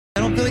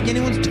don't feel like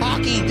anyone's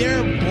talking.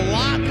 They're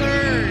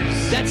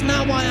blockers. That's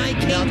not why I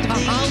came to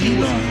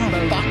Hollywood.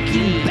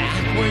 Fucking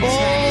backwards.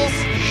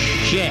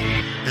 Bullshit.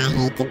 I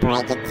hate to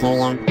break it to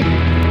you.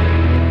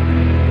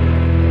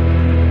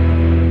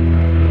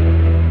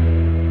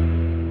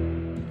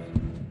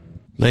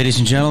 Ladies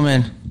and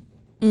gentlemen,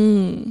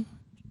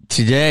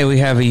 today we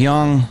have a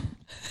young,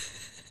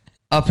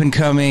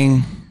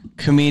 up-and-coming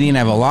comedian. I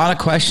have a lot of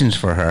questions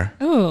for her.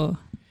 Oh.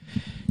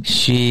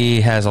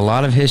 She has a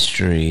lot of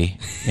history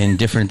in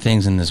different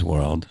things in this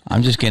world.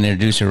 I'm just going to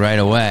introduce her right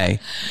away.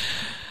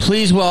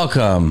 Please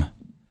welcome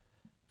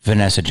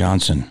Vanessa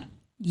Johnston.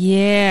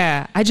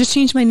 Yeah. I just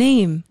changed my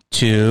name.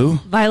 To?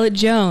 Violet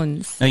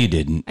Jones. No, you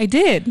didn't. I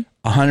did.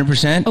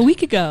 100%? A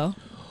week ago.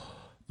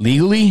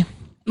 Legally?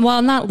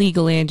 Well, not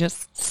legally,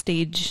 just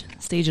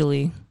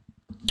stagily.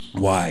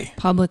 Why?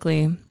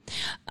 Publicly.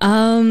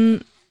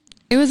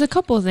 It was a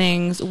couple of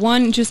things.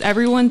 One, just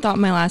everyone thought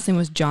my last name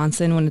was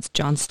Johnson when it's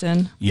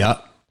Johnston.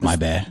 Yup. My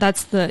bad.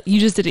 You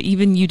just did it.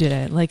 Even you did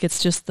it. Like,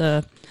 it's just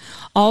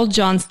all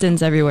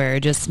Johnstons everywhere,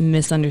 just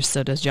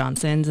misunderstood as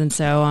Johnsons. And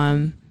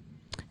so,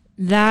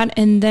 that,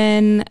 and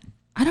then,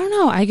 I don't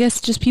know, I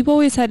guess just people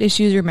always had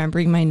issues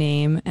remembering my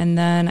name. And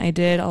then I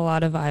did a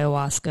lot of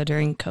ayahuasca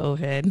during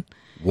COVID.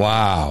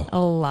 Wow. A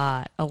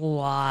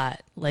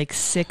lot. Like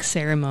 6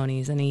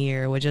 ceremonies in a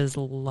year, which is a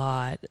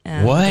lot.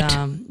 And, what?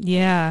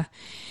 Yeah.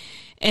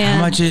 And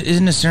how much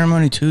isn't a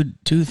ceremony two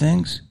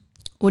things?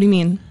 What do you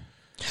mean?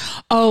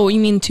 Oh, you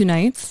mean 2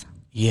 nights?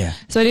 Yeah.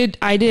 So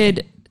I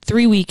did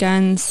 3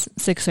 weekends,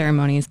 6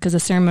 ceremonies, because a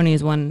ceremony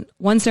is one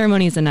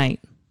ceremony is a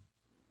night.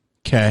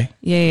 Okay.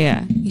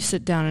 Yeah. You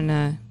sit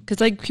down because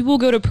like people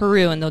go to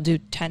Peru and they'll do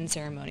 10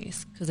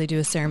 ceremonies because they do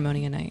a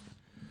ceremony a night.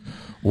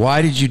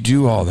 Why did you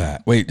do all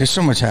that? Wait, there's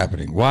so much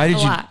happening. Why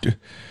did you do?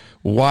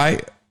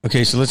 Why?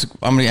 Okay, so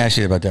I'm going to ask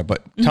you about that,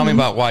 but tell me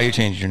about why you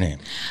changed your name.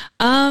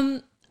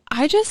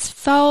 I just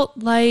felt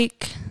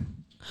like,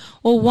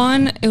 well,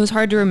 one, it was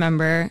hard to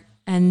remember,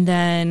 and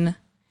then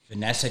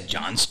Vanessa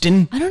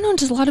Johnston? I don't know,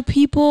 just a lot of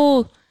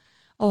people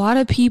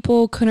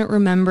couldn't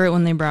remember it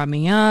when they brought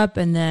me up,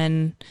 and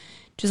then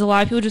just a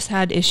lot of people just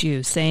had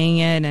issues saying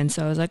it, and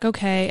so I was like,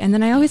 okay. And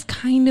then I always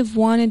kind of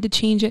wanted to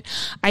change it.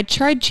 I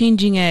tried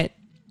changing it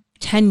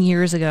 10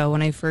 years ago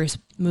when I first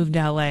moved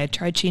to LA. I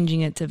tried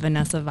changing it to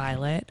Vanessa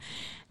Violet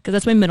because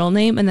that's my middle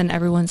name. And then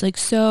everyone's like,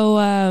 so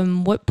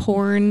what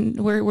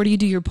porn, where do you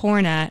do your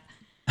porn at?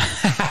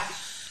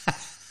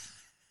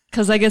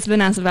 Because I guess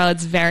Vanessa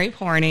Violet's very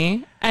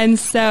porny. And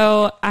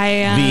so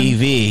I...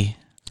 VV.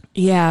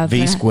 Yeah.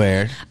 V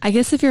squared. I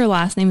guess if your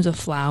last name's a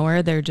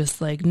flower, they're just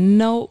like,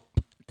 nope,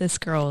 this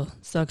girl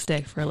sucks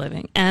dick for a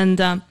living.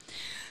 And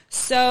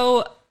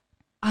so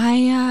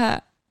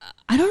I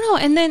don't know.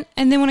 And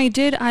then when I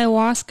did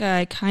ayahuasca,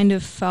 I kind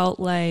of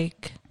felt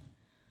like,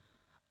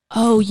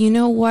 oh, you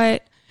know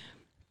what?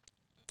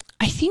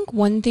 I think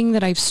one thing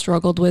that I've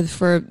struggled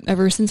with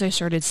ever since I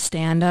started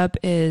stand-up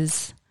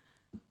is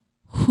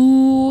let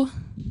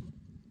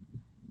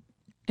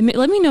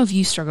me know if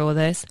you struggle with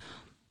this.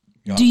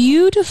 Yeah. Do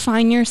you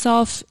define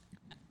yourself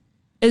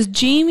as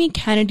Jamie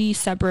Kennedy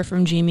separate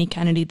from Jamie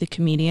Kennedy the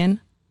comedian?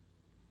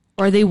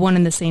 Or are they one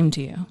and the same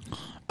to you?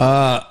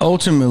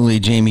 Ultimately,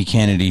 Jamie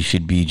Kennedy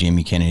should be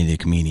Jamie Kennedy the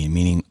comedian,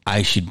 meaning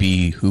I should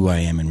be who I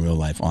am in real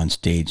life on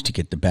stage to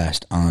get the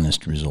best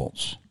honest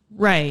results.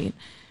 Right.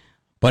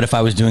 But if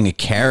I was doing a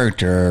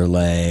character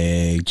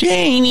like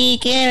Jamie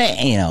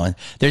Kennedy,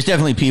 there's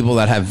definitely people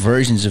that have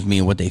versions of me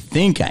and what they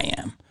think I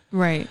am.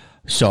 Right.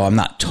 So I'm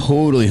not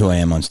totally who I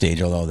am on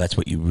stage, although that's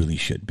what you really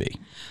should be.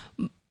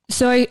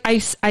 So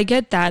I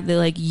get that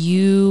like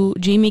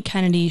Jamie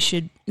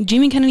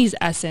Kennedy's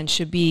essence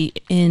should be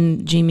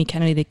in Jamie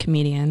Kennedy the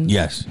comedian.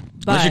 Yes.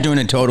 Unless you're doing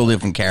a totally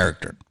different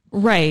character.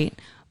 Right.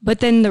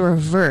 But then the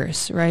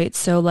reverse, right?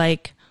 So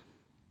like,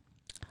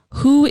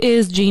 who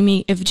is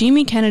Jamie? If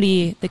Jamie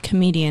Kennedy the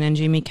comedian and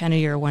Jamie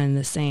Kennedy are one and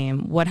the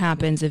same, what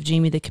happens if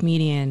Jamie the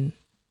comedian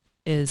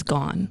is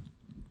gone?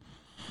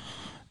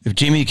 If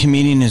Jamie the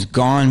comedian is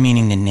gone,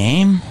 meaning the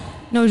name?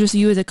 No, just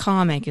you as a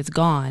comic is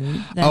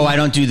gone. Then, I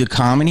don't do the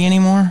comedy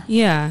anymore?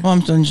 Yeah. Well,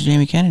 I'm still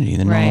Jamie Kennedy,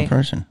 the normal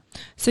person.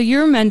 So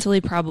you're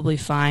mentally probably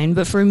fine.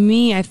 But for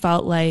me, I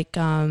felt like,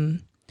 I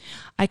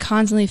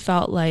always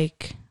felt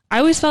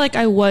like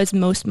I was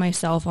most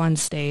myself on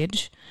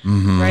stage,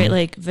 right?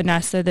 Like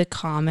Vanessa, the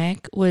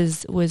comic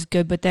was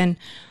good. But then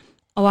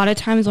a lot of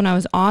times when I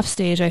was off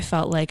stage, I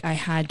felt like I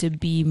had to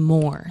be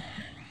more.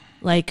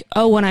 Like,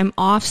 when I'm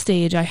off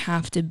stage, I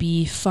have to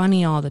be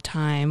funny all the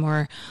time.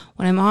 Or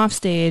when I'm off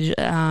stage,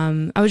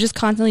 I was just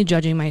constantly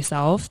judging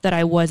myself that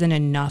I wasn't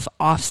enough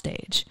off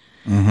stage.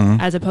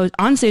 As opposed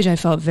on stage, I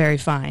felt very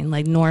fine,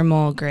 like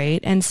normal,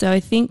 great. And so I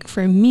think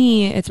for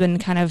me, it's been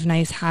kind of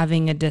nice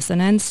having a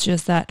dissonance,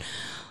 just that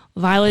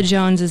Violet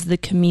Jones is the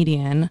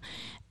comedian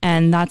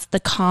and that's the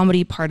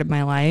comedy part of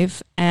my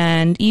life.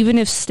 And even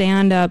if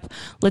stand-up,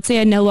 let's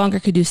say I no longer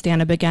could do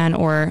stand-up again,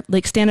 or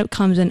like stand-up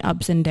comes in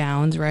ups and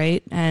downs,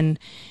 right? And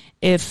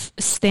if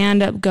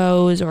stand-up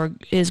goes or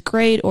is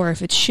great, or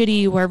if it's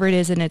shitty, wherever it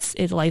is in its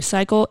life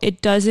cycle,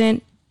 it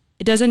doesn't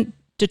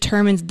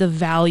determines the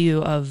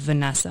value of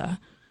Vanessa.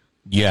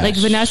 Yes. Like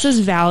Vanessa's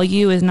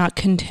value is not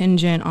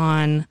contingent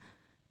on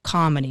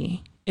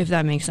comedy, if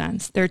that makes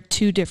sense. They're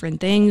two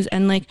different things.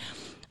 And like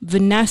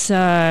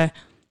Vanessa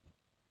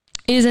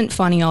isn't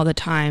funny all the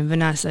time.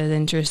 Vanessa is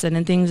interested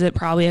in things that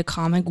probably a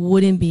comic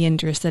wouldn't be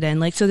interested in.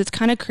 Like, so this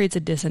kind of creates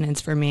a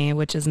dissonance for me,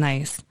 which is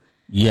nice.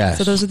 Yes.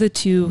 So those are the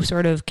two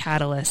sort of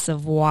catalysts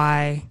of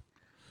why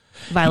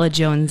Violet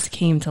Jones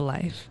came to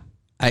life.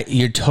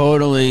 You're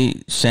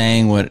totally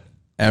saying what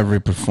every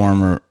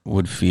performer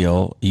would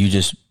feel. You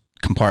just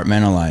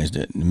compartmentalized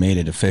it and made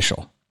it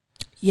official.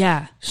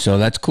 Yeah. So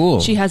that's cool.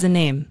 She has a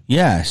name.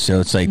 Yeah. So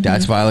it's like,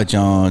 that's Violet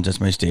Jones.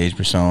 That's my stage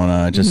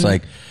persona. Just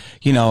like,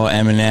 you know,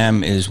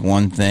 Eminem is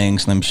one thing.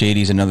 Slim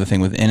Shady's another thing.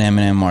 Within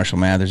Eminem, Marshall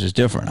Mathers is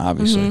different,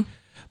 obviously.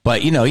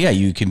 But, you know, yeah,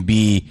 you can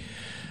be...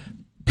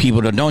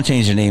 People that don't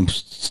change their names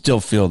still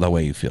feel the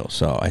way you feel.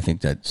 So I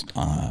think that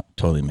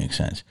totally makes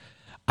sense.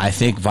 I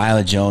think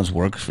Violet Jones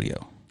works for you.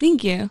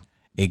 Thank you.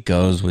 It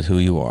goes with who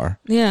you are.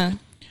 Yeah.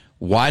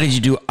 Why did you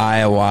do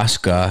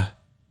ayahuasca?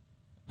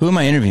 Who am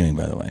I interviewing,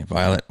 by the way?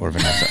 Violet or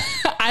Vanessa?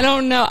 I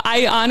don't know.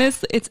 I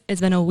honestly, it's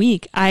been a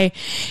week.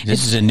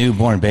 This is a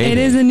newborn baby. It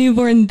is a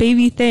newborn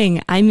baby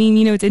thing. I mean,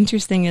 you know, what's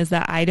interesting is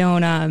that I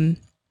don't,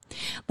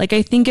 like,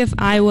 I think if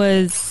I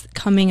was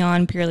coming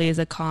on purely as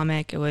a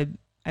comic,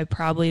 I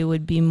probably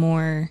would be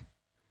more,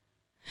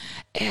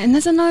 and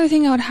that's another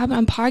thing that would happen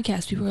on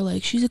podcasts. People are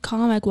like, she's a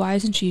comic, why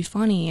isn't she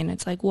funny? And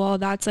it's like, well,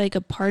 that's like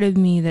a part of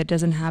me that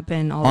doesn't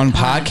happen all the time. On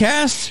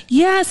podcasts?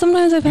 Yeah,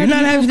 sometimes I've had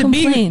people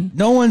complain.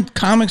 No one,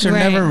 comics are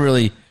never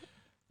really...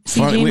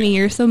 See, Jamie,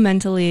 you're so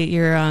mentally,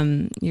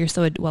 you're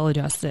so well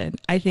adjusted.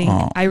 I think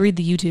I read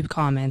the YouTube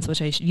comments, which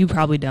you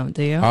probably don't,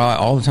 do you?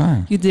 All the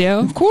time. You do?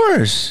 Of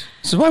course.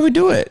 This is why we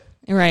do it.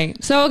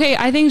 Right. So, okay,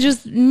 I think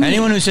just me.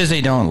 Anyone who says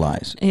they don't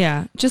lies.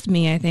 Yeah, just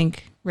me, I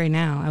think, right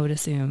now, I would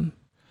assume.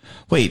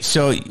 Wait,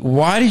 so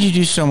why did you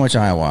do so much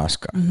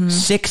ayahuasca?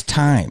 6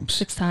 times.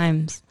 6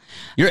 times.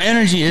 Your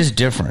energy is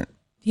different.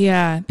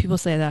 Yeah, people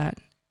say that.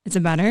 Is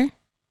it better?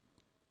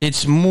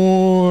 It's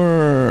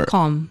more...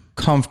 Calm.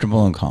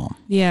 Comfortable and calm.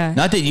 Yeah.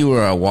 Not that you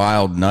were a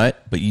wild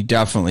nut, but you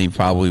definitely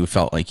probably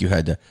felt like you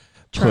had to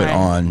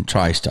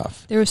try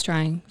stuff. There was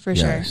trying, for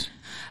sure.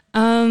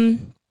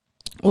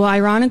 Well,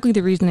 ironically,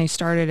 the reason I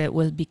started it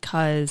was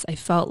because I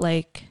felt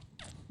like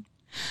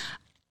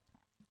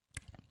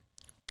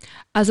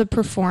as a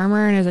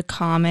performer and as a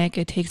comic,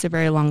 it takes a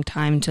very long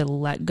time to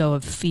let go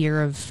of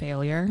fear of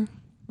failure,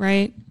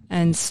 right?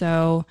 And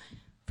so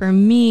for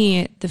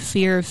me, the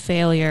fear of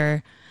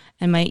failure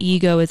and my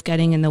ego is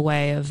getting in the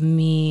way of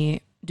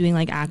me doing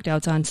like act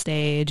outs on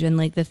stage and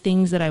like the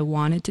things that I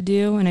wanted to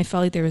do. And I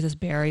felt like there was this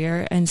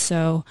barrier. And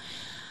so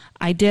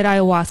I did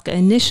ayahuasca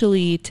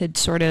initially to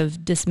sort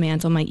of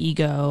dismantle my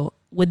ego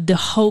with the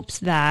hopes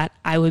that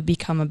I would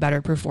become a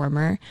better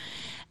performer.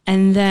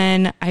 And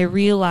then I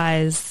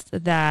realized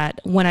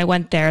that when I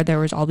went there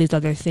was all these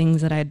other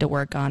things that I had to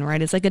work on,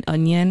 right? It's like an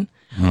onion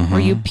where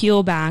you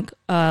peel back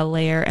a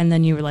layer and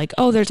then you were like,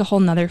 oh, there's a whole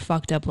nother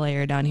fucked up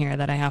layer down here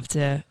that I have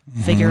to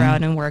figure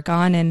out and work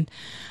on.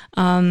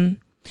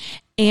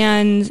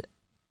 And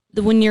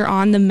when you're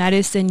on the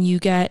medicine, you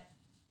get,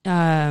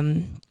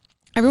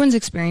 everyone's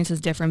experience is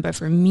different, but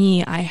for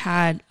me, I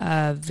had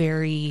a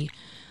very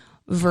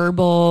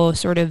verbal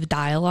sort of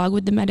dialogue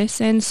with the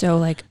medicine. So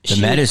like the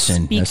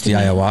medicine, that's the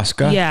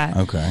ayahuasca? Yeah.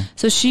 Okay.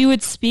 So she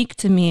would speak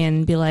to me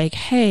and be like,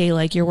 hey,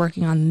 like you're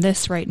working on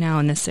this right now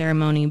in this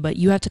ceremony, but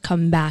you have to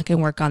come back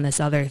and work on this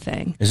other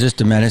thing. Is this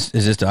the medicine?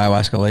 Is this the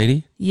ayahuasca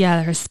lady?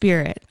 Yeah, her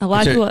spirit. A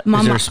lot of people.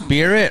 Is there a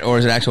spirit or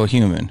is it actual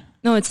human?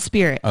 No, it's a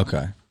spirit.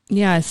 Okay.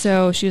 Yeah.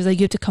 So she was like,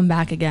 you have to come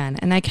back again.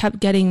 And I kept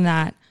getting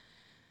that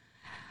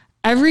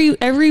every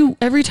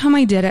time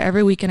I did it,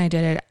 every weekend I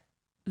did it.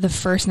 The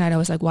first night I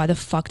was like, why the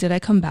fuck did I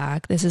come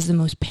back? This is the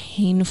most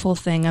painful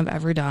thing I've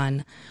ever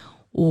done.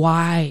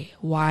 Why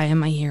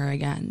am I here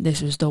again?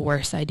 This is the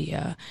worst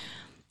idea.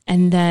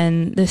 And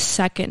then the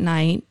second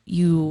night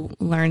you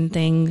learn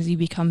things, you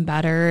become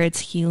better,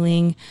 it's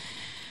healing.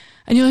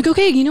 And you're like,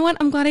 okay, you know what?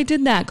 I'm glad I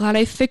did that. Glad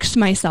I fixed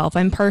myself.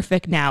 I'm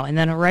perfect now. And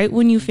then right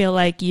when you feel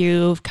like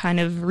you've kind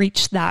of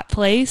reached that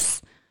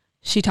place,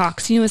 she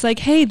talks to you. It's like,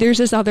 hey, there's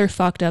this other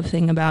fucked up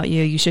thing about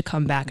you. You should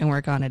come back and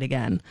work on it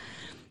again.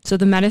 So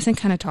the medicine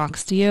kind of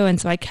talks to you. And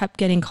so I kept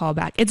getting called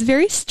back. It's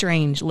very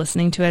strange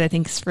listening to it. I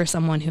think for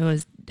someone who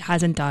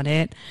hasn't done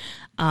it,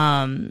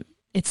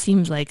 it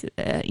seems like,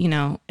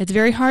 it's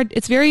very hard.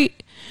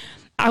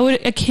 I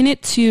would akin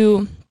it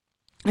to,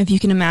 if you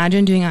can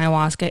imagine doing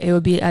ayahuasca, it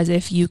would be as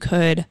if you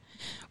could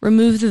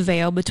remove the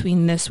veil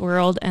between this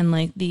world and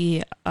like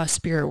the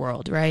spirit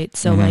world, right?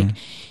 So like,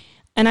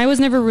 and I was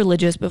never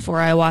religious before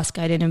ayahuasca.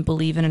 I didn't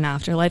believe in an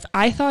afterlife.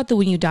 I thought that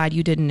when you died,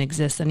 you didn't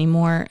exist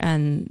anymore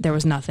and there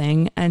was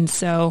nothing. And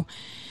so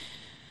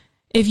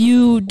if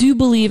you do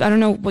believe, I don't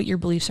know what your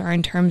beliefs are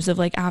in terms of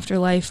like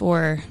afterlife,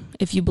 or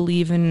if you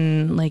believe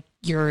in like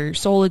your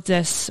soul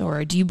exists,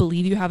 or do you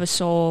believe you have a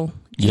soul?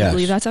 Do you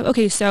believe that stuff?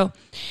 Okay.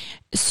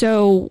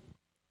 So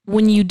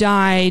when you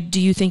die,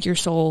 do you think your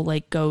soul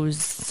like goes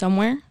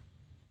somewhere?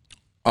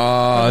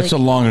 It's a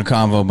longer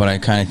convo, but I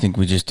kind of think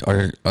we just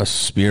are a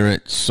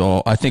spirit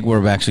soul. I think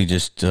we're actually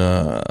just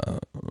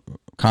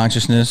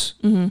consciousness,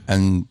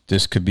 and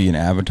this could be an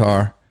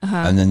avatar,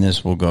 and then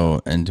this will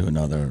go into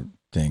another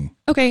thing.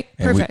 Okay,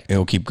 perfect.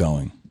 It'll keep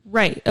going.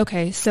 Right.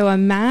 Okay. So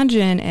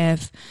imagine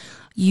if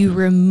you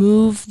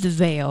remove the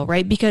veil,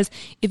 right? Because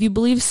if you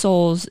believe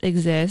souls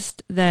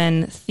exist,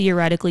 then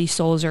theoretically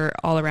souls are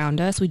all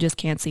around us. We just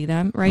can't see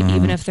them, right?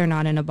 Even if they're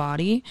not in a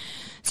body.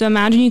 So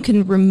imagine you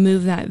can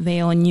remove that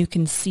veil and you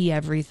can see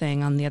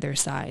everything on the other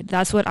side.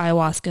 That's what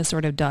ayahuasca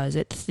sort of does.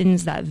 It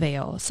thins that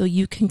veil. So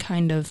you can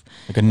kind of...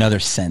 Like another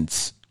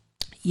sense.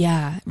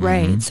 Yeah,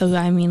 right. So,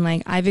 I mean,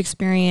 like, I've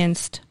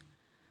experienced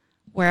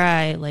where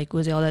I, like,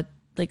 was able to,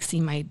 like,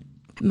 see my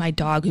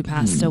dog who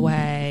passed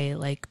away,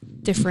 like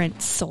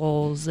different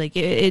souls, like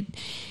it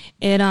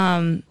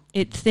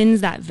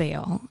thins that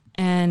veil.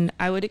 And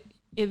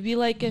it'd be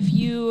like if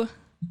you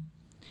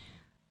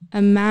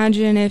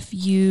imagine if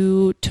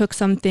you took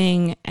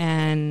something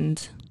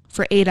and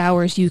for 8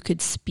 hours you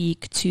could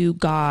speak to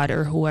God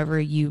or whoever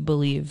you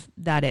believe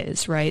that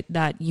is, right?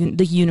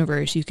 The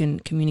universe you can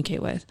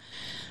communicate with.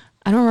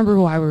 I don't remember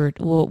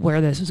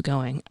where this was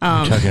going.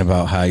 You're talking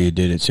about how you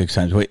did it 6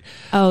 times. Wait.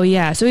 Oh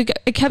yeah. So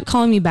it kept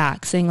calling me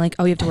back, saying like,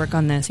 "Oh, you have to work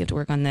on this. You have to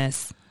work on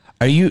this."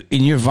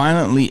 You're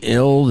violently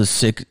ill the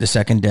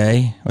second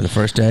day or the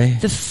first day?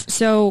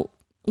 So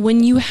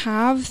when you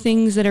have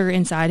things that are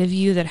inside of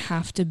you that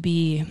have to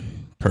be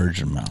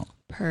purged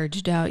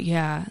out.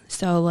 Yeah.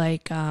 So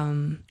like,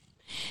 and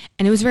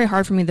it was very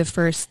hard for me the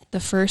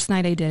first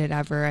night I did it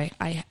ever.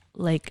 I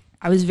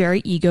was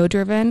very ego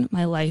driven.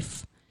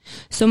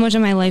 So much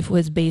of my life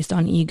was based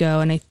on ego,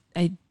 and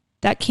I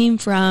that came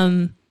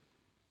from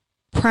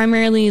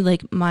primarily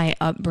like my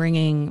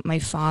upbringing. My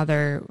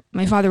father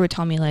would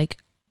tell me, like,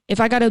 if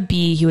I got a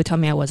B, he would tell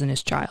me I wasn't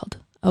his child.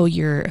 Oh,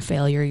 you're a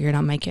failure. You're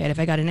not my kid. If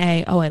I got an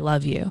A, oh, I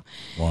love you.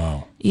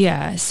 Wow.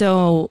 Yeah.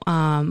 So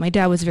my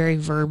dad was very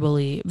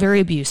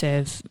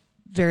abusive.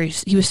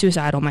 He was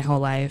suicidal my whole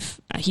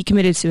life. He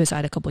committed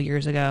suicide a couple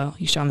years ago.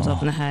 He shot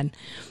himself in the head.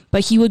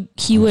 But he would.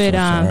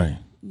 Sorry.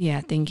 Yeah.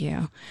 Thank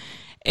you.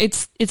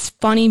 It's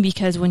funny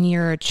because when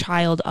you're a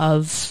child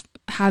of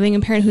having a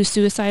parent who's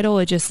suicidal,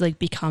 it just like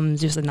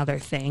becomes just another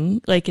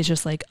thing. Like, it's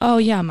just like, oh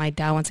yeah, my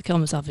dad wants to kill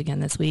himself again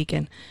this week.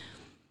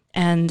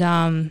 And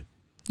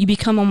you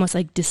become almost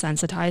like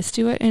desensitized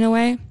to it in a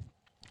way.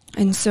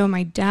 And so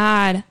my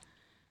dad,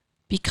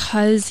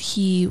 because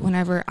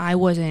whenever I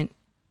wasn't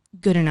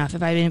good enough,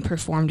 if I didn't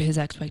perform to his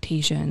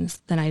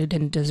expectations, then I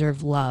didn't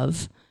deserve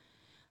love.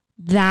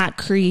 That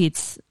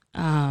creates,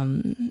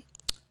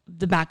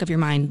 the back of your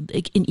mind,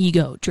 like an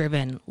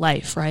ego-driven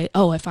life, right?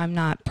 Oh, if I'm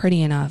not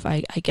pretty enough,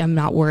 I'm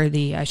not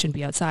worthy. I shouldn't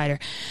be outside.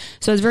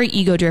 So it's very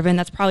ego-driven.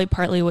 That's probably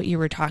partly what you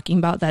were talking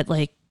about, that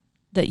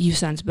you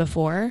sensed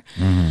before.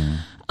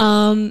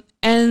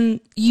 And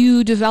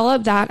you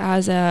develop that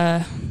as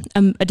a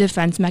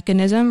defense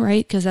mechanism,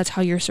 right? Because that's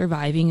how you're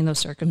surviving in those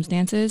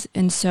circumstances.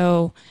 And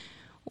so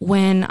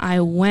when I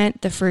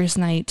went the first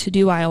night to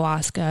do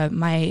ayahuasca,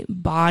 my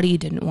body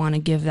didn't want to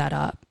give that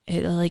up.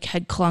 It like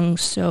had clung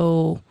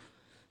so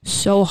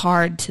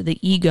hard to the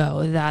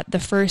ego that the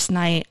first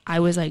night I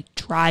was like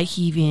dry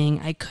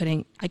heaving. I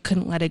couldn't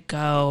let it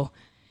go.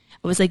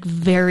 I was like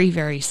very,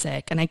 very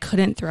sick and I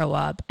couldn't throw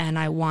up and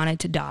I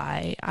wanted to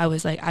die. I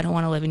was like, I don't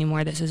want to live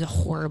anymore. This is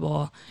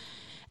horrible.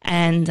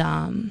 And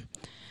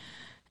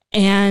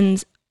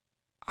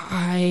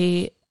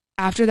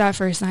after that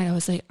first night, I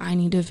was like, I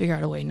need to figure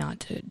out a way not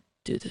to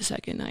do the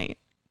second night.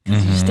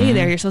 Because you stay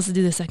there, you're supposed to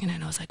do the second night.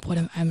 And I was like,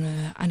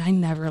 and I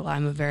never lie.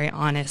 I'm a very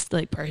honest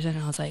like person.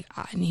 And I was like,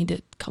 I need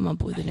to come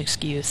up with an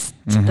excuse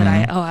that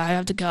I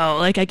have to go.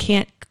 Like, I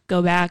can't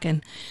go back.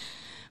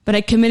 But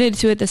I committed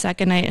to it the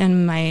second night,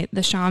 and one of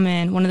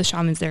the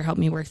shamans there helped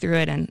me work through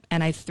it, and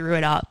I threw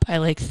it up. I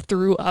like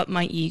threw up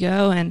my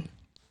ego, and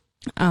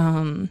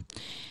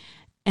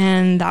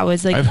that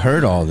was like, I've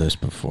heard all this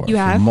before. You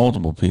have? From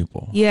multiple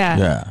people.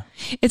 Yeah.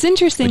 It's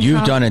interesting. But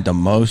you've done it the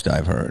most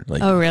I've heard.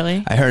 Like, oh,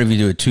 really? I heard if you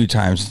do it 2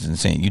 times, it's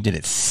insane. You did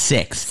it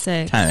 6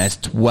 times. That's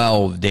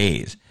 12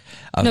 days.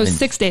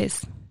 6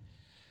 days.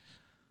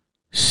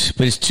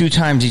 But it's 2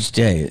 times each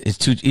day.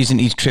 Isn't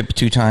each trip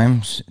 2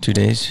 times, 2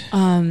 days?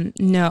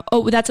 No.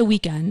 Oh, that's a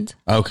weekend.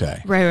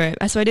 Okay. Right.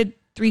 So I did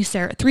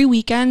 3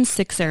 weekends,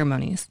 6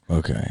 ceremonies.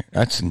 Okay.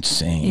 That's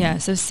insane. Yeah.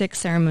 So 6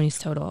 ceremonies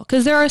total.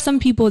 Because there are some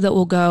people that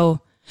will go,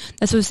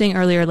 that's what I was saying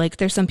earlier. Like,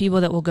 there's some people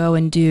that will go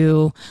and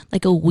do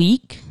like a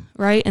week,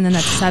 right? And then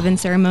that's 7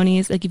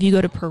 ceremonies. Like, if you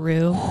go to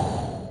Peru.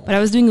 But I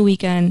was doing a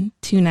weekend,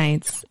 2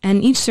 nights.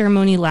 And each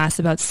ceremony lasts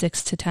about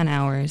 6 to 10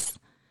 hours.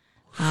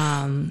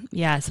 So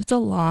it's a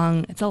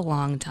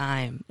long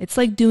time. It's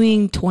like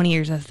doing 20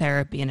 years of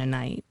therapy in a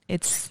night.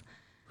 It's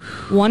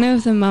one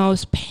of the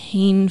most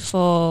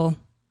painful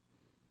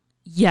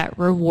yet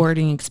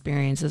rewarding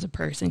experiences a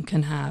person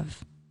can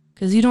have,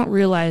 because you don't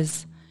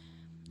realize,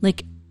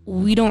 like,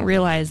 we don't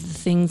realize the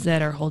things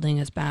that are holding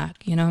us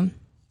back,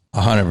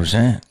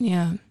 100%.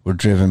 Yeah. We're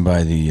driven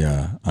by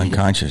the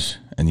unconscious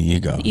and the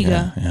ego.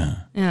 Yeah.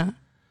 Yeah.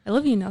 I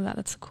love you know that.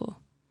 That's cool.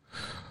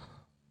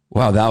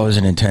 Wow, that was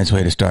an intense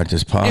way to start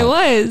this pod. It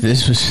was.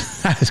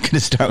 I was going to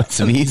start with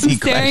some easy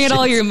questions. Staring at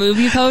all your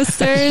movie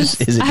posters.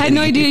 I had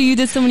no idea you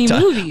did so many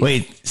movies.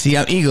 Wait, see,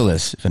 I'm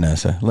egoless,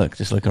 Vanessa. Look,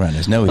 just look around.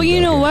 There's no ego. But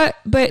you know here. what?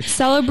 But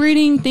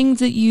celebrating things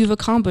that you've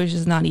accomplished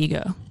is not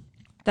ego.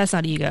 That's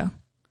not ego.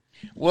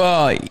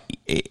 Well,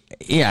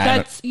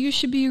 yeah. You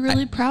should be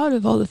really proud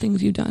of all the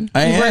things you've done.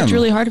 I You worked am.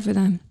 really hard for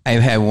them.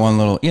 I've had one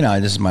little,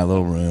 this is my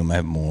little room. I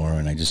have more,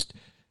 and this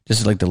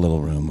is like the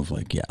little room of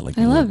I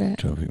love it.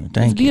 Trophy room. It's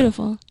Thank you.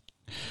 beautiful.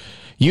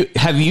 I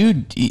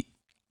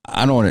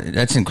don't want to,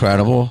 that's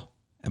incredible,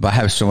 but I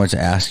have so much to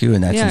ask you,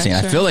 and that's insane.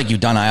 Sure. I feel like you've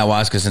done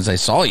ayahuasca since I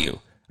saw you.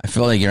 I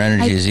feel like your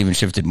energy has even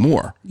shifted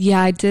more. Yeah,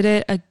 I did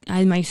it.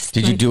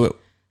 Did you do it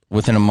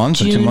within a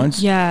month or 2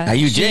 months? Yeah.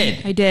 You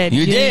did. I did.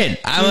 You did.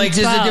 I'm like,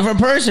 this is a different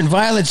person.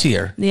 Violet's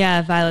here.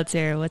 Yeah, Violet's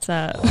here. What's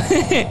up?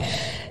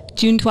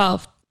 June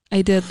 12th.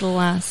 I did the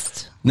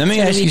last. Let me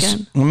ask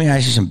weekend.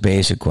 you some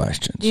basic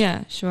questions.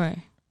 Yeah, sure.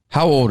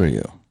 How old are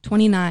you?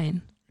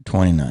 29.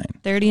 29.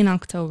 30 in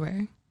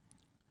October.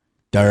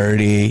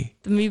 30.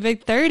 The me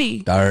big 30.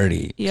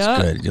 30. Yep.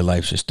 It's good. Your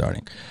life's just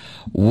starting.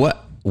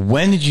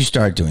 When did you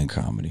start doing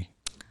comedy?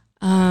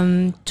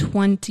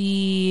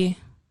 20.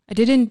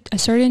 I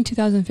started in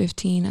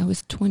 2015. I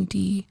was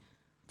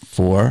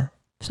 4?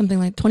 something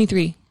like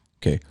 23.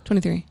 Okay.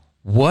 23.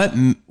 Well,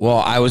 you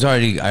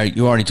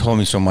already told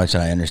me so much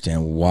that I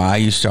understand why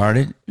you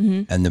started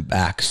and the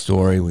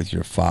backstory with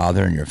your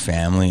father and your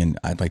family, and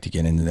I'd like to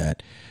get into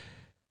that.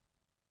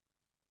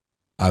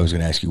 I was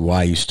going to ask you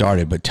why you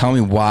started, but tell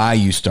me why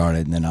you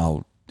started, and then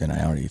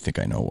I already think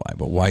I know why,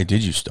 but why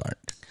did you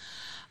start?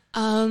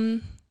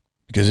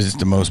 Because it's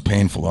the most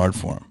painful art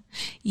form.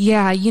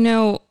 Yeah,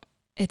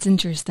 it's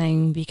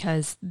interesting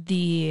because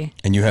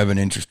and you have an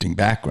interesting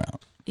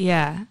background.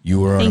 Yeah.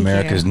 You were on Thank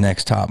America's you.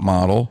 Next Top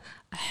Model.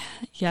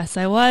 Yes,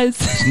 I was.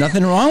 There's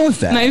nothing wrong with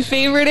that. My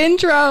favorite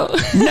intro.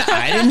 No,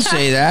 I didn't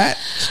say that.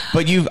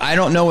 But I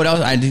don't know what else.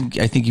 I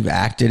think you've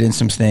acted in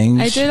some things.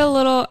 I did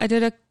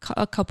a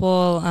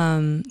couple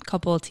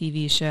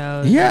TV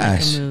shows.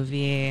 Yes. Like a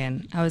movie,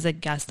 and I was a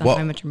guest on How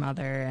I Met Your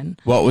Mother.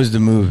 And what was the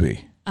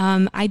movie?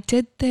 I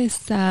did this.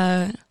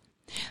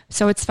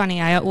 So it's funny.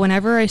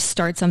 Whenever I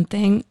start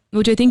something,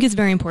 which I think is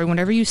very important,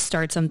 whenever you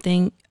start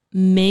something,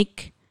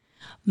 make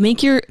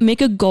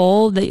a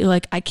goal that you're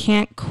like, I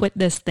can't quit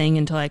this thing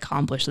until I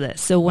accomplish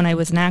this. So when I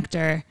was an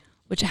actor,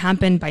 which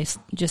happened by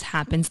just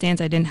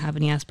happenstance, I didn't have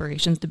any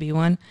aspirations to be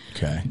one.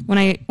 Okay. When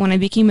I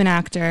became an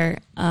actor,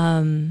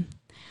 I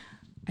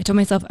told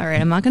myself, all right,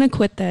 I'm not going to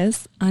quit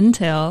this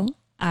until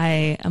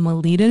I am a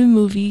lead in a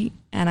movie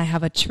and I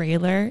have a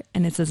trailer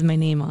and it says my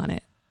name on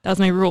it. That was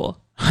my rule.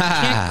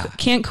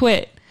 Can't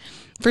quit.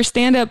 For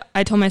stand-up,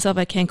 I told myself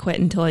I can't quit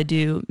until I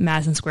do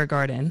Madison Square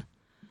Garden.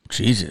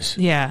 Jesus.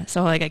 Yeah.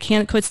 So I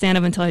can't quit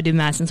stand-up until I do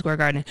Madison Square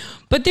Garden.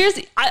 But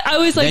I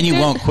was like... Then you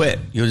won't quit.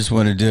 You'll just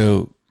want to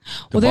do...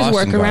 There's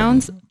Boston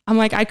workarounds. Garden. I'm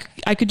like,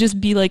 I could just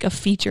be like a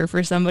feature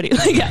for somebody.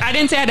 Like, I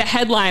didn't say I had a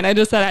headline. I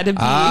just said I had to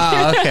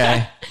be.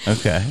 Okay.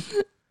 Okay.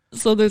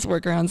 So there's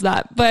workarounds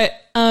that. But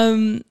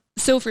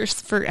so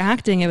for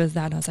acting, it was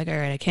that. I was like, all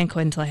right, I can't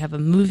quit until I have a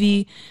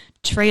movie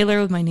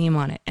trailer with my name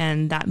on it.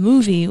 And that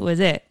movie was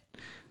it.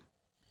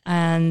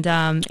 And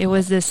it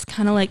was this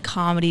kind of like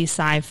comedy,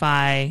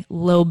 sci-fi,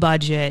 low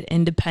budget,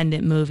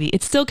 independent movie.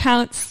 It still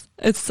counts.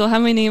 It still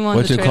had my name on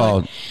What's the it trailer.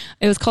 called?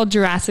 It was called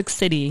Jurassic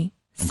City.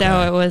 So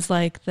Okay. it was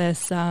like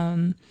this,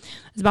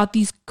 it's about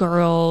these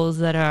girls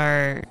that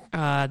are,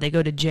 they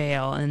go to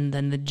jail, and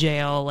then the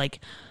jail, like,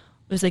 it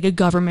was like a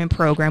government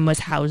program was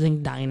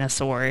housing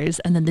dinosaurs,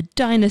 and then the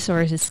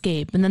dinosaurs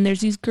escape, and then there's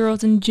these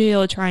girls in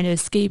jail trying to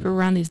escape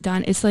around these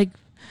it's like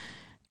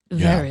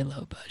very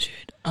low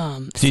budget.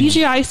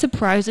 CGI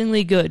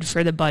surprisingly good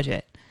for the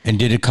budget. And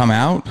did it come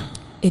out?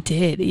 It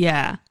did,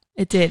 yeah.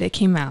 It did. It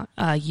came out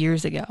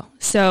years ago.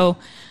 So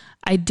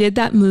I did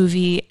that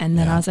movie, and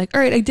then I was like,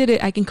 all right, I did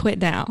it. I can quit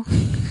now.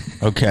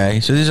 Okay.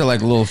 So these are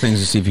like little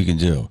things to see if you can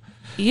do.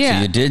 Yeah.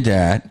 So you did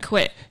that.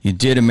 Quit. You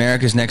did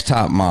America's Next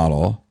Top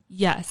Model.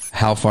 Yes.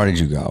 How far did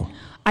you go?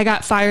 I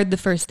got fired the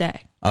first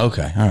day.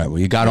 Okay. All right. Well,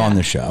 you got on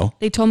the show.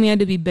 They told me I had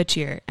to be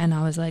bitchier, and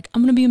I was like,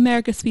 I'm going to be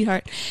America's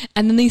sweetheart.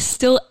 And then they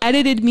still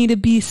edited me to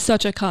be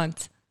such a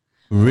cunt.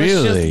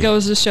 Really? Which just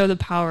goes to show the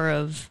power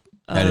of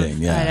Editing,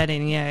 yeah.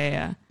 editing.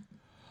 Yeah.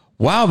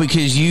 Wow,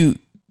 because you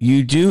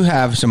do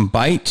have some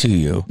bite to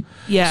you.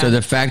 Yeah. So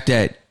the fact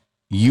that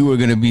you were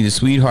going to be the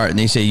sweetheart and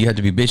they say you have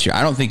to be bitchy.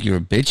 I don't think you're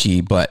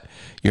bitchy, but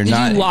you're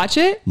not. Did you watch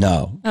it?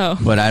 No. Oh.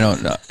 But I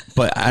don't know.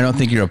 But I don't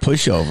think you're a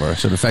pushover.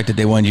 So the fact that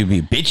they wanted you to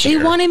be bitchy.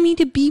 They wanted me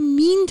to be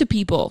mean to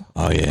people.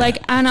 Oh yeah. Like,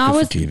 and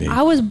It's good for TV.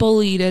 I was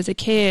bullied as a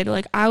kid.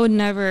 Like, I would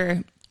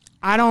never,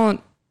 I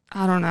don't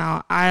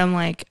know. I'm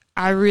like,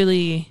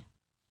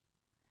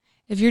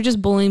 if you're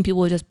just bullying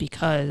people just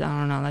because, I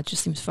don't know, that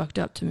just seems fucked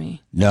up to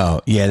me.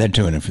 No. Yeah, they're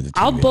doing it for the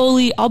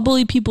TV. I'll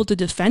bully people to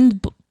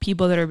defend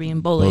people that are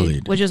being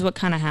bullied, which is what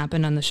kind of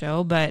happened on the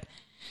show. But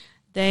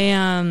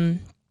they're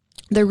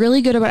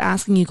really good about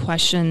asking you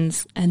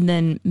questions and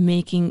then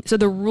so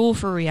the rule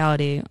for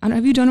reality,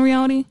 have you done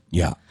reality?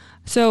 Yeah.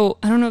 So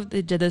I don't know if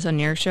they did this on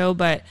your show,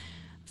 but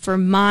for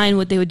mine,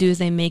 what they would do is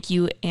they make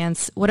you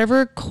answer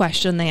whatever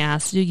question they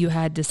asked you. You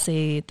had to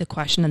say the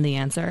question and the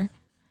answer.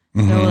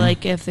 So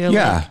like if they're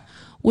like,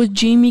 was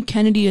Jamie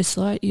Kennedy a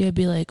slut? You'd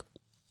be like,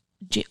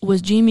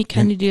 was Jamie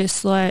Kennedy a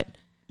slut?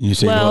 You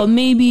say, well,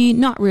 maybe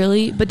not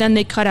really. But then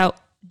they cut out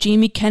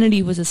Jamie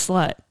Kennedy was a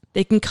slut.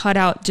 They can cut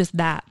out just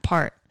that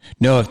part.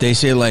 No, if they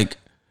say like,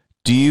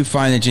 do you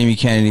find that Jamie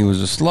Kennedy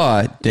was a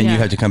slut? Then you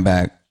have to come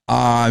back.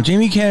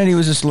 Jamie Kennedy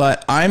was a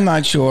slut. I'm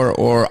not sure.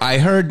 Or I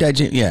heard that.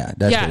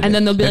 That's and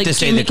then they'll be like,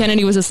 Jamie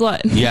Kennedy was a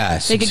slut.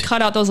 Yes. They could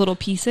cut out those little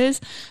pieces.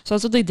 So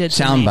that's what they did.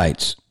 Sound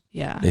bites.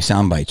 Yeah. They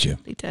sound bite you.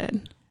 They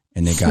did.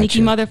 And they got Sneaky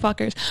you.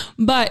 motherfuckers.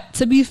 But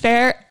to be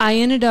fair, I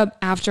ended up,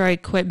 after I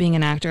quit being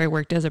an actor, I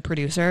worked as a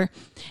producer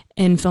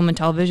in film and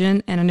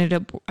television, and ended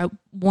up,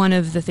 one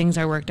of the things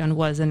I worked on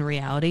was in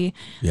reality.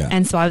 Yeah.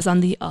 And so I was on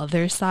the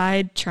other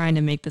side trying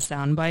to make the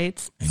sound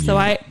bites. So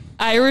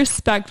I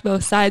respect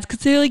both sides, because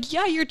they're like,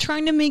 yeah, you're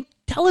trying to make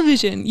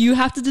television. You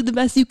have to do the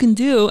best you can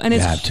do. And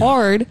it's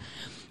hard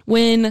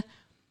when,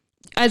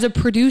 as a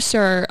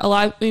producer,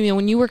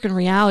 when you work in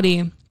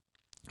reality,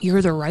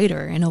 you're the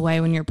writer in a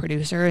way when you're a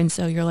producer. And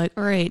so you're like,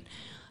 all right,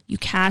 you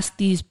cast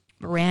these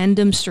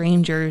random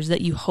strangers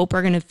that you hope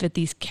are going to fit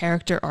these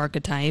character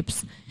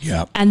archetypes.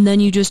 Yeah. And then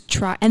you just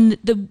try. And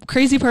the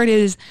crazy part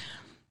is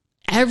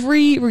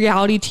every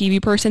reality TV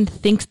person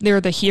thinks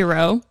they're the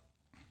hero,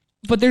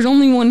 but there's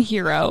only one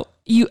hero.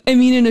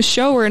 In a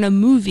show or in a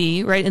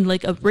movie, right? In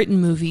like a written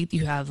movie,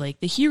 you have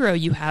like the hero,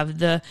 you have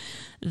the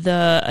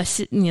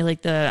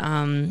like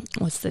the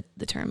what's the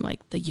term,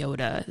 like the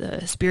Yoda,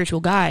 the spiritual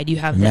guide, you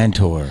have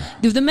mentor,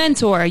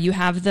 you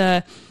have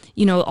the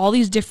all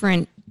these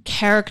different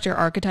character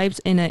archetypes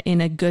in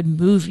a good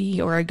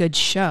movie or a good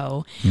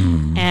show.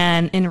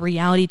 And in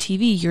reality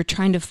TV, you're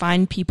trying to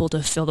find people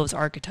to fill those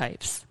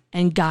archetypes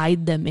and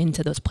guide them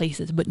into those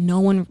places, but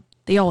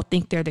they all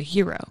think they're the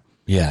hero.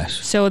 Yes.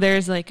 So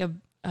there's like a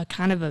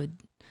kind of a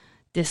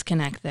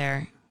disconnect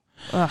there.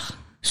 Ugh.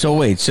 So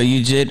wait, so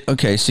you did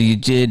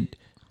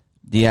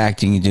the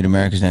acting, you did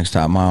America's Next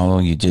Top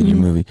Model, you did your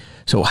movie.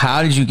 So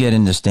how did you get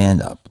into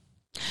stand-up?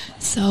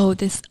 So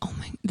this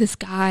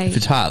guy. If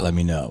it's hot, let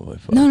me know.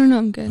 No,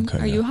 I'm good. Okay,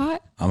 Are you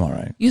hot? I'm all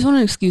right. You just want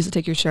an excuse to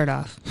take your shirt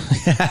off.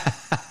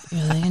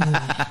 Really? Anyway.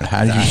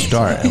 How did you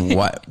start, and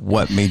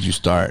what made you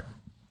start?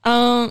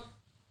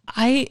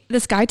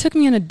 This guy took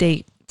me on a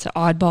date to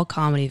Oddball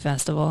Comedy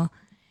Festival.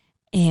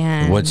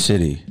 And what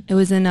city? It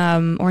was in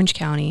Orange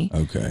County.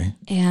 Okay.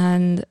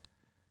 And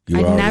you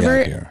were already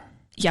out here.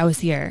 Yeah, I was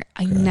here.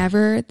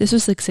 This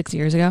was like 6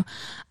 years ago.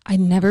 I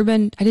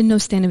didn't know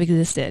stand-up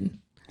existed.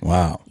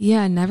 Wow.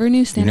 Yeah, I never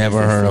knew stand-up You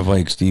never existed. heard of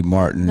like Steve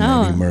Martin,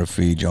 Eddie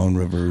Murphy, Joan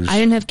Rivers? I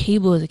didn't have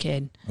cable as a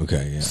kid.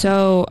 Okay, yeah.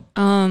 So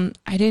I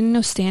didn't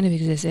know stand-up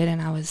existed,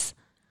 and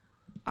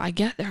I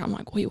get there, I'm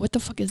like, wait, what the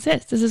fuck is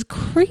this? This is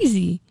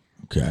crazy.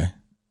 Okay.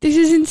 This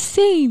is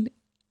insane.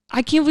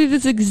 I can't believe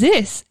this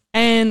exists.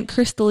 And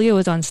Chris D'Elia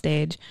was on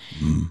stage,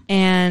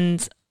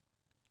 and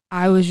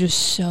I was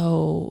just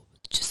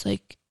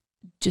like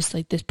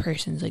this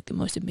person's like the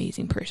most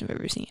amazing person I've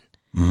ever seen.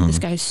 This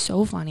guy's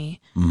so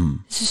funny.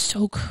 This is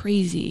so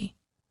crazy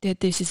that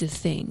this is a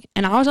thing.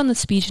 And I was on the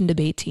speech and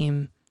debate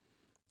team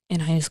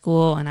in high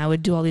school, and I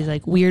would do all these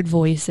like weird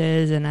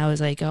voices, and I was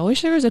like, I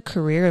wish there was a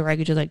career where I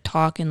could just like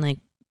talk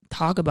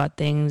about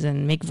things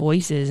and make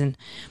voices. And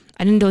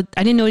I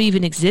didn't know it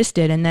even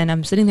existed. And then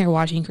I'm sitting there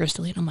watching Chris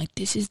D'Elia, and I'm like,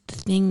 this is the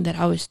thing that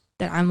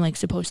I'm like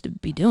supposed to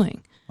be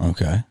doing.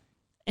 Okay.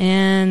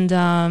 And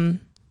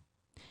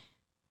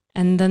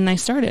then I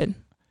started.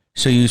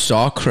 So you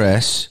saw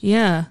Chris.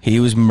 Yeah. He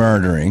was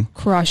murdering.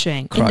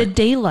 Crushing. In the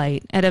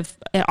daylight at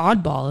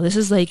Oddball. This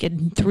is like at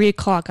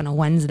 3:00 on a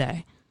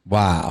Wednesday.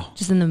 Wow.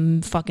 Just in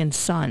the fucking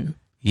sun.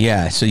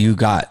 Yeah. So you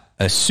got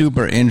a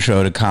super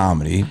intro to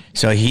comedy.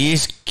 So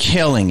he's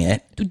killing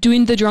it.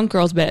 Doing the drunk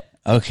girls bit.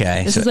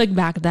 Okay. This is like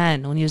back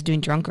then when he was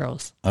doing drunk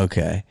girls.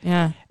 Okay.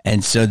 Yeah.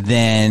 And so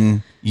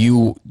then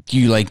you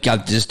like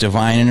got this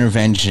divine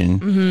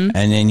intervention,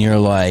 and then you're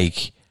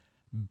like,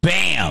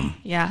 bam.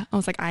 Yeah. I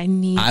was like,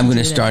 I'm going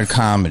to start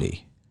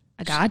comedy.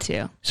 I got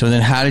to. So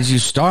then how did you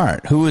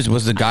start? Who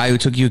was the guy who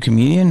took you a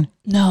comedian?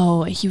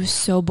 No, he was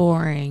so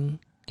boring.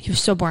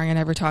 I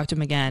never talked to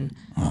him again.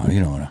 Oh, you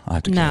don't want to. I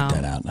have to cut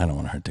that out. I don't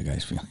want to hurt the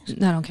guy's feelings.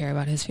 I don't care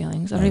about his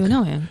feelings. I don't even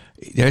know him.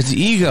 There's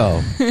the ego.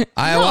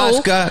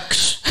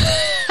 Ayahuasca.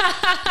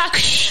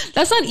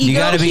 That's not ego. You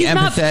got to be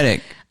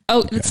empathetic.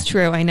 That's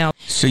true. I know.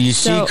 So you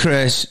see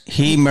Chris,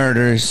 he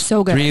murders.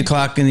 So good.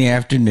 3:00 in the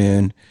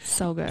afternoon.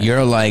 So good.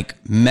 You're You're like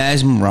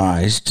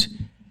mesmerized.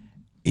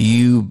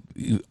 You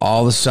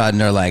all of a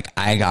sudden are like,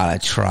 I got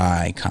to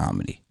try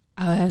comedy.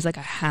 I was like,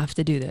 I have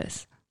to do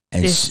this.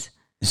 And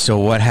so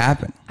what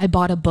happened? I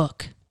bought a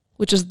book,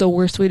 which is the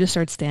worst way to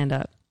start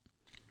stand-up.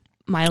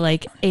 My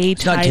like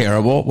It's not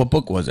terrible. What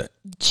book was it?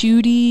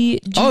 Judy.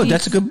 Oh,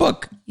 that's a good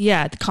book.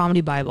 Yeah, the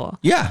Comedy Bible.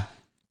 Yeah.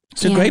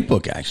 It's a great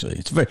book, actually.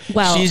 It's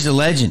she's a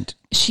legend.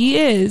 She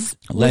is.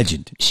 A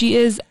legend. She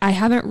is. I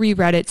haven't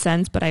reread it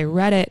since, but I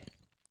read it,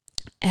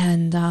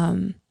 and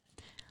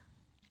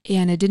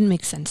it didn't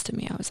make sense to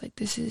me. I was like,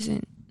 this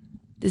isn't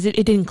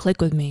it didn't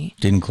click with me.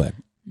 Didn't click.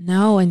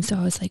 No, and so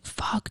I was like,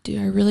 fuck, dude,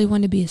 I really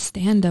want to be a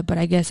stand-up, but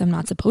I guess I'm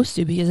not supposed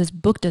to because this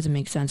book doesn't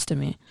make sense to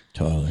me.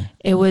 Totally.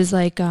 It was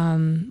like,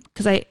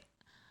 because I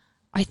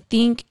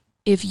think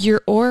if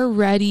you're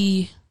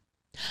already,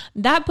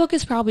 that book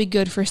is probably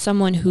good for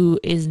someone who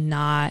is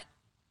not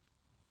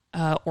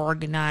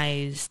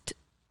organized.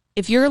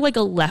 If you're like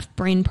a left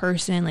brain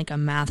person, like a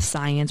math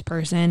science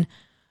person,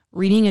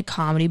 reading a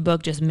comedy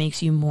book just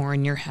makes you more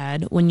in your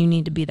head when you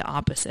need to be the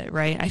opposite,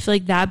 right? I feel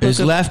like that book is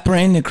left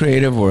brain the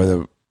creative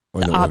or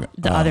the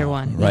other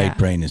one. Right yeah.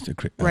 brain is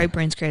the right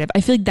brain's creative.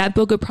 I feel like that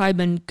book would probably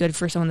been good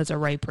for someone that's a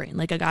right brain,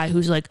 like a guy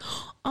who's like,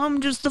 I'm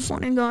just the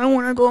funny guy, I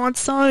want to go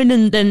outside,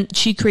 and then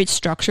she creates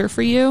structure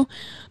for you.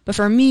 But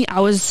for me,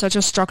 I was such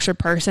a structured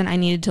person. I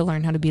needed to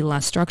learn how to be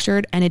less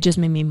structured, and it just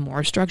made me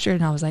more structured.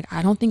 And I was like,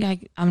 I don't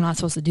think I'm not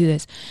supposed to do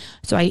this.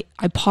 So I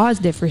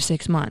paused it for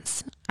 6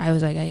 months. I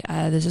was like,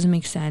 this doesn't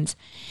make sense.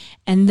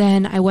 And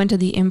then I went to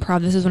the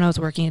improv. This is when I was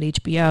working at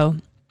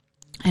HBO,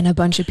 and a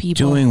bunch of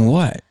people doing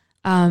what?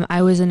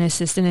 I was an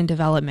assistant in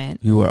development.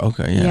 You were?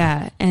 Okay, yeah.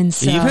 Yeah, and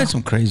so... You've had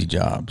some crazy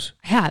jobs.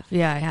 I have,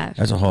 yeah, I have.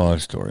 That's a whole other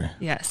story.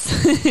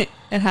 Yes. It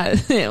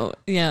has,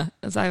 yeah.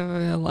 So I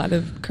have a lot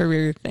of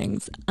career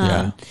things.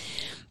 Yeah.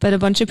 But a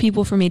bunch of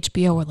people from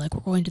HBO were like, we're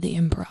going to the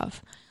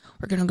improv.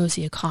 We're going to go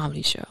see a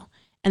comedy show.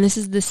 And this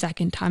is the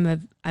second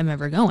time I'm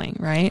ever going,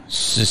 right?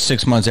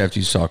 6 months after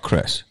you saw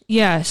Chris.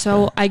 Yeah,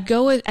 so I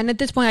go with, and at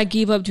this point I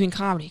gave up doing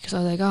comedy because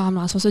I was like, oh, I'm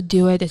not supposed to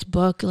do it. This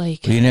book,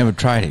 like... But you never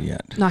tried it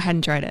yet. No, I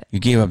hadn't tried it. You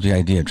gave up the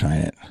idea of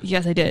trying it.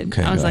 Yes, I did.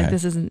 Okay, I was like, ahead.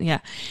 this isn't, yeah.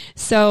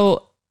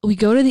 So we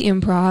go to the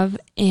improv,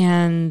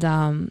 and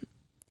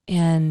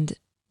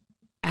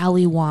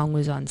Ali Wong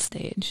was on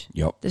stage.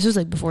 Yep. This was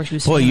like before she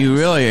was Boy, you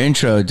famous. really are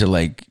intro to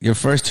like, your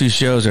first two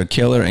shows are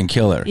Killer and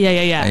Killer.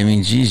 Yeah. I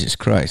mean, Jesus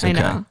Christ. Okay.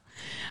 I know.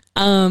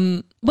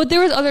 But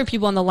there was other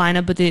people on the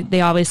lineup, but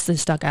they obviously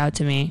stuck out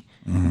to me.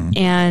 Mm-hmm.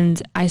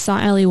 And I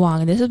saw Ali Wong,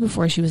 and this is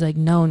before she was like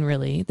known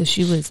really. This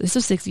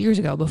was 6 years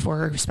ago, before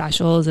her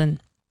specials, and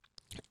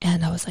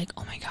I was like,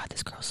 oh my God,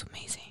 this girl's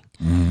amazing.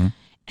 Mm-hmm.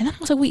 And then I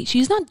was like, wait,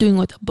 she's not doing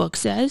what the book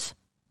says.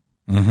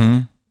 Mm-hmm.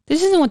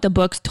 This isn't what the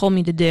books told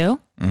me to do.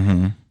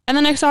 Mm-hmm. And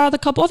then I saw a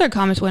couple other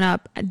comments went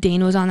up.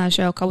 Dane was on that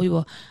show, a couple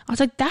people. I was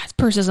like, that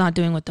person's not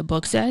doing what the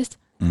book says.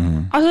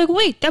 Mm-hmm. I was like,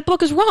 wait, that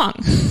book is wrong.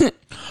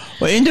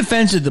 Well, in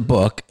defense of the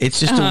book,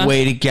 it's just a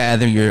way to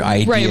gather your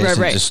ideas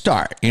and to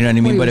start. You know what I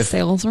mean? But if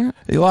sales are,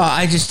 well,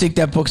 I just think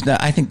that book's not.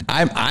 I think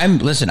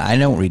listen. I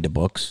don't read the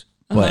books,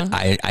 but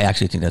I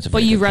actually think that's a.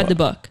 But you read the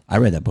book. I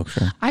read that book.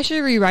 Sure. I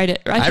should rewrite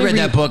it. I read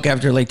that book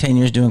after like 10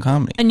 years doing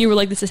comedy. And you were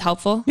like, "This is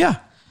helpful." Yeah,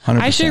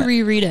 100%. I should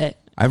reread it.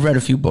 I've read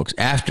a few books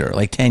after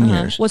like 10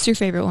 years. What's your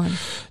favorite one?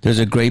 There's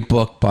a great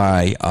book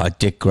by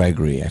Dick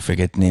Gregory. I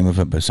forget the name of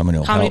it, but someone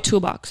will Comedy help.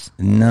 Toolbox.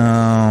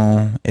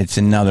 No, it's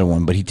another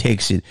one, but he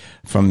takes it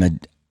from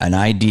an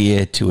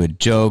idea to a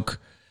joke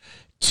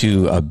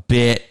to a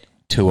bit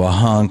to a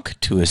hunk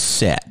to a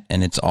set,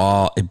 and it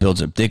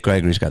builds up. Dick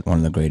Gregory's got one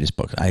of the greatest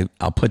books.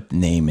 I'll put the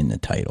name in the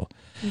title.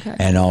 Okay.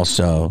 And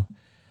also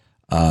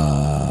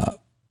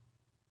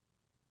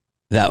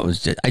that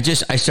was it.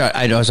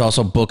 There's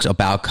also books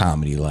about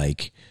comedy,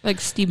 like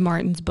Steve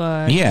Martin's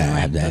book. Yeah, I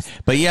have that.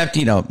 But you have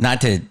to, not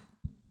to,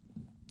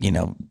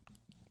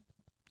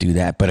 do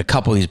that. But a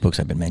couple of these books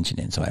I've been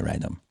mentioning, so I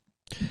read them.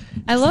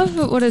 I love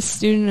what a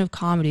student of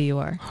comedy you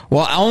are.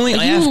 Well, only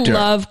after. You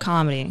love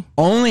comedy.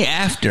 Only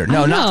after.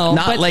 No,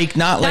 not like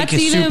a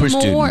super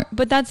student.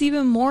 But that's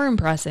even more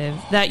impressive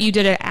that you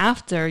did it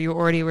after you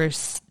already were,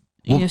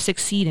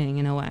 succeeding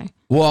in a way.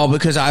 Well,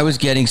 because I was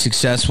getting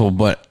successful,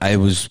 but I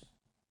was.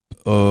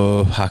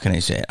 How can I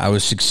say it? I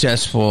was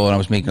successful and I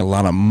was making a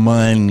lot of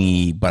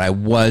money, but I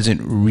wasn't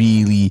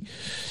really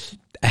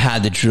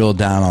had to drill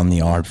down on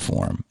the art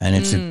form. And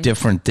it's a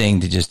different thing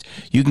to just,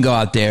 you can go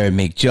out there and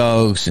make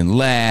jokes and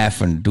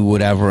laugh and do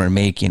whatever and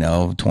make,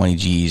 20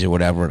 G's or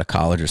whatever at a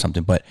college or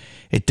something, but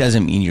it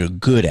doesn't mean you're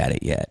good at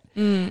it yet.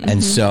 Mm-hmm.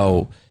 And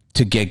so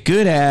to get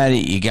good at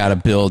it, you got to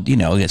build,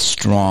 a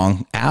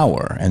strong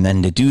hour. And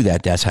then to do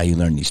that, that's how you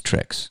learn these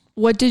tricks.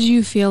 What did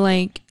you feel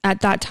like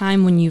at that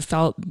time when you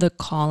felt the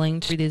calling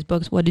to read these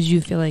books? What did you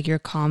feel like your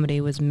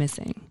comedy was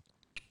missing?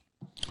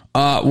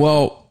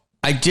 Well,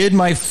 I did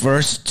my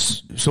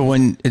first, so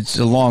when it's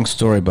a long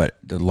story, but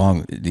the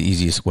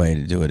easiest way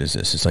to do it is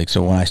this. It's like,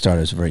 so when I started,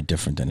 it was very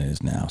different than it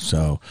is now.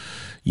 So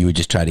you would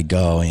just try to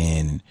go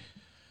in,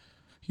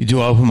 you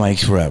do open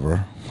mics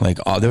forever. Like,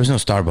 there was no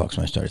Starbucks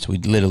when I started. So we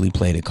literally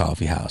played at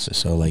coffee houses.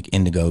 So like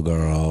Indigo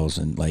Girls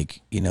and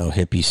like,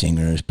 hippie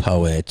singers,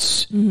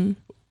 poets,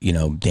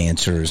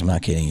 dancers, I'm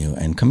not kidding you,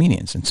 and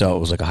comedians. And so it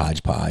was like a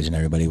hodgepodge and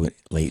everybody went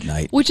late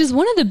night. Which is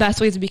one of the best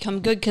ways to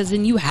become good, because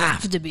then you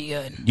have to be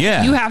good.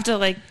 Yeah. You have to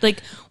like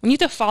when you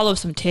have to follow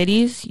some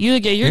titties, your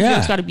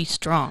joke's got to be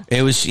strong.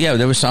 It was,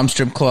 there was some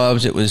strip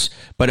clubs.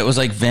 But it was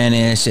like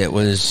Venice, it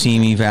was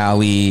Simi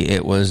Valley,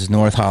 it was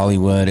North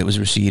Hollywood, it was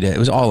Reseda, it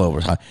was all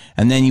over.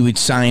 And then you would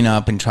sign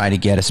up and try to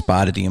get a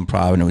spot at the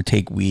Improv, and it would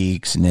take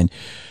weeks, and then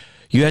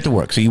you had to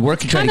work. So you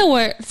work and try to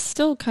work.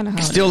 Still kind of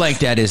how still like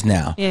that is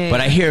now. Yeah,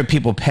 but I hear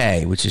people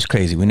pay, which is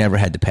crazy. We never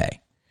had to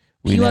pay.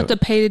 You have to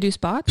pay to do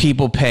spots?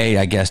 People pay,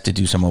 I guess, to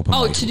do some open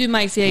mics. Oh, to do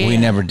mics, yeah. We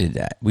never did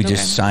that. We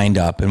just signed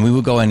up and we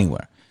would go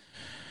anywhere.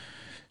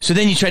 So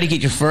then you try to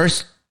get your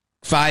first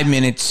 5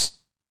 minutes.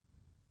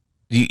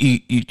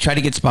 You try to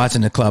get spots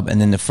in the club,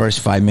 and then the first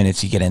 5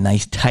 minutes, you get a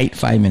nice tight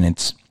 5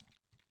 minutes.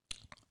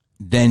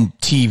 Then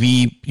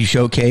TV, you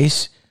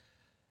showcase.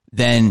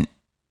 Then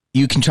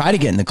you can try to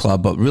get in the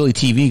club, but really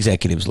TV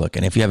executives look.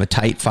 And if you have a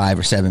tight 5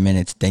 or 7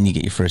 minutes, then you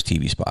get your first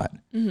TV spot.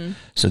 Mm-hmm.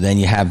 So then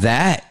you have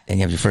that, and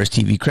you have your first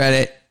TV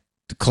credit.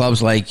 The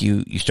clubs like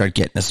you start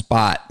getting a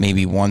spot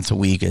maybe once a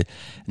week, and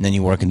then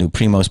you work into a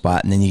primo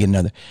spot, and then you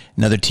get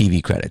another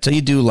TV credit. So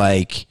you do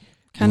like...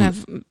 Kind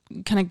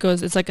of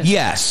goes, it's like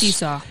a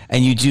seesaw.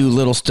 And you do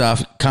little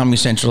stuff. Comedy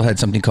Central had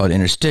something called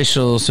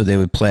interstitials, so they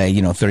would play,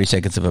 30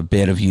 seconds of a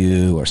bit of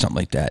you or something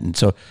like that. And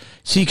so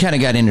you kind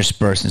of got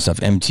interspersed and stuff,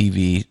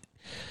 MTV.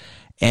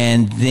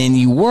 And then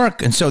you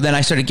work. And so then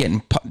I started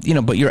getting,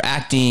 but you're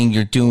acting,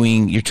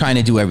 you're trying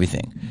to do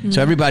everything. Mm-hmm.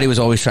 So everybody was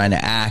always trying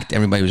to act.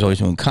 Everybody was always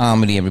doing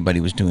comedy.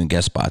 Everybody was doing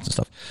guest spots and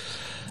stuff.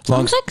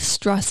 Sounds like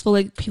stressful.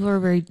 Like people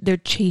are they're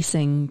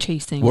chasing.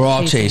 We're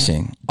all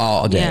chasing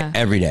all day,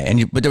 every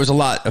day. But there was a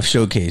lot of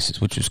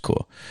showcases, which was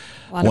cool.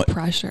 A lot of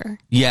pressure.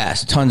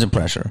 Yes, tons of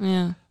pressure.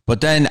 Yeah.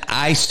 But then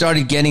I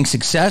started getting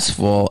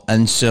successful.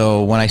 And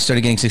so when I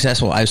started getting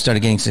successful, I started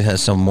getting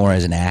successful more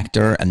as an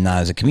actor and not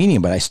as a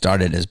comedian, but I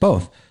started as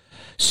both.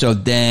 So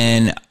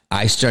then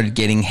I started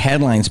getting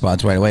headline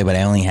spots right away, but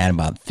I only had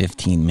about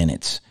 15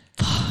 minutes.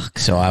 Fuck.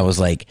 So I was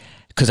like...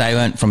 Because I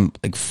went from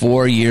like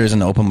 4 years in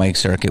the open mic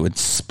circuit with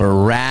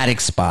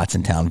sporadic spots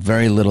in town,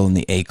 very little in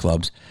the A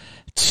clubs,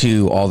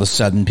 to all of a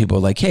sudden people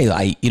were like,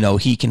 hey,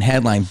 he can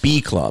headline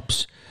B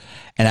clubs.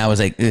 And I was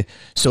like,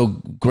 so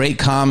great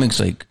comics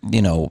like,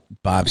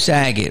 Bob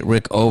Saget,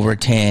 Rick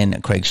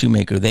Overton, Craig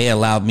Shoemaker, they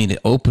allowed me to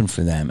open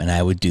for them. And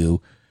I would do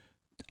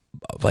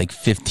like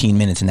 15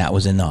 minutes and that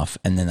was enough.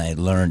 And then I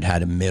learned how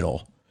to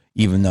middle,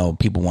 even though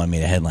people wanted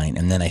me to headline.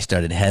 And then I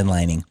started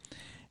headlining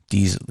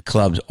these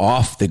clubs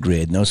off the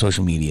grid, no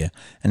social media.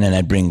 And then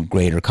I'd bring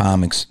greater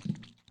comics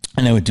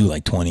and I would do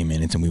like 20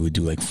 minutes and we would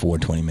do like 4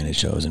 20-minute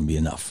shows and be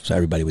enough. So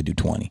everybody would do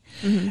 20.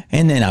 Mm-hmm.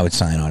 And then I would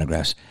sign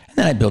autographs. And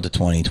then I built to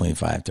 20,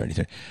 25, 30,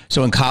 30.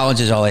 So in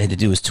colleges, all I had to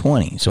do was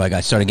 20. So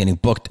I started getting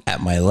booked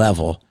at my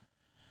level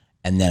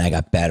and then I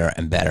got better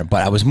and better.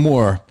 But I was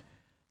more,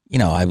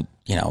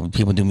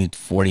 people do me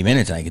 40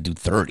 minutes and I could do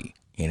 30.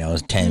 It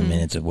was 10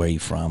 minutes of where you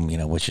from,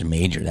 what's your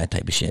major, that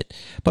type of shit.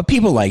 But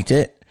people liked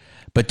it.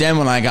 But then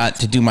when I got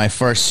to do my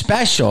first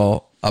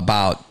special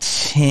about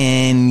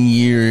 10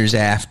 years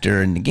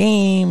after in the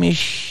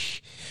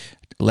game-ish,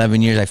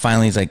 11 years,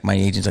 it's like my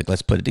agent's like,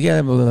 let's put it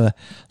together, blah, blah, blah.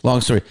 Long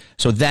story.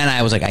 So then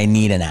I was like, I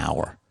need an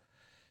hour.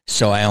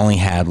 So I only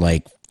had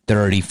like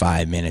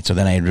 35 minutes. So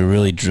then I had to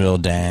really drill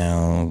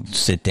down,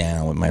 sit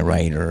down with my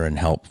writer and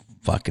help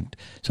fucking.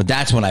 So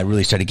that's when I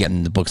really started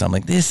getting the books. I'm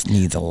like, this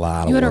needs a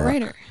lot of work. You had a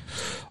writer?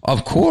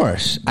 Of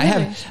course.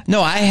 Really?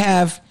 I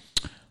have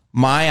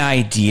my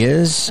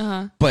ideas,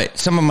 but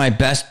some of my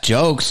best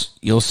jokes,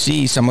 you'll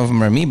see some of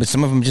them are me, but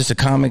some of them just a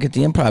comic at the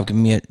Improv. Give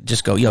me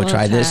just go,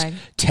 try this,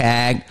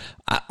 tag.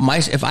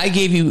 If I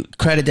gave you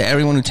credit to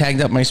everyone who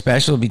tagged up my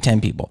special, it'd be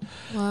 10 people.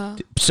 Wow.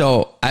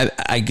 So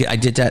I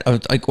did that.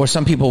 Or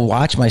some people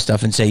watch my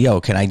stuff and say,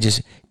 can I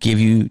just give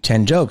you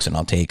 10 jokes and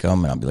I'll take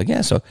them and I'll be like,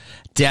 yeah. So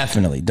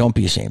definitely don't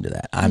be ashamed of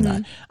that. I'm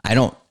not,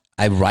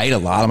 I write a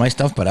lot of my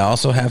stuff, but I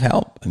also have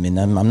help. I mean,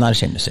 I'm not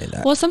ashamed to say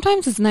that. Well,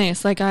 sometimes it's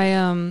nice. Like I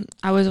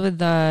was with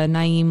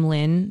Naeem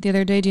Lynn the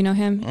other day. Do you know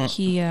him?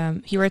 He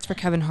writes for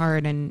Kevin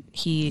Hart, and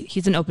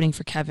he's an opening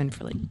for Kevin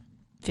for like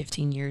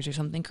 15 years or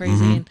something crazy.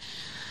 Mm-hmm. And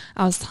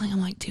I was telling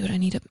him like, dude, I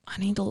need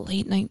a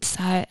late night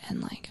set,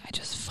 and like I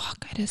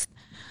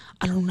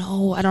don't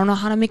know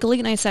how to make a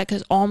late night set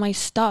because all my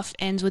stuff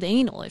ends with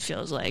anal. It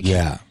feels like.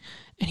 Yeah.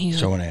 And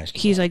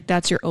he's like,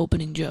 that's your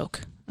opening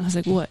joke. I was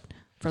like, what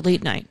for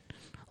late night?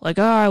 Like,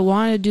 I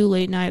wanted to do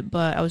late night,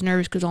 but I was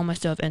nervous because all my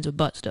stuff ends with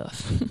butt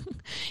stuff.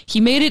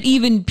 He made it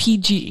even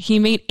PG. He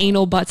made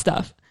anal butt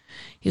stuff.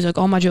 He's like,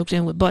 all my jokes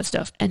end with butt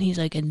stuff. And he's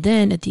like, and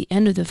then at the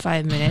end of the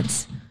 5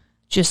 minutes,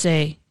 just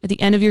say, at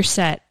the end of your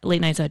set,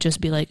 late night set,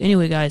 just be like,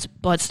 anyway, guys,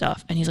 butt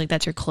stuff. And he's like,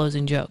 that's your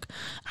closing joke.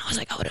 And I was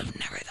like, I would have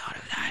never thought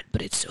of that,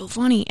 but it's so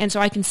funny. And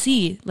so I can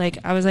see, like,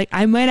 I was like,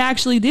 I might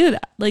actually do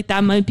that. Like,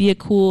 that might be a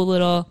cool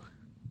little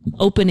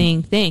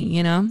opening thing,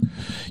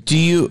 Do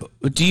you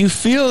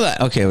feel that?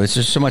 Okay, well, it's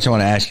just so much I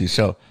want to ask you.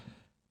 So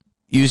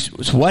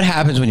what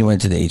happens when you went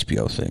to the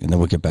HBO thing, and then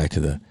we'll get back to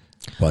the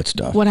butt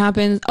stuff. What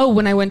happens? Oh,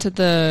 when I went to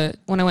the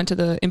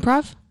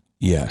Improv.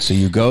 Yeah, so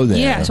you go there.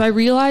 Yeah, so I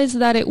realized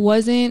that it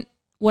wasn't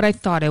what I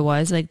thought it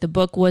was. Like the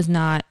book was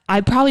not.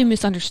 I probably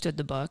misunderstood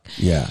the book.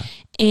 Yeah.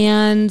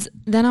 And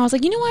then I was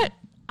like, you know what?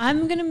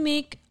 I'm gonna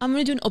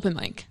do an open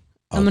mic.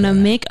 I'm gonna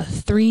make a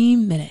 3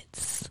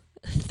 minutes.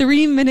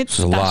 3 minutes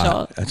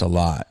special. That's a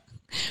lot.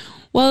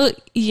 Well,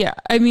 yeah.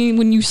 I mean,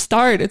 when you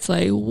start, it's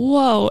like,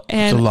 whoa.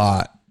 And it's a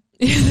lot.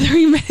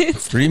 3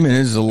 minutes. 3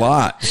 minutes is a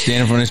lot.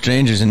 Stand in front of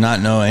strangers and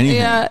not know anything.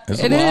 Yeah,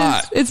 it's a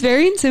lot. It's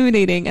very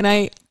intimidating. And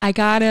I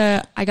got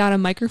a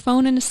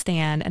microphone and a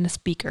stand and a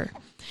speaker.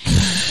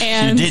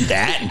 And you did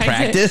that and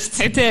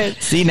practiced? I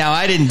did. See, now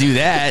I didn't do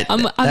that.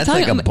 That's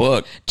like a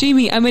book.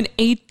 Jamie, I'm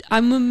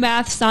a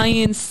math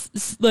science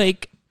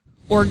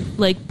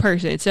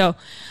person. So I'm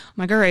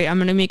like, all right, I'm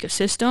going to make a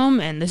system,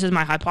 and this is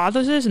my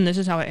hypothesis, and this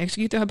is how I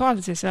execute the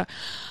hypothesis. So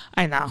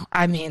I know.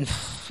 I mean,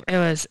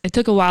 it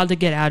took a while to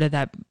get out of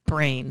that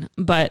brain,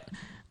 but,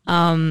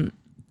 and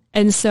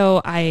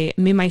so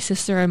me, my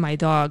sister, and my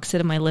dog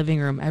sit in my living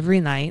room every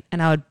night,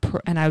 and I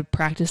would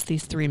practice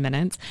these 3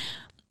 minutes.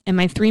 And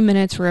my 3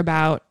 minutes were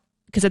about,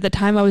 because at the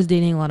time I was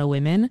dating a lot of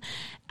women,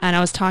 and I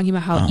was talking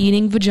about how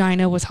eating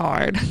vagina was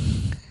hard.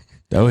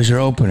 That was your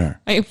opener.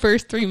 My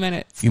first 3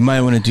 minutes. You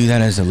might want to do that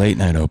as a late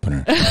night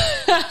opener.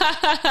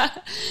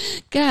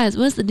 Guys,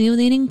 what's the deal with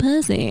eating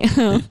pussy?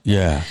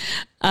 Yeah.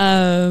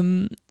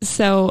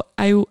 So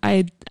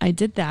I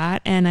did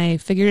that, and I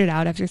figured it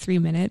out after 3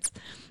 minutes.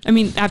 I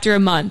mean, after a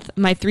month,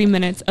 my 3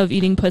 minutes of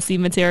eating pussy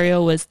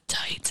material was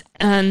tight.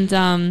 And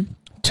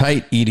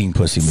tight eating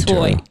pussy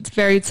material. It's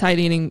very tight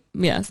eating,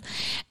 yes.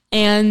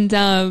 And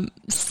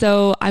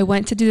so I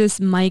went to do this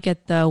mic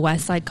at the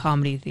West Side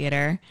Comedy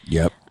Theater.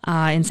 Yep.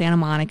 In Santa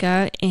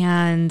Monica,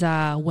 and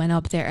went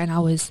up there, and I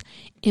was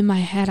in my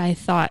head, I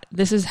thought,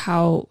 this is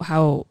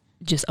how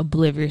just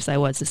oblivious I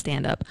was to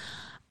stand up.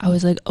 I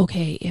was like,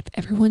 okay, if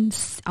I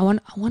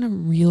want a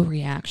real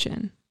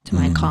reaction to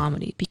my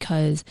comedy,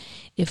 because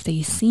if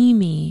they see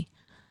me,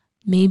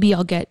 maybe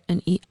I'll get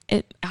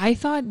I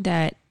thought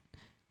that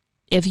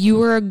if you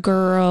were a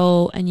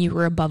girl and you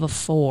were above a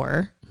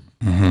 4,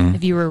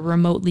 if you were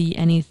remotely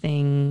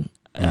anything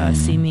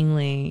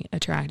seemingly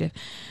attractive,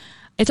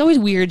 it's always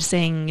weird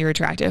saying you're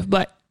attractive,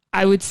 but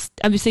I would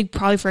say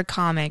probably for a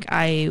comic,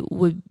 I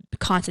would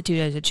constitute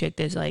as a chick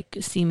that's like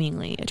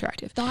seemingly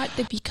attractive. Thought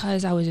that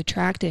because I was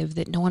attractive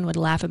that no one would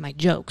laugh at my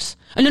jokes.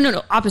 Oh,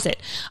 no,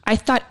 opposite. I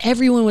thought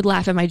everyone would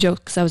laugh at my jokes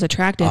because I was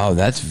attractive. Oh,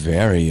 that's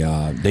very,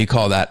 they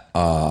call that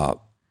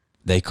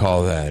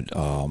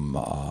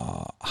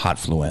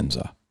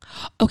hotfluenza.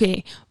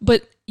 Okay,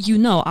 but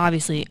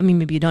obviously, I mean,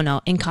 maybe you don't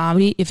know, in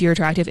comedy, if you're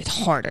attractive,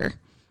 it's harder.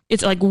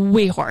 It's like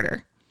way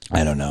harder.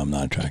 I don't know. I'm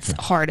not attractive.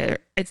 It's harder.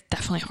 It's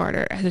definitely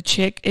harder as a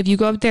chick. If you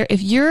go up there,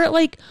 if you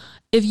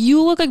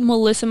look like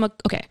Melissa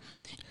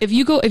if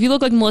you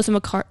look like Melissa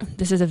McCarthy,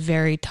 this is a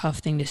very tough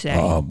thing to say.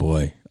 Oh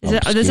boy.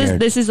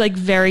 This is like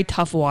very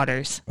tough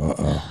waters.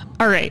 Uh-oh.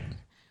 All right.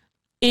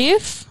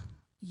 If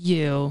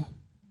you,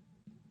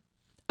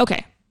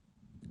 okay.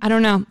 I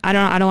don't know. I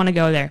don't want to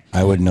go there.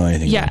 I wouldn't know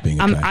anything about being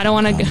attractive. I don't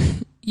want to go.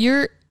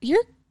 You're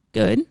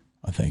good.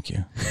 Oh, thank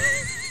you.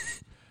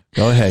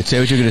 Go ahead. Say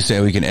what you're going to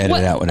say. We can edit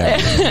it out,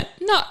 whatever.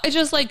 No, it's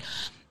just like,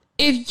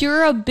 if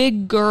you're a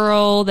big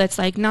girl that's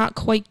like not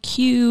quite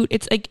cute,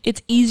 it's like,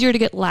 it's easier to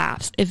get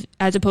laughs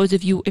as opposed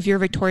to if you're a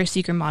Victoria's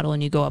Secret model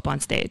and you go up on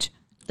stage.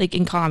 Like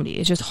in comedy,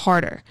 it's just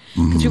harder.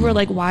 Because people are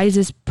like, why is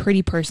this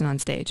pretty person on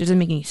stage? It doesn't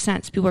make any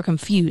sense. People are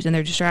confused and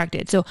they're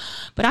distracted. So,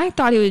 but I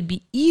thought it would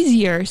be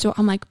easier. So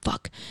I'm like,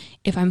 fuck,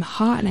 if I'm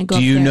hot and I go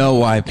up there. Do you know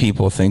why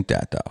people think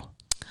that though?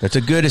 That's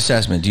a good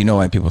assessment. Do you know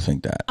why people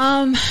think that?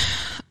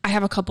 I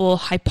have a couple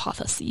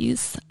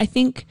hypotheses. I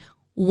think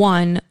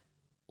one,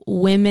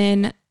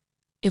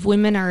 if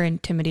women are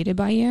intimidated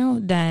by you,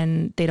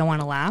 then they don't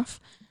want to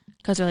laugh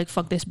because they're like,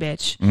 fuck this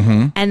bitch.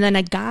 And then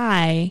a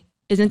guy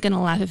isn't going to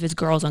laugh if his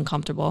girl's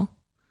uncomfortable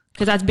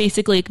because that's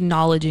basically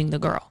acknowledging the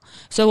girl.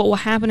 So what will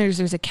happen is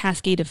there's a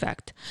cascade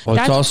effect. Well,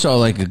 it's also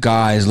like a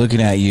guy is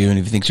looking at you, and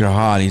if he thinks you're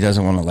hot, he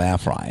doesn't want to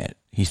laugh riot.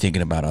 He's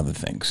thinking about other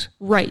things.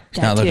 Right.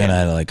 He's not looking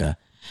at it like a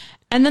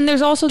And then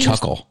there's also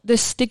chuckle.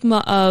 This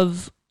stigma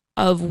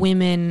of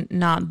women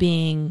not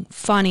being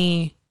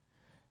funny.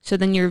 So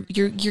then you're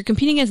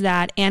competing against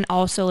that, and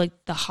also like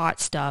the hot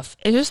stuff.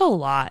 It's just a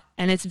lot,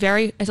 and it's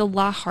a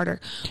lot harder.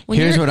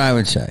 Here's what I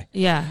would say.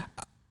 Yeah.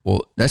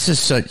 Well, that's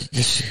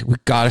we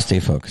got to stay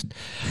focused.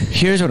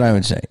 Here's what I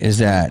would say is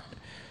that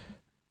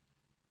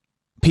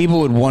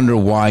people would wonder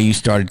why you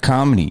started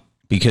comedy,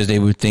 because they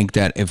would think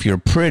that if you're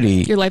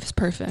pretty, your life is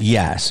perfect.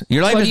 Yes.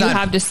 Your life is not,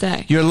 have to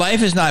say? Your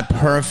life is not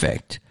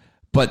perfect,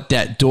 but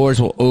that doors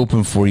will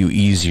open for you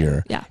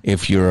easier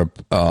if you're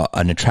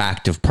an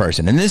attractive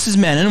person. And this is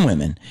men and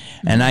women.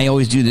 And I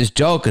always do this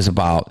joke is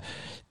about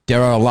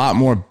there are a lot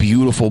more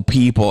beautiful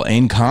people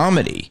in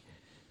comedy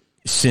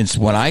since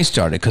when I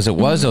started, because it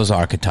was those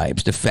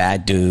archetypes, the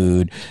fat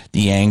dude,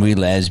 the angry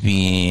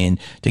lesbian,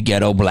 the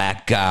ghetto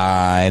black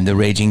guy, the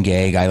raging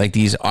gay guy, like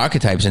these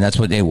archetypes. And that's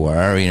what they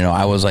were. You know,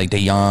 I was like the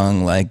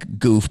young, like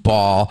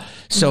goofball.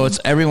 So it's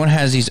everyone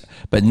has these,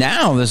 but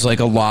now there's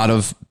like a lot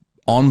of,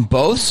 on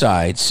both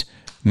sides,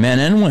 men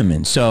and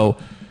women. So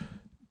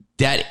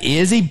that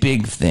is a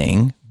big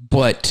thing,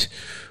 but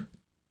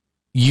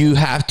you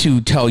have to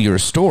tell your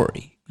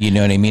story, you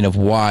know what I mean, of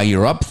why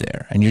you're up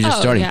there and you're just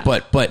starting. Yeah.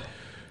 But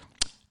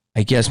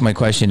I guess my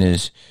question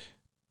is,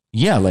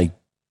 like,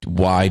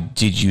 why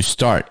did you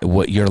start?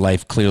 What your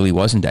life clearly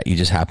wasn't that. You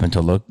just happened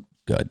to look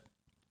good.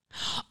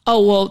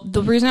 Oh, well,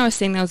 the reason I was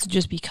saying that was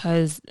just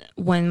because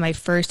when my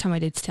first time I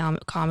did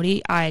stand-up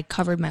comedy, I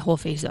covered my whole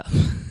face up.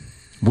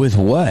 With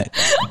what?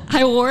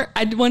 I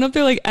went up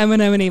there like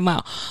Eminem and 8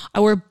 Mile. I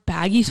wore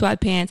baggy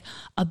sweatpants,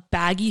 a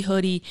baggy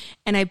hoodie,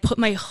 and I put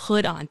my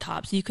hood on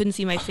top so you couldn't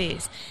see my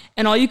face.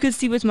 And all you could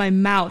see was my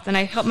mouth, and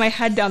I held my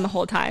head down the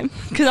whole time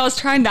because I was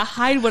trying to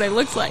hide what I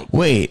looked like.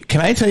 Wait, can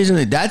I tell you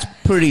something? That's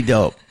pretty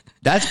dope.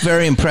 That's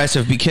very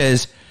impressive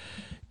because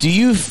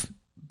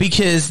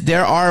because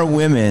there are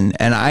women,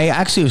 and I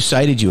actually have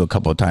cited you a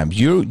couple of times.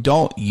 You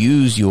don't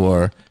use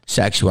your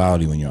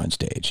sexuality when you're on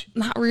stage.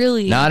 Not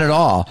really. Not at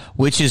all,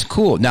 which is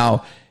cool.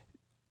 Now,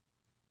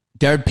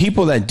 there are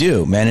people that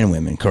do, men and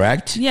women,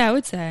 correct? Yeah, I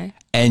would say.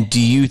 And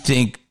do you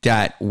think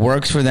that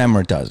works for them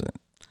or doesn't?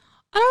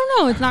 I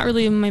don't know. It's not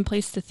really my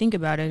place to think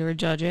about it or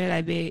judge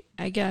it.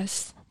 I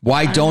guess.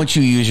 Why don't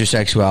you use your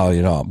sexuality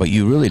at all? But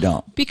you really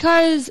don't.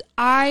 Because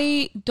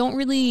I don't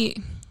really...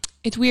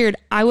 It's weird.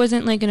 I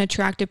wasn't like an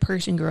attractive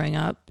person growing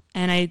up.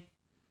 And I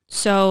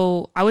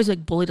was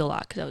like bullied a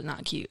lot because I was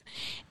not cute.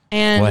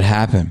 And what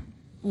happened?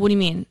 What do you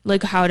mean?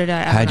 Like, how did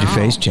I how'd your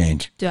face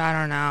change? Dude, I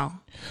don't know.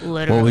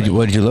 Literally.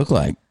 What did you look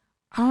like?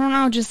 I don't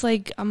know. Just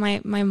like my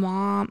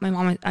mom,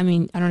 I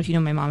mean, I don't know if you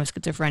know, my mom has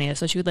schizophrenia.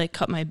 So she would like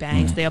cut my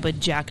bangs. They all like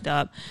jacked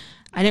up.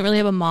 I didn't really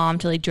have a mom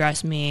to like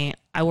dress me.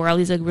 I wore all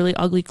these like really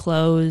ugly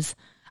clothes.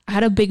 I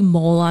had a big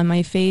mole on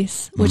my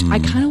face, which I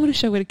kind of would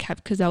have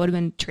kept because that would have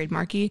been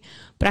trademarky.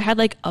 But I had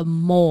like a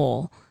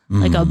mole,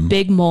 like a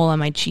big mole on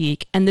my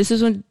cheek. And this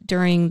is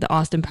during the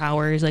Austin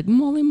Powers, like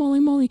Molly, Molly,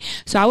 Molly.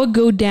 So I would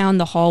go down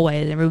the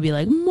hallway and everyone would be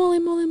like, Molly,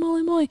 Molly,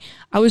 Molly, Molly.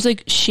 I was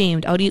like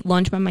shamed. I would eat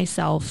lunch by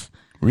myself.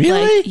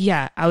 Really? Like,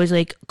 yeah. I was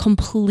like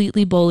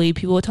completely bullied.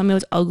 People would tell me I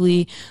was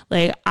ugly.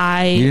 Like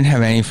You didn't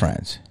have any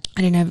friends?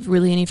 I didn't have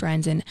really any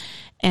friends. And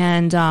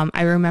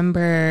I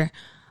remember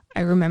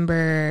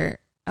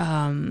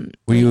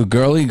were you a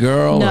girly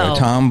girl or a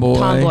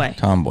tomboy?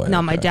 Tomboy. No,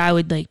 okay. My dad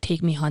would like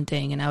take me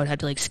hunting, and I would have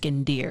to like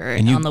skin deer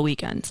on the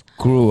weekends.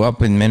 Grew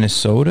up in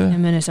Minnesota?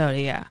 In Minnesota,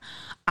 yeah.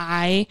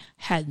 I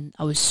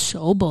was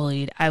so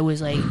bullied. I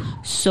was like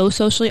so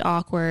socially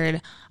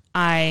awkward.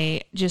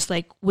 I just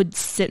like would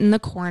sit in the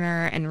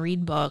corner and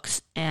read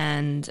books.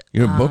 And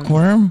you're a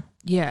bookworm?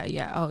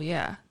 Yeah. Oh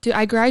yeah, dude.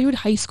 I graduated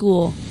high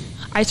school.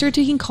 I started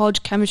taking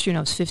college chemistry when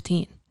I was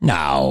 15.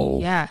 No.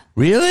 Yeah.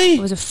 Really?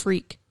 I was a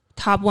freak.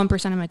 Top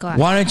 1% of my class.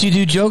 Why don't you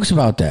do jokes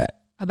about that?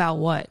 About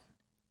what?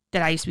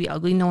 That I used to be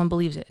ugly? No one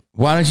believes it.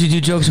 Why don't you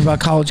do jokes about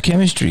college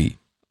chemistry?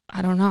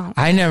 I don't know.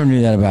 I never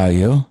knew that about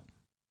you.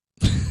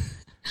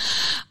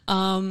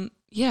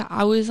 Yeah,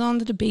 I was on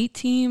the debate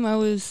team.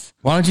 Why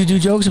don't you do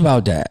jokes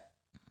about that?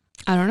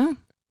 I don't know.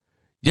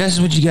 That's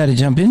what you got to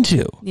jump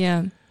into.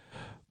 Yeah.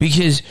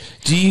 Because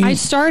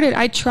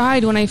I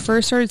tried when I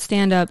first started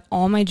stand-up,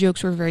 all my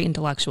jokes were very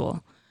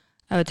intellectual.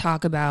 I would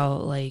talk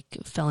about like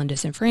felon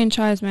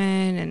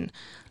disenfranchisement and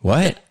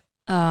what?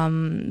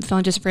 Felon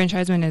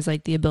disenfranchisement is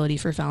like the ability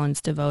for felons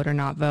to vote or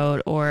not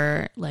vote,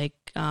 or like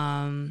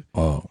I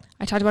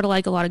talked about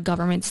like a lot of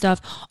government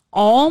stuff.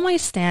 All my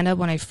stand-up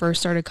when I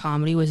first started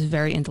comedy was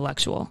very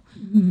intellectual,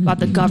 about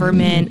the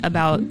government,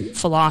 about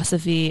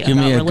philosophy, about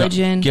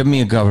religion. Give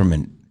me a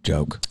government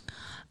joke.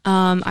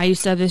 I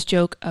used to have this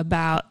joke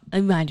about,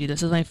 mind you,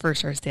 this was my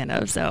first started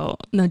stand-up, so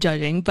no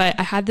judging, but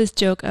I had this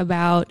joke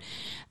about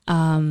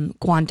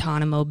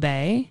Guantanamo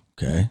Bay.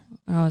 Okay.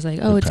 And I was like,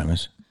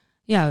 premise.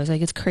 Yeah, I was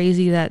like, it's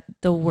crazy that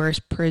the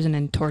worst prison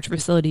and torture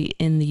facility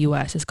in the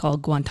U.S. is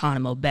called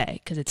Guantanamo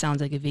Bay because it sounds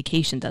like a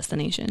vacation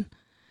destination.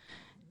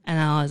 And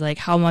I was like,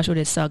 how much would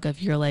it suck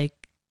if you're like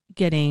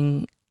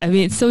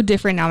it's so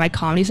different now. My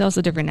comedy style is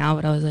so different now,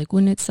 but I was like,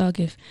 wouldn't it suck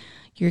if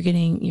you're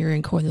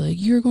in court, they're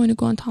like, you're going to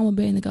Guantanamo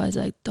Bay, and the guy's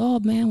like,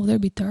 dog, man, will there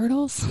be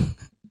turtles?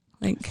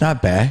 Like, it's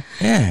not bad.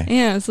 Yeah.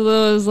 Yeah, so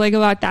it was like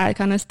about that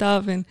kind of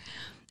stuff. And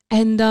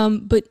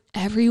but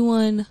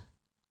everyone,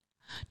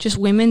 just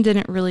women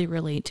didn't really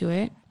relate to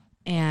it.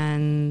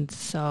 And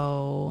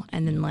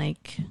then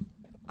like,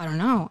 I don't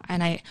know.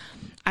 And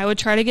I would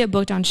try to get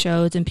booked on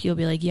shows and people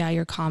would be like, yeah,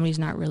 your comedy's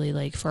not really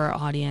like for our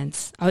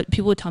audience.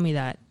 People would tell me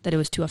that it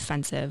was too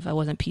offensive. I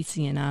wasn't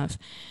PC enough.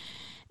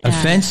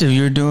 Offensive?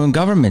 You're doing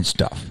government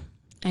stuff.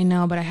 I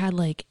know, but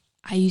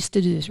I used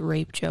to do this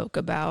rape joke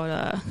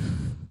about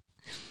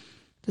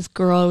this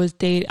girl I was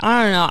dating.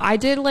 I don't know. I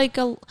did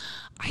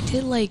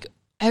like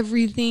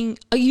everything.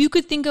 You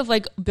could think of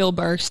like Bill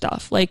Burr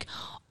stuff, like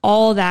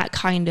all that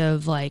kind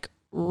of like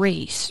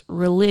race,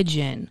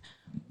 religion,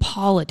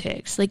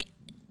 politics, like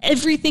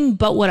everything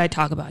but what I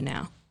talk about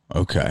now.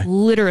 Okay.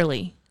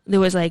 Literally. There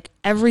was like,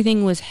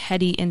 everything was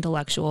heady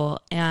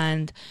intellectual,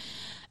 and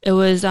it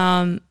was,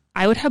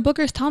 I would have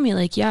bookers tell me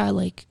like, yeah,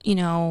 like, you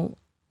know,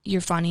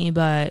 you're funny,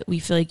 but we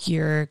feel like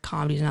your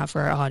comedy's not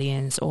for our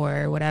audience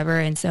or whatever.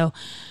 And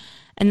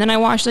then I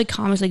watched like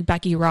comics like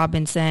Becky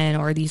Robinson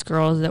or these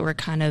girls that were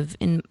kind of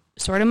in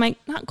sort of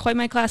not quite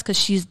my class because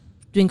she's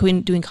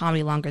doing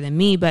comedy longer than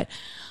me, but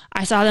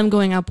I saw them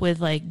going up with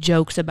like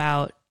jokes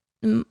about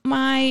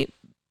my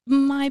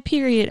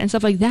period and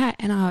stuff like that.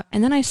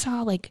 And then I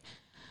saw like,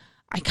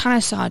 I kind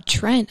of saw a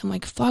trend. I'm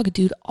like, fuck,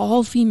 dude,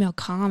 all female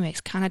comics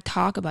kind of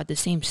talk about the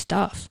same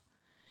stuff.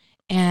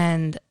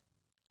 And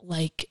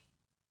like,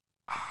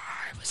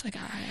 I was like,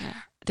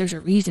 there's a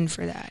reason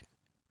for that.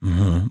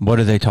 Mm-hmm. What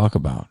do they talk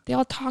about? They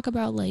all talk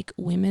about like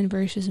women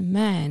versus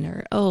men,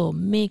 or, oh,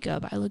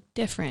 makeup, I look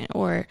different,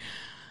 or,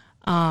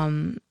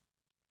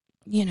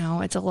 you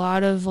know, it's a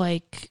lot of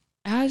like,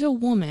 as a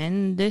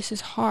woman, this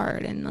is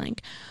hard, and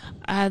like,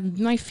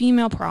 my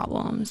female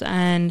problems,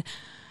 and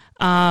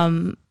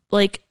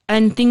like,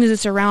 and things that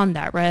surround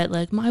that, right?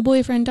 Like, my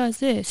boyfriend does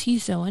this,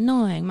 he's so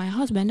annoying. My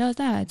husband does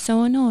that,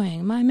 so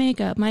annoying. My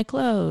makeup, my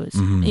clothes,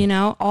 you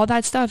know, all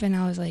that stuff. And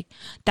I was like,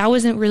 that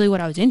wasn't really what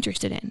I was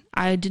interested in.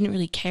 I didn't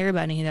really care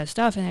about any of that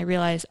stuff. And I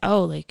realized,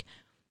 oh, like,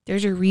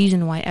 there's a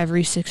reason why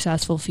every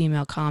successful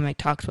female comic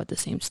talks about the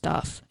same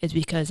stuff. It's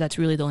because that's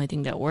really the only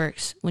thing that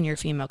works when you're a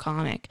female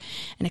comic.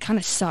 And it kind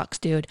of sucks,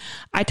 dude.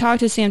 I talked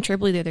to Sam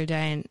Tripoli the other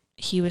day, and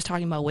he was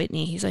talking about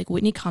Whitney. He's like,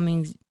 Whitney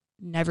Cummings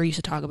never used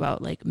to talk about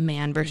like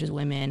man versus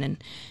women,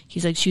 and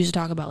he's like, she used to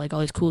talk about like all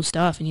this cool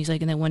stuff, and he's like,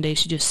 and then one day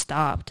she just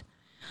stopped.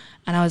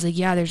 And I was like,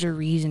 yeah, there's a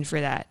reason for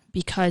that,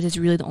 because it's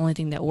really the only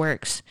thing that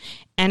works.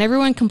 And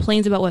everyone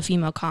complains about what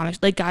female comics,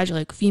 like, guys are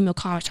like, female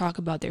comics talk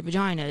about their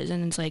vaginas,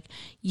 and it's like,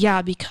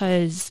 yeah,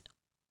 because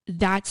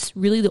that's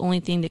really the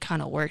only thing that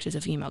kind of works as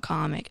a female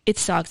comic. It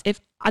sucks.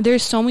 If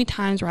there's so many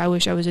times where I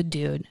wish I was a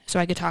dude so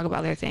I could talk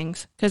about their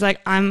things, because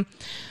like, I'm,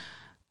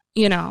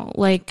 you know,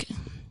 like,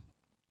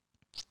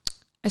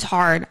 it's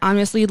hard,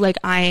 honestly. Like,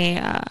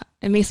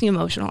 it makes me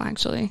emotional,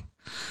 actually.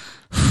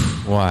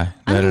 Why?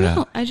 I don't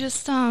know. I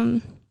just,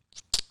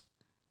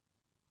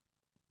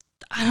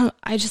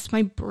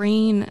 my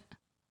brain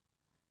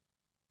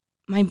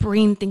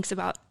thinks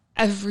about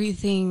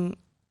everything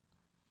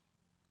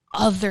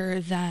other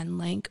than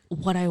like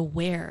what I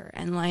wear.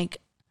 And like,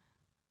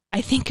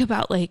 I think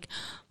about like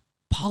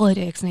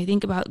politics, and I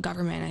think about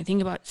government. I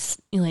think about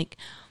like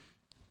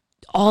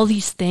all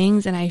these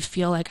things, and I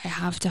feel like I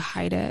have to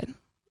hide it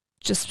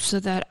just so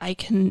that I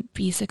can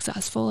be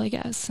successful, I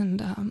guess.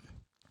 And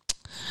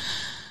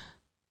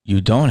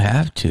you don't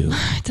have to.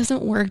 It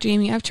doesn't work,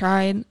 Jamie. I've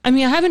tried. I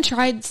mean, I haven't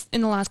tried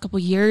in the last couple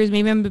of years.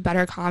 Maybe I'm a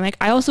better comic.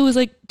 I also was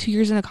like 2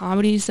 years into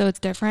comedy, so it's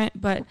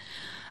different. But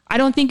I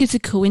don't think it's a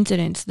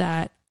coincidence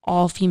that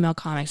all female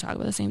comics talk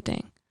about the same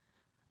thing.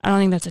 I don't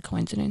think that's a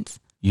coincidence.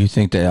 You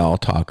think they all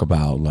talk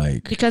about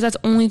like... Because that's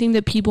the only thing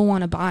that people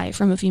want to buy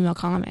from a female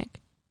comic.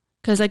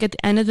 Because like at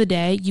the end of the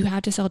day, you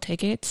have to sell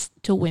tickets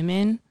to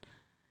women.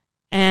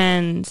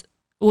 And,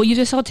 well, you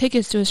just sell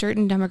tickets to a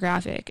certain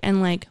demographic. And,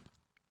 like,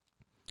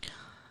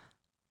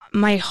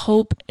 my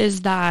hope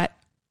is that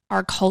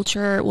our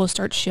culture will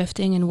start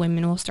shifting and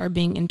women will start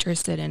being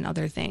interested in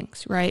other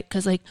things, right?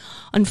 Because, like,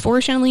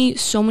 unfortunately,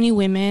 so many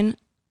women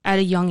at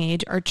a young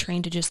age are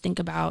trained to just think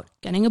about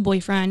getting a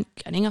boyfriend,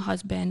 getting a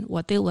husband,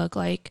 what they look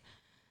like.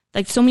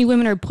 Like, so many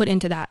women are put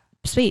into that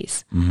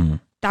space. Mm-hmm.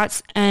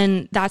 That's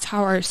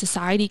how our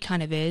society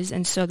kind of is.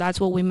 And so that's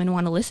what women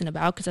want to listen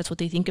about, because that's what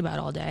they think about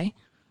all day.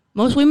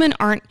 Most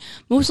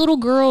little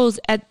girls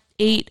at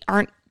 8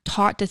 aren't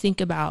taught to think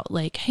about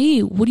like,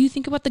 hey, what do you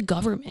think about the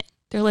government?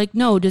 They're like,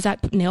 no, does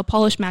that nail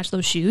polish match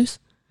those shoes?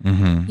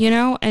 Mm-hmm. You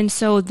know? And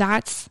so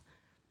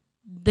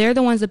they're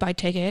the ones that buy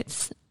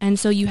tickets. And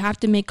so you have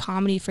to make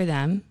comedy for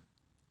them.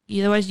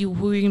 Otherwise, who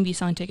are you going to be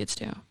selling tickets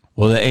to?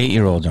 Well, the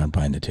 8-year-olds aren't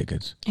buying the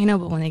tickets. I know,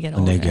 but when they get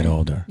older. When they get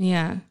older.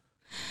 Yeah.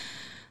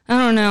 I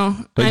don't know.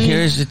 But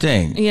here's the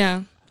thing.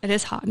 Yeah. It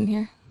is hot in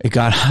here. It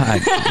got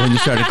hot when you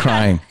started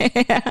crying.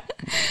 Yeah.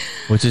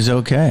 Which is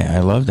okay. I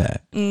love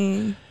that.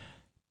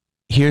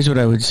 Here's what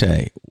I would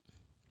say.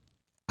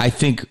 I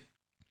think,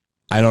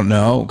 I don't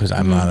know, because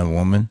I'm not a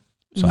woman,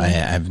 so I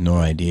have no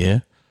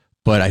idea.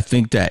 But I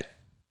think that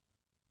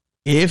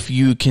if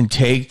you can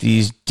take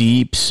these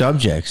deep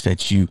subjects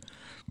that you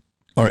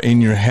are in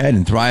your head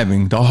and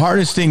thriving, the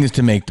hardest thing is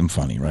to make them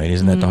funny, right?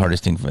 Isn't that the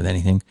hardest thing for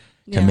anything?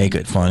 To make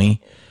it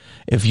funny?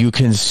 If you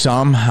can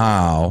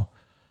somehow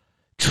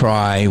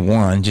try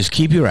one, just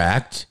keep your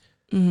act,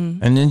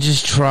 and then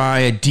just try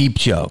a deep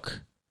joke.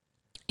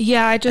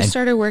 Yeah, I just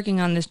started working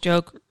on this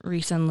joke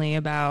recently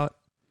about...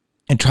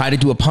 And try to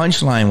do a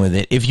punchline with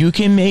it. If you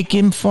can make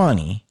him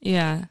funny,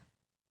 yeah,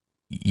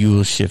 you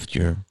will shift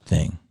your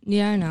thing.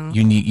 Yeah, I know.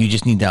 You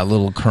just need that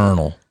little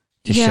kernel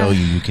to show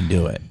you can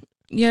do it.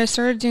 Yeah, I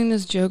started doing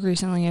this joke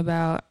recently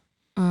about...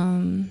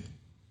 so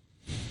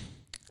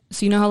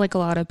you know how like a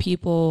lot of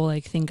people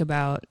like think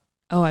about,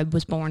 oh, I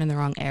was born in the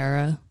wrong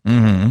era.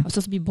 Mm-hmm. I was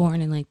supposed to be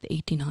born in like the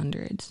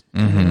 1800s.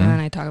 Mm-hmm.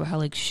 And I talk about how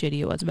like shitty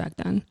it was back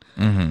then.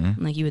 Mm-hmm. And,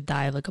 like you would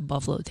die of like a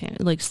buffalo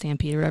like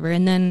stampede or whatever.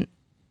 And then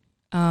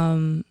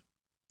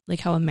like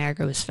how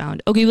America was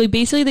found. Okay, like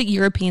basically the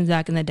Europeans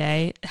back in the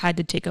day had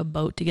to take a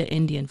boat to get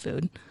Indian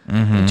food.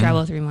 And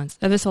travel 3 months.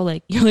 That was so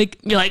like you're like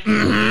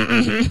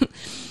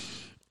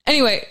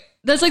Anyway,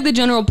 that's like the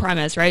general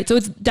premise, right? So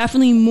it's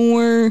definitely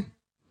more...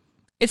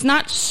 It's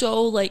not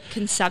so like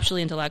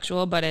conceptually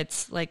intellectual, but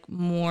it's like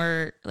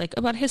more like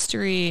about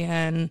history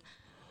and...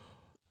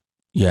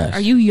 Yes. Are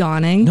you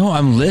yawning? No,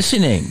 I'm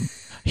listening.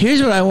 Here's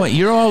what I want.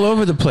 You're all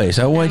over the place.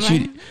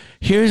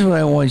 Here's what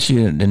I want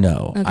you to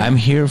know. Okay. I'm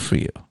here for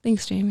you.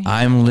 Thanks, Jamie.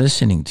 I'm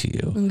listening to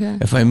you. Okay.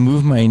 If I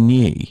move my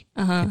knee,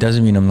 it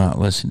doesn't mean I'm not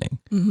listening.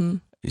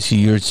 See,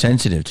 you're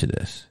sensitive to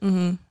this.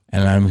 And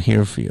And I'm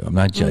here for you. I'm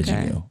not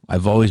judging you.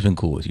 I've always been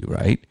cool with you,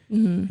 right?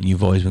 Mm-hmm. And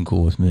you've always been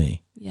cool with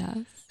me. Yes.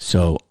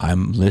 So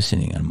I'm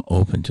listening. I'm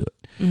open to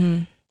it.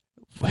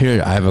 Mm-hmm.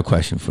 Here, I have a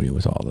question for you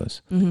with all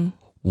this. Mm-hmm.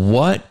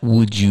 What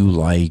would you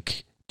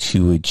like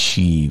to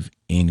achieve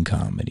in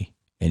comedy?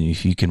 And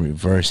if you can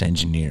reverse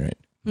engineer it,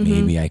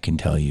 maybe I can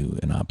tell you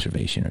an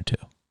observation or two.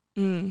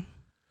 Mm.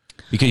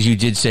 Because you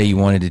did say you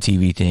wanted a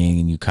TV thing,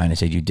 and you kind of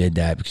said you did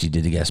that because you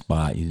did the guest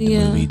spot, you did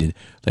the movie, you did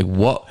like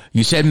what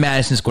you said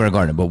Madison Square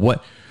Garden, but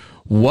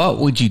what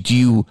would you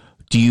do?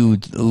 Do you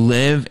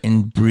live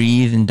and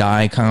breathe and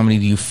die comedy?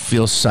 Do you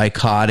feel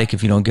psychotic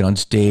if you don't get on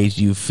stage?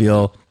 Do you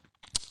feel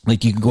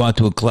like you can go out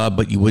to a club,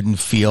 but you wouldn't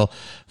feel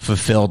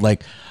fulfilled?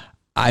 Like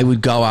I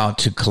would go out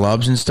to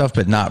clubs and stuff,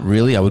 but not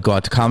really. I would go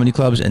out to comedy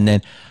clubs, and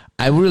then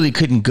I really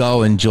couldn't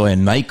go enjoy a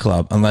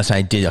nightclub unless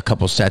I did a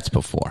couple sets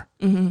before.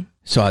 Mm-hmm.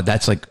 So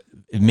that's like,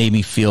 it made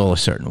me feel a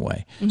certain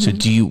way. Mm-hmm.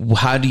 So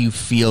how do you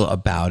feel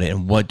about it,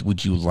 and what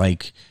would you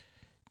like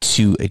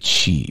to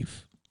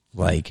achieve?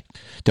 Like,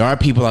 there are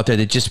people out there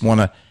that just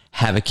want to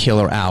have a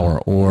killer hour,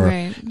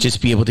 or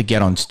just be able to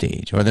get on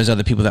stage. Or there's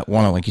other people that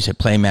want to, like you said,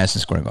 play Madison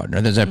Square Garden.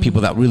 Or there's other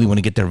people that really want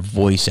to get their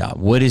voice out.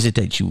 What is it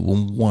that you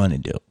want to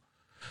do?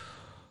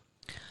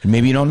 And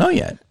maybe you don't know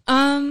yet.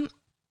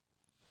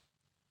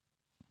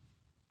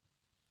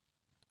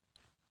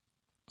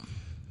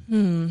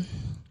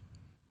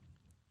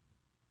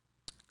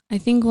 I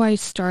think why I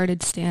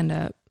started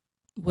stand-up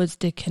was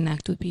to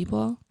connect with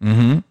people.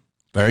 Mm-hmm.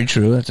 Very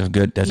true. That's a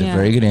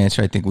very good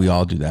answer. I think we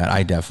all do that.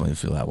 I definitely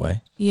feel that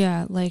way.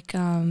 Yeah, like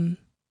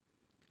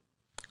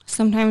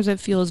sometimes it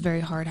feels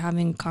very hard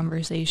having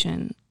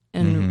conversation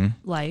in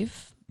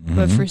life,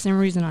 but for some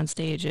reason on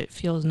stage it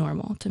feels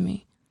normal to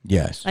me.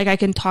 Yes. Like I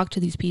can talk to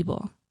these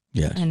people.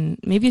 Yes. And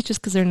maybe it's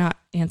just because they're not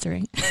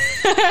answering.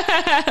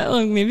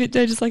 Like maybe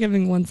I just like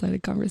having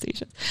one-sided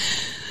conversations.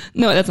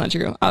 No, that's not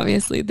true.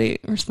 Obviously, they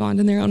respond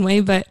in their own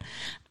way, but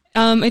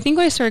I think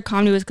when I started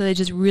comedy was because I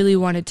just really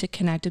wanted to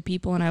connect with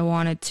people, and I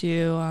wanted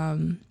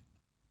to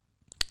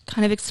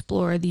kind of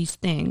explore these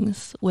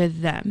things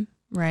with them,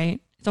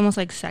 right? It's almost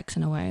like sex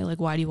in a way. Like,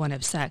 why do you want to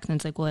have sex? And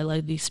it's like, well, I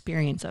like the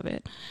experience of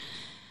it.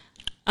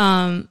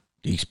 The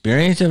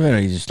experience of it, or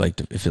you just like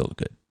it feels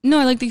good? No,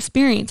 I like the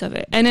experience of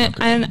it. And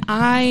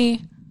I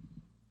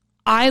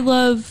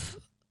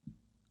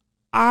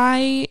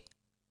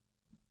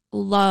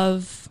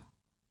love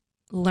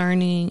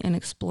learning and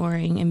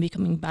exploring and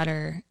becoming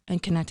better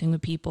and connecting with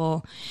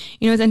people.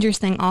 You know, it's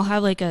interesting. I'll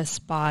have like a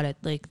spot at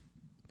like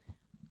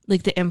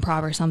the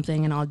Improv or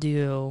something, and I'll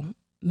do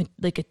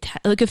like a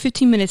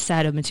 15-minute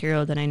set of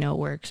material that I know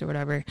works or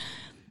whatever.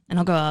 And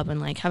I'll go up and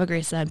like have a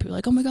great set, and people are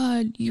like, "Oh my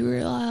God, you were,"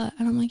 and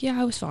I'm like,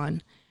 "Yeah, I was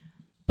fun."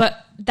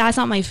 But that's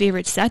not my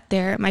favorite set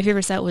there. My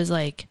favorite set was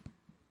like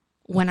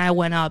when I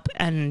went up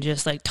and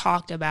just like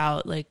talked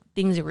about like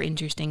things that were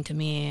interesting to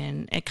me,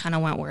 and it kind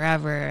of went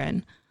wherever.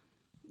 And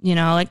you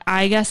know, like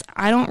I guess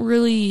I don't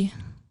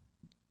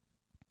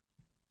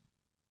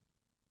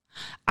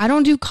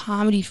do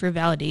comedy for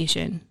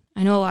validation.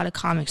 I know a lot of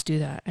comics do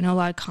that. I know a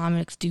lot of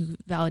comics do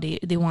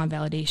validate. They want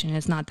validation.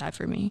 It's not that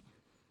for me.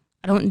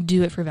 I don't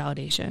do it for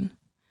validation.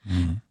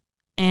 Mm-hmm.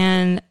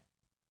 And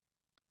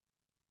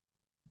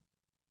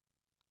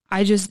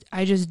I just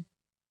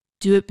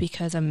do it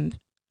because I'm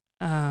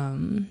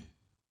I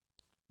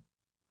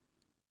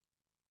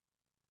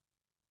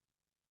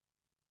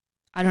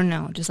don't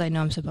know. Just I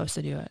know I'm supposed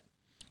to do it.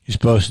 You're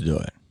supposed to do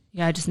it.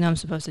 Yeah, I just know I'm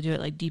supposed to do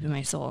it like deep in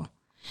my soul.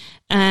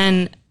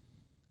 And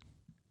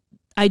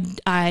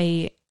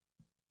you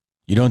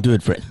don't do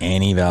it for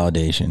any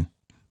validation.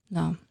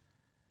 No.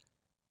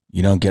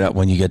 You don't get up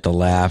when you get the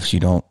laughs. You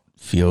don't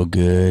feel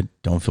good.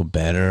 Don't feel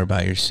better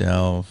about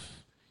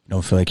yourself. You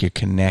don't feel like you're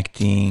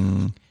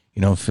connecting.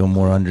 You don't feel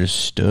more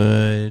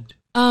understood.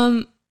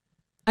 I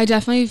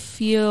definitely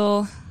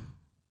feel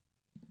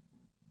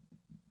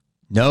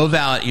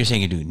you're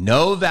saying you do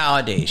no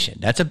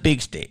validation. That's a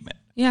big statement.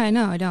 Yeah, I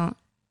know. I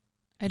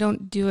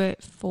don't do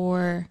it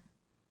for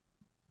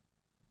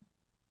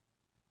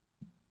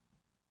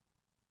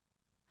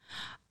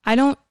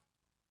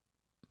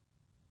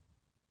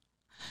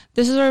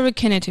this is what I would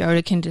akin it to. I would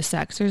akin to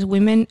sex. There's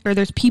women, or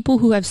there's people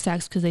who have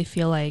sex because they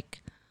feel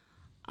like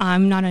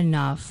I'm not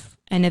enough,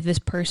 and if this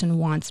person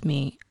wants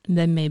me,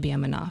 then maybe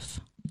I'm enough.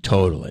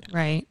 Totally.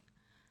 Right?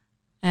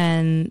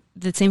 And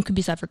the same could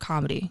be said for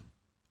comedy.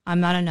 I'm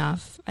not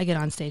enough. I get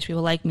on stage.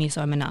 People like me,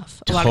 so I'm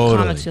enough. A lot of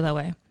comics feel that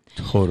way.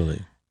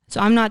 Totally.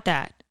 So I'm not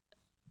that.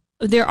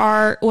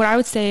 What I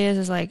would say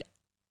is like,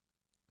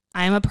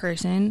 I am a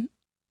person,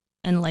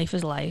 and life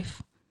is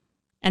life.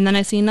 And then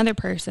I see another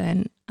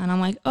person, and I'm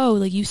like, oh,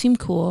 like you seem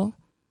cool.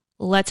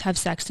 Let's have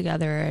sex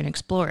together and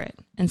explore it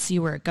and see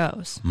where it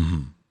goes.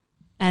 Mm-hmm.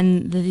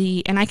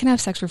 And I can have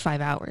sex for 5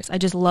 hours. I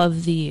just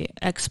love the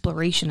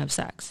exploration of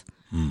sex.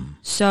 Mm.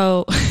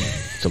 So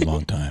it's a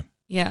long time.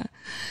 Yeah.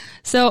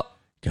 So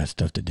got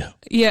stuff to do.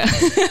 Yeah.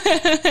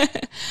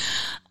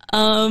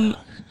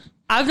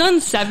 I've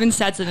done 7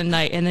 sets in a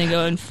night and then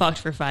go and fucked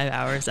for 5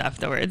 hours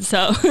afterwards.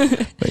 So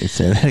Wait,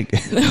 say that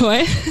again.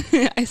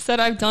 what? I said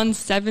I've done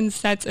 7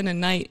 sets in a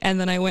night and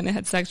then I went and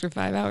had sex for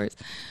 5 hours.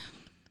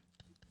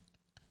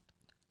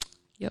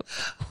 Yep.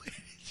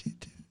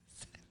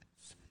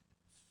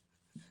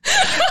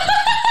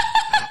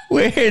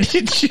 Where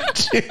did you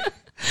do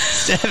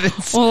 7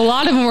 sets? Well, a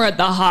lot of them were at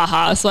the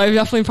haha, so I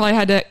definitely probably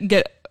had to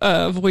get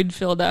void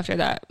filled after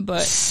that.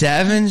 But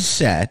 7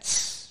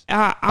 sets,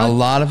 a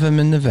lot of them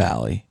in the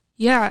valley.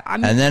 Yeah,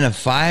 and then a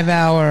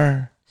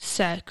 5-hour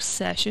sex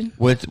session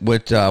with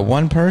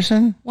one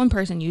person. One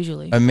person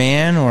usually. A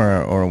man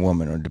or a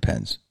woman, or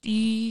depends.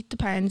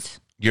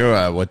 Depends.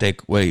 You're what are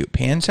you,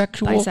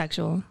 pansexual?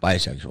 Bisexual.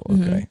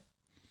 Bisexual. Okay.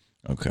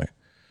 Okay.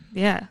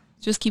 Yeah.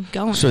 Just keep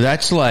going. So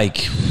that's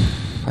like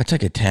a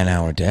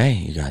 10-hour day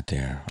you got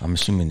there. I'm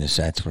assuming the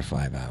sets were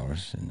 5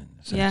 hours. And then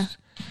the sets. Yeah.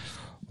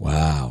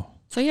 Wow.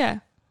 So yeah.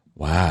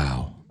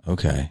 Wow.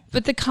 Okay.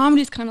 But the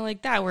comedy's kind of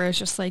like that, where it's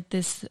just like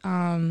this,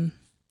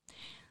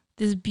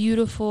 this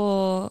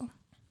beautiful.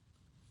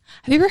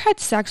 Have you ever had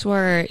sex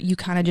where you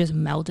kind of just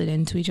melted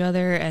into each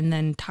other and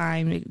then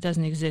time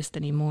doesn't exist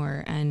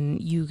anymore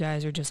and you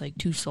guys are just like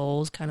two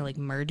souls kind of like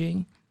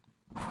merging?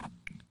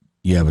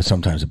 Yeah, but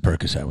sometimes the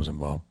Percocet was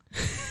involved.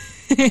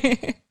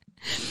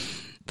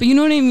 But you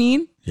know what I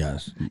mean?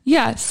 Yes.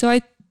 Yeah. So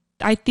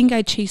I think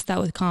I chased that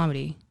with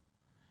comedy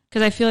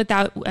because I feel like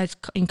that as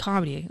in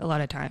comedy a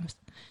lot of times,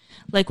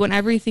 like when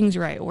everything's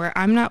right, where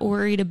I'm not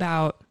worried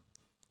about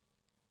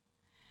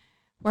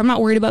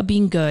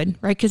being good,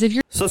 right? Because if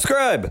you're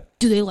subscribe,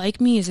 do they like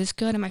me? Is this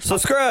good? Am I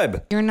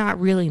subscribe? You're not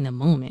really in the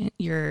moment.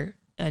 You're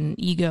an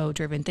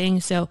ego-driven thing.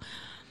 So,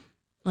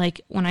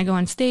 like when I go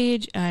on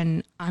stage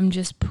and I'm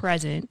just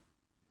present,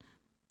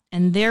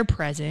 and they're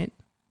present,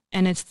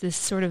 and it's this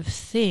sort of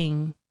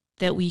thing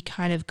that we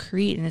kind of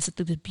create, and it's like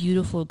this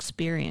beautiful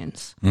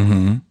experience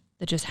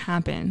that just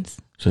happens.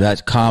 So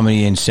that's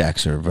comedy and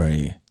sex are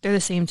they're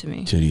the same to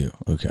me. To you,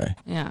 okay?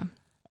 Yeah.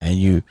 And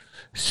you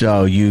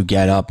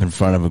get up in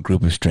front of a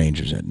group of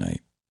strangers at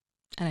night.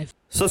 And I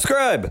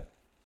subscribe.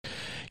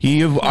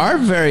 You are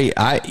very,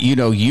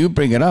 you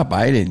bring it up.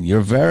 I didn't.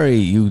 You're very,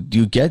 you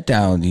get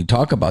down. You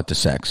talk about the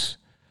sex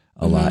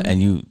a lot,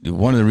 and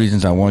one of the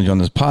reasons I wanted you on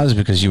this pod is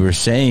because you were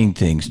saying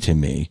things to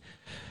me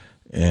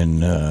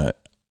in a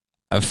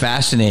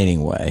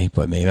fascinating way,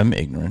 but maybe I'm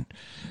ignorant,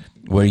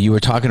 where you were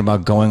talking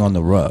about going on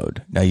the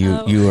road. Now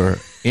you were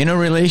in a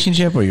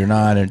relationship or you're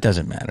not. It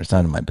doesn't matter. It's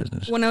none of my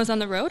business. When I was on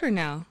the road or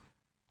now?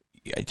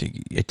 I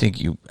think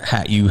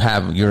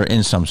you're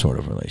in some sort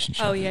of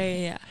relationship. Oh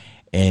yeah.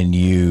 And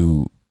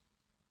you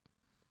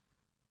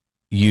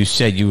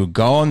said you would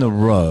go on the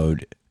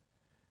road,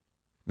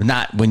 but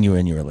not when you were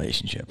in your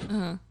relationship.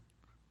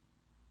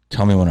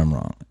 Tell me when I'm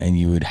wrong. And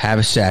you would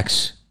have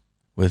sex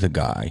with a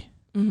guy,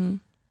 and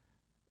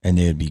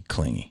they would be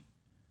clingy.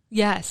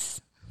 Yes.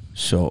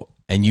 So,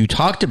 and you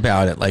talked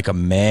about it like a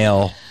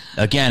male.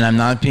 Again, I'm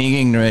not being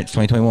ignorant,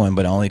 2021,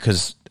 but only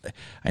because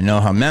I know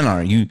how men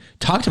are. You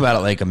talked about it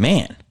like a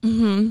man.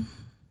 And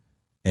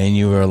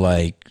you were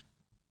like,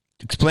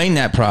 explain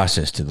that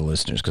process to the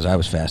listeners, because I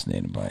was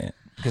fascinated by it.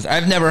 Because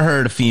I've never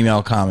heard a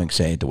female comic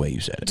say it the way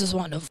you said it. Just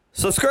want to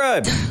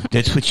subscribe.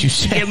 That's what you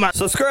said.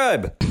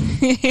 Subscribe.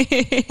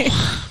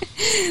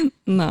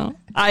 No,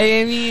 I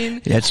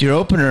mean that's your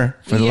opener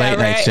for the late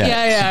night set.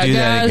 Yeah. So do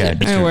that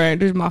again. Anyway,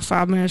 there's my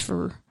 5 minutes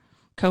for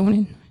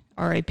Conan.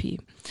 R.I.P.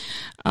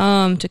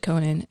 To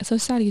Conan. So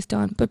sad he's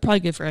done, but probably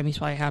good for him. He's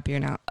probably happier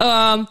now.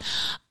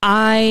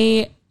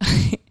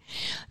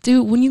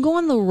 Dude, when you go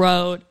on the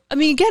road, I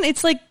mean, again,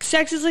 it's like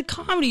sex is like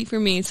comedy for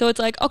me. So it's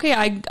like, okay,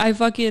 I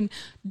fucking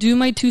do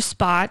my 2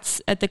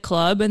 spots at the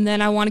club and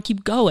then I want to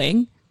keep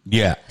going.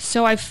 Yeah.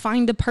 So I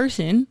find a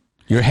person.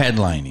 You're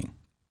headlining.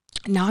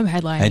 Now I'm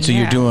headlining. And so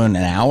you're doing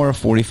an hour,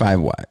 45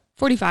 what?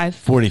 45.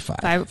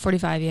 45.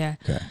 45, yeah.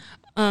 Okay.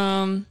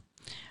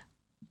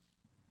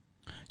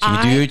 So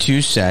you do your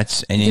 2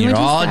 sets and then you're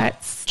all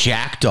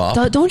jacked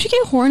up. Don't you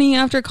get horny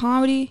after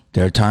comedy?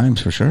 There are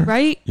times for sure.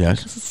 Right?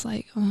 Yes. It's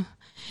like,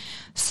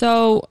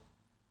 So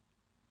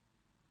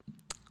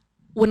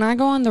when I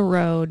go on the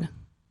road,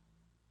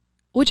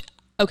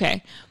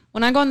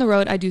 when I go on the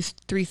road, I do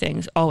 3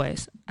 things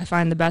always. I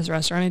find the best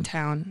restaurant in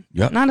town.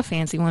 Yep. Not a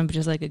fancy one, but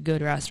just like a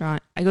good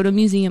restaurant. I go to a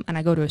museum and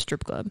I go to a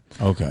strip club.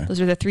 Okay. Those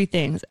are the 3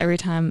 things every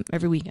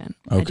weekend.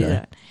 Okay. I do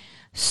that.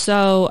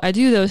 So I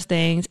do those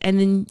things, and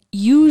then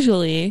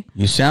usually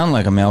you sound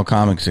like a male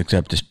comic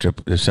except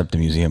the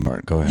museum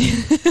part. Go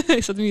ahead.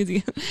 except the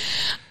museum.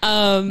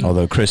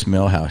 Although Chris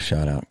Millhouse,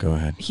 shout out. Go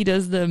ahead. He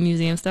does the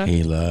museum stuff.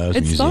 He loves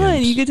it's museums.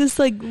 fun. You get to just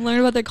like learn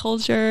about their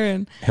culture,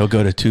 and he'll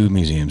go to 2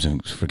 museums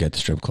and forget the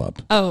strip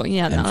club. Oh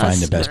yeah, and find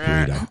the best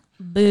burrito.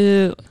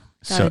 Boo.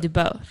 Gotta do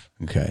both.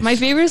 Okay. My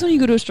favorite is when you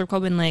go to a strip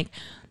club in like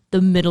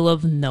the middle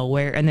of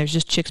nowhere, and there's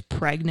just chicks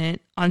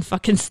pregnant on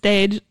fucking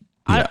stage.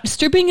 Yeah.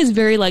 Stripping is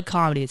very like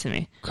comedy to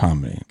me.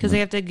 Comedy. Because they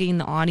have to gain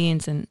the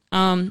audience. And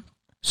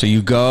so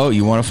you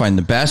want to find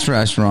the best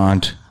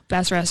restaurant.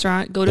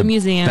 Go to a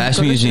museum.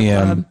 Best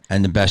museum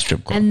and the best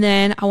strip club. And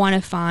then I want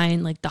to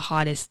find like the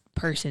hottest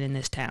person in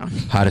this town.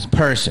 Hottest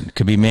person.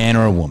 Could be man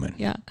or a woman.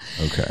 Yeah.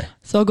 Okay.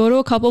 So I'll go to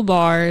a couple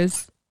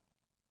bars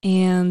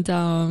and,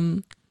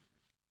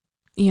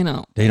 you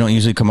know. They don't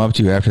usually come up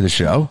to you after the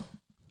show?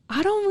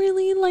 I don't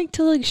really like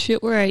to like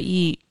shit where I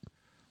eat.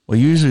 Well,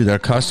 usually they're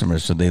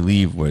customers, so they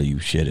leave where you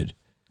shitted.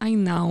 I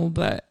know,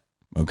 but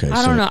Okay.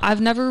 I don't know. I've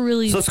never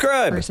really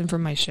Subscribe. a person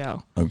from my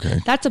show. Okay.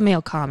 That's a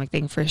male comic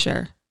thing for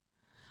sure.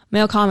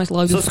 Male comics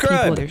love to people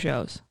Subscribe. at their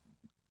shows.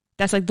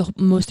 That's like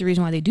most of the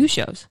reason why they do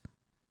shows.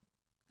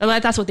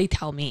 Like, that's what they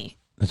tell me.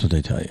 That's what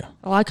they tell you.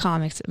 A lot of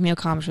comics, male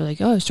comics, are like,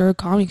 "Oh, I started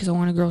comedy because I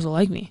wanted girls to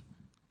like me."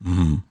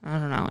 Mm-hmm. I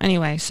don't know.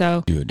 Anyway,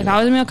 so You would do if I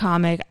was a male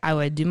comic, I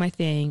would do my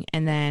thing,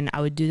 and then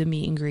I would do the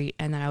meet and greet,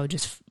 and then I would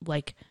just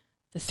like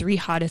the 3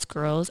 hottest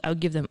girls. I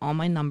would give them all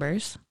my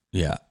numbers.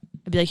 Yeah.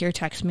 I'd be like, "Here,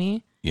 text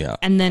me." Yeah.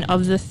 And then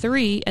of the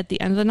 3, at the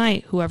end of the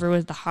night, whoever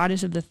was the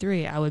hottest of the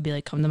 3, I would be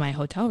like, "Come to my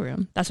hotel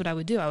room." That's what I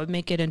would do. I would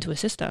make it into a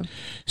system.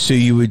 So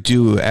you would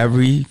do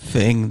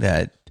everything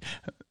that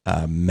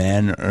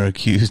men are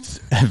accused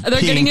of They're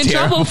being getting in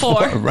trouble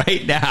terrible for.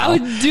 right now. I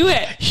would do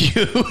it.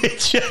 You would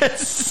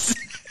just...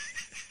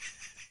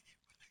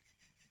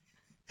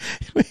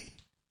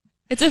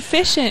 It's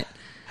efficient.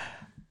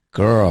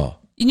 Girl.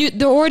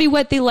 They're already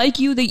wet. They like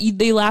you.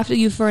 They laughed at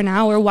you for an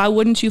hour. Why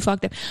wouldn't you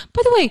fuck them?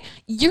 By the way,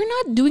 you're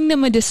not doing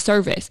them a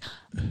disservice.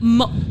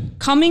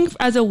 Coming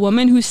as a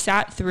woman who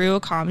sat through a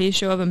comedy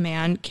show of a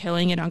man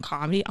killing it on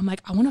comedy, I'm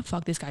like, I want to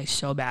fuck this guy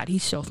so bad.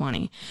 He's so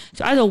funny.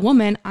 So as a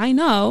woman, I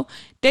know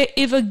that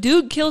if a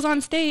dude kills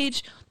on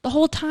stage the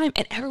whole time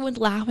and everyone's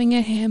laughing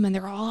at him and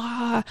they're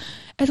all,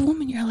 as a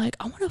woman, you're like,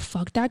 I want to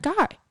fuck that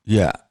guy.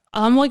 Yeah.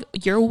 I'm like,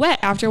 you're wet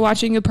after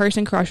watching a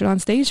person crush it on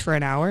stage for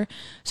an hour.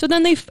 So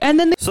then they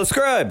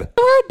Subscribe.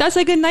 that's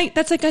like a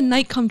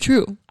night come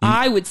true.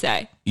 I would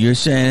say You're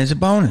saying it's a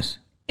bonus.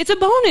 it's a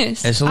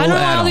bonus. It's a I little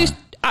don't know how add-on.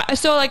 these.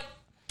 So like,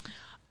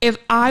 if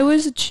I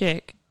was a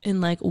chick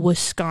in like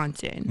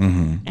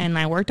Wisconsin and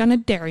I worked on a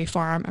dairy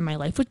farm and my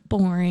life was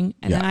boring,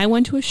 and then I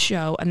went to a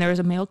show and there was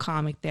a male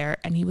comic there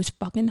and he was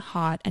fucking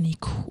hot and he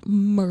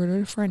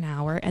murdered for an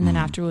hour, and then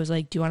after was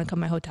like, "Do you want to come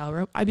to my hotel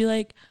room?" I'd be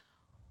like,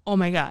 "Oh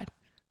my god,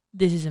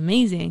 this is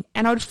amazing,"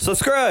 and I would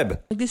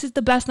Subscribe. like, "This is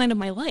the best night of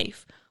my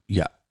life."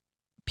 Yeah.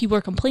 People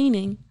are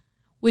complaining,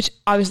 which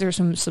obviously there's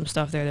some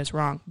stuff there that's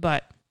wrong,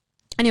 but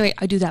anyway,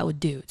 I do that with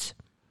dudes.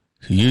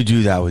 So you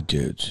do that with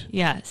dudes.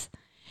 Yes.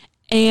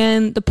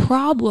 And the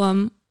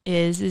problem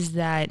is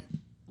that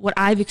what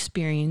I've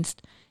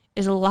experienced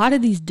is a lot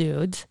of these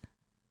dudes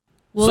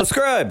will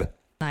Subscribe.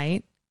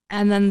 night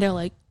and then they're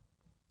like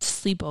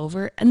sleep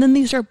over and then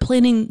they start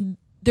planning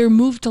their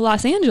move to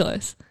Los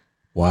Angeles.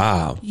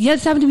 Wow. Yeah,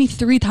 it's happened to me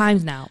 3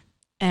 times now.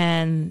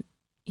 And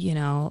you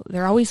know,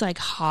 they're always like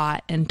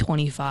hot and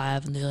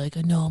 25 and they're like,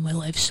 "I know my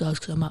life sucks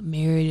because I'm not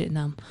married and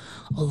I'm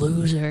a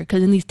loser."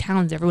 Because in these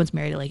towns, everyone's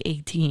married at like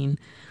 18.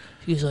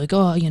 He's like,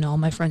 "Oh, you know,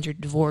 my friends are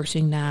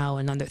divorcing now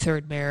and on their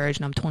 3rd marriage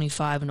and I'm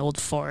 25 and old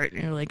fart."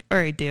 And you're like, "All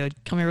right, dude,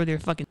 come here with your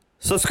fucking..."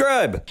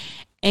 Subscribe.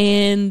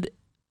 And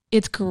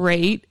it's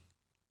great.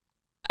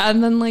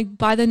 And then like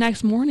by the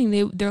next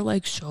morning, they're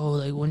like, "So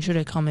like, when should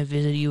I come and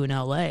visit you in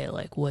LA?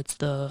 Like, what's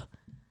the..."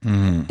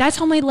 That's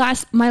how my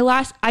last,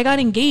 I got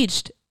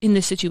engaged in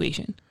this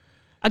situation.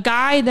 A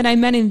guy that I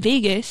met in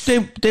Vegas.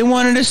 They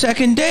wanted a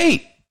second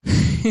date.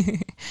 You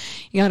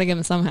gotta get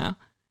him somehow.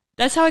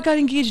 That's how I got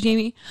engaged,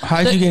 Jamie.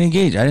 How'd you get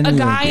engaged? I didn't know A you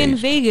were guy in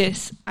engaged.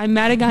 Vegas. I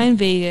met a guy in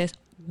Vegas.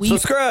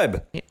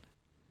 Subscribe.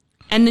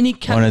 And then he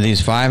kept... One of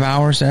these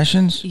 5-hour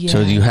sessions? Yeah.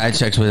 So you had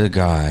sex with a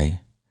guy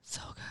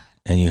So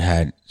good. and you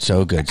had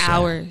so good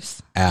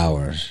sex.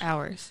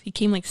 Hours. He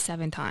came like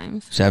 7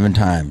 times. 7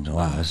 times.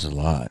 Wow, this is a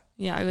lot.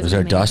 Yeah, it Was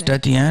there dust amazing.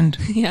 at the end?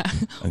 Yeah.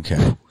 Okay.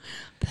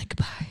 Like,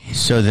 goodbye.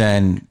 So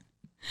then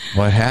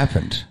what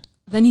happened?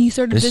 Then he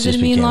started This just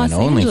visiting me in became Los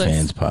an Angeles.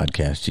 OnlyFans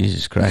podcast.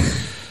 Jesus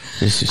Christ.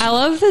 This is... I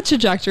love the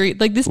trajectory.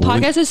 Like, this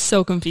podcast is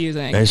so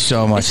confusing. There's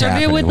so much It started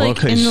happening. with Well, like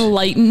 'cause-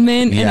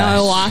 enlightenment and Yes.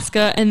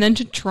 ayahuasca, and then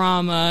to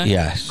trauma,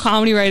 Yes.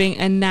 comedy writing,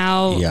 and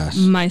now Yes.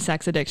 my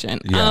sex addiction.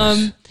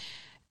 Yes.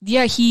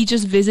 Yeah, he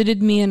just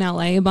visited me in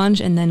LA a bunch,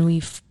 and then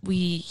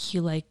he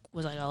like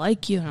was like, "I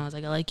like you," and I was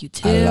like, "I like you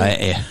too."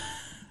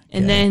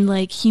 And then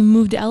like he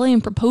moved to LA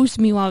and proposed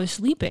to me while I was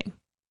sleeping.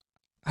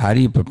 How do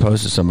you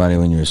propose to somebody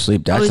when you're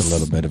asleep? That's was- a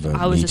little bit of a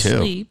I was me too.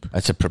 asleep.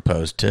 That's a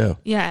propose too.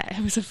 Yeah,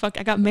 it was I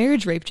got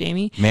marriage rape,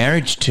 Jamie.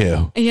 Marriage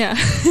too. Yeah.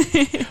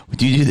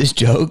 Do you do this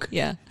joke?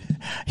 Yeah.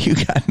 You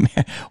got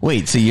married.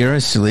 Wait, so you're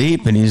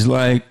asleep and he's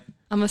like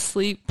I'm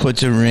asleep.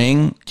 puts a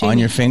ring on Jamie,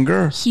 your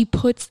finger? He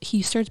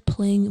starts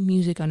playing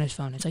music on his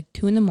phone. It's like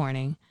 2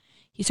 a.m.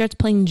 He starts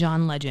playing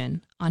John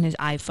Legend on his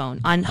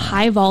iPhone on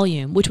high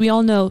volume, which we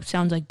all know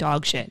sounds like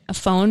dog shit. An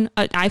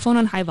iPhone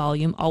on high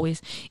volume always,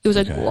 it was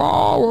like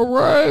raw,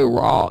 raw,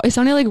 raw. It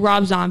sounded like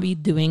Rob Zombie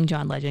doing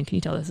John Legend. Can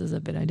you tell this is a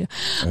bit idea?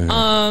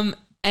 And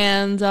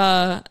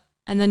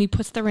then he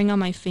puts the ring on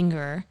my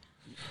finger.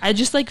 I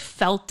just like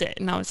felt it,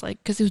 and I was like,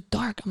 because it was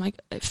dark. I'm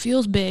like, it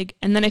feels big,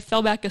 and then I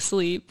fell back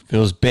asleep.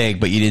 Feels big,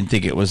 but you didn't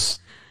think it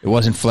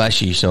wasn't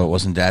fleshy, so it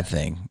wasn't that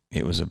thing.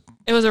 It was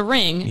a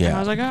ring. Yeah. And I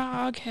was like,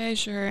 oh, okay,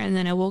 sure. And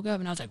then I woke up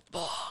and I was like,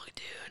 fuck,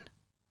 dude.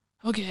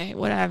 Okay,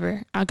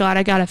 whatever. I'm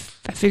glad I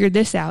figured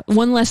this out.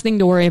 One less thing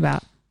to worry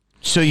about.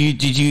 So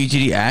did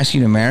he ask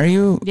you to marry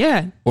you?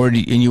 Yeah.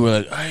 And you were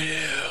like, I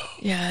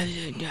do. Yeah.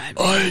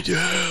 I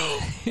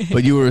do.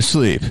 But you were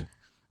asleep.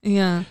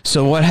 Yeah.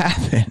 So what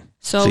happened?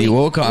 So you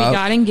woke up. We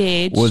got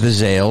engaged. With the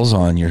Zales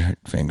on your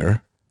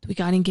finger. We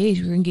got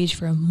engaged. We were engaged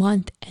for a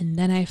month. And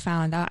then I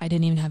found out I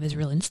didn't even have his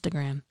real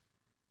Instagram.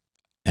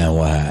 And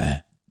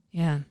what?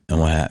 Yeah. And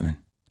what happened?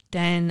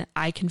 Then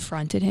I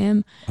confronted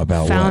him.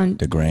 About what?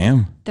 The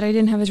gram? That I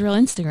didn't have his real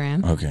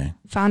Instagram. Okay.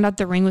 Found out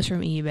the ring was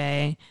from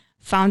eBay.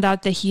 Found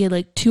out that he had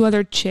like 2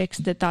 other chicks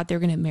that thought they were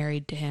going to get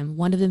married to him.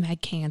 One of them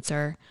had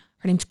cancer.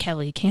 Her name's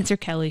Kelly. Cancer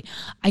Kelly.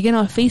 I get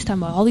on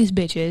FaceTime with all these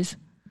bitches.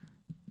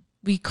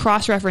 We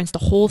cross-referenced the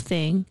whole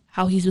thing.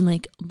 How he's been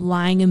like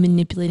lying and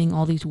manipulating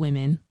all these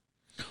women.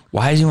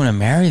 Why does he want to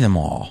marry them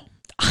all?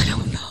 I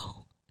don't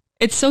know.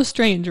 It's so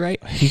strange,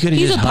 right? He could have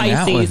He's just a hung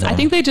out with Pisces. them. I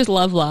think they just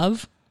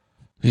love.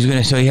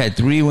 So he had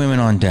 3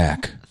 women on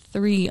deck.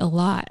 3, a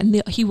lot.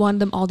 And he wanted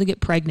them all to get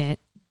pregnant.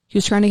 He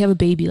was trying to have a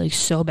baby like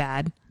so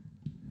bad.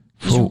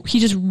 He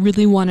just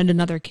really wanted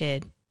another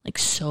kid, like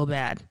so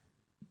bad.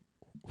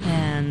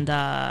 And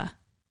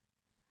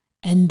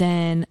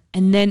then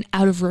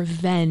out of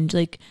revenge,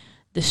 like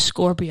the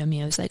Scorpio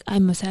me, I was like, I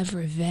must have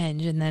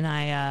revenge. And then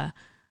I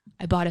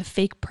bought a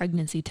fake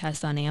pregnancy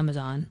test on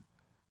Amazon.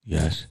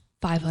 Yes.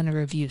 500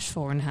 reviews,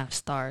 4.5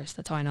 stars.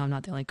 That's how I know I'm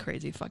not the only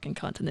crazy fucking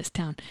cunt in this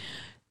town.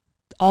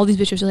 All these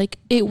bitches are like,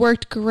 it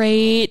worked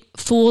great.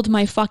 Fooled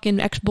my fucking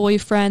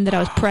ex-boyfriend that I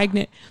was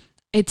pregnant.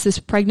 It's this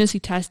pregnancy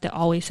test that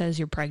always says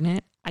you're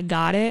pregnant. I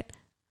got it.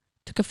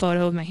 Took a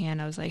photo of my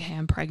hand. I was like, hey,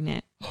 I'm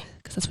pregnant.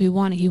 Because that's what he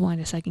wanted. He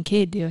wanted a second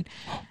kid, dude.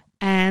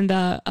 And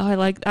I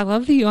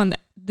love that you on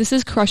this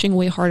is crushing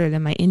way harder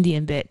than my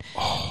Indian bit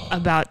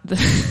about the...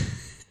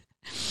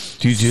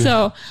 Do you do...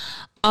 So,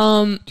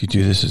 do you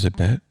do this as a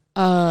bit?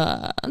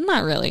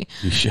 Not really.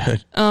 You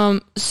should.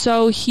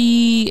 So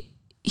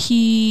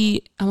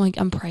I'm like,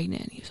 I'm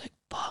pregnant. He was like,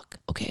 fuck.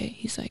 Okay.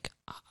 He's like,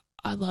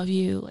 I love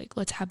you. Like,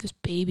 let's have this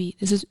baby.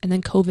 And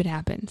then COVID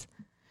happens.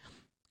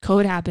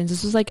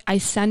 This was like, I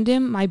send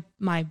him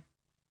my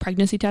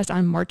pregnancy test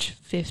on March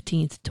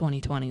 15th,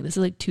 2020. This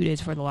is like 2 days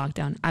before the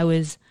lockdown. I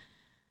was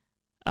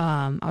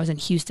in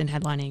Houston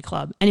headlining a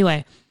club.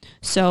 Anyway,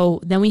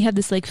 so then we had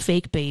this like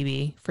fake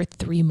baby for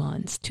 3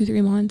 months,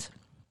 2-3 months.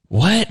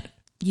 What?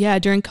 Yeah.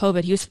 During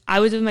COVID, I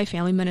was with my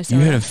family in Minnesota.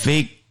 You had a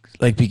fake,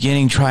 like,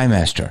 beginning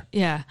trimester.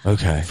 Yeah.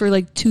 Okay. For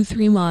like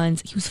 2-3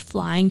 months. He was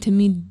flying to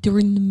me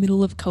during the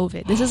middle of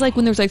COVID. This is like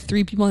when there was like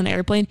 3 people in an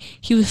airplane.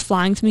 He was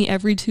flying to me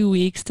every 2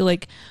 weeks to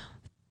like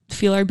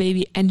feel our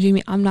baby. And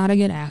Jamie, I'm not a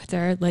good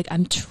actor. Like,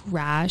 I'm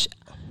trash.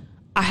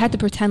 I had to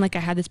pretend like I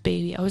had this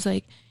baby. I was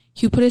like,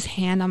 he would put his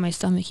hand on my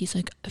stomach. He's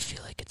like, I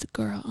feel like it's a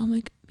girl. I'm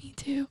like, me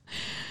too.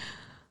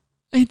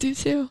 I do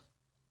too.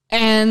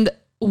 And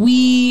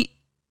we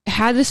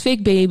had this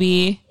fake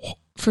baby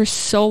for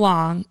so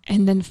long,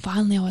 and then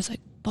finally I was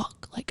like,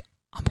 fuck, like,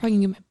 I'm probably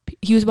gonna get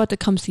he was about to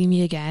come see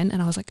me again,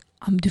 and I was like,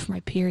 I'm due for my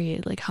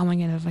period. Like, how am I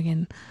gonna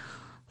fucking...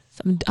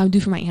 I'm due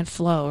for my Aunt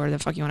Flo, or the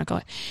fuck you want to call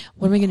it.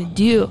 What am I gonna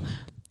do?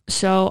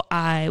 So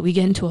we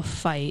get into a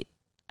fight.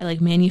 I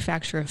like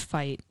manufacture a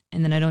fight,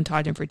 and then I don't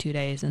talk to him for 2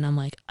 days, and I'm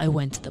like, I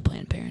went to the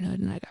Planned Parenthood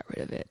and I got rid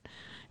of it.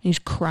 And he's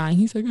crying.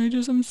 He's like,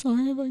 I'm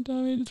sorry if I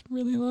died. I just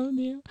really loved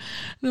you,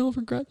 and I'll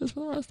regret this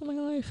for the rest of my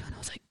life. And I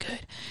was like,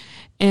 good.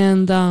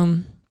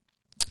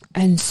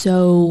 And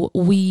so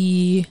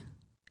we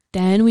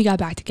got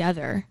back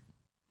together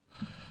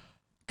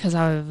because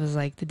I was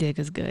like, the dick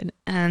is good.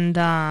 And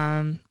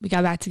we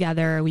got back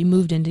together. We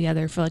moved in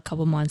together for like a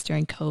couple months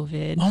during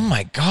COVID. Oh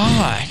my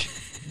God.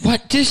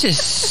 What? This is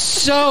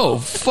so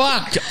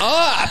fucked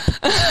up.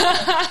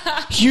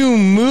 You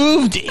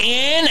moved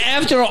in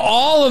after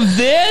all of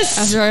this?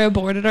 After I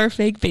aborted our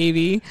fake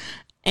baby.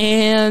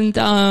 And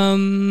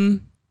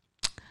then...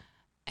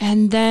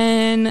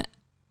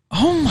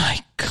 Oh my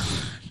God.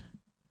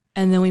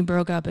 And then we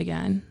broke up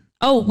again.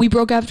 Oh, we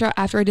broke up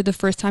after I did the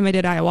first time I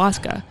did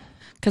ayahuasca.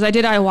 Because I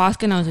did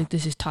ayahuasca and I was like,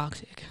 this is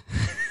toxic.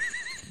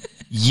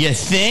 You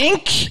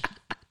think?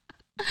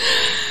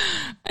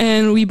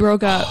 And we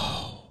broke up.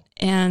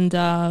 And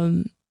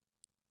the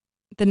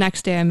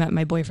next day I met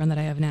my boyfriend that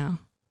I have now.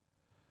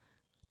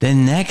 The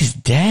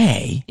next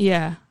day?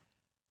 Yeah.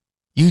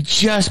 You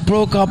just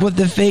broke up with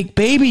the fake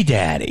baby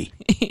daddy.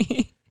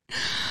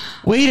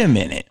 Wait a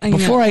minute.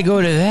 Before I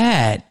go to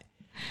that.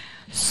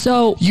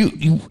 So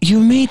you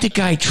made the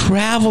guy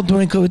travel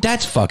during COVID.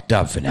 That's fucked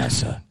up,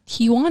 Vanessa.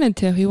 He wanted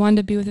to. He wanted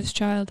to be with his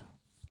child.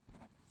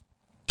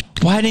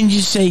 Why didn't you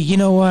say, you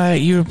know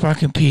what, you're a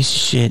fucking piece of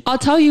shit? I'll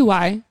tell you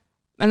why.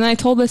 And I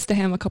told this to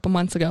him a couple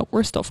months ago.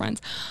 We're still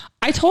friends.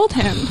 I told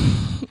him.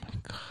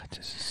 God,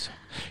 this is so...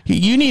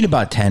 You need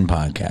about 10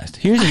 podcasts.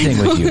 Here's the thing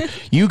with you.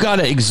 You got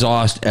to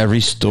exhaust every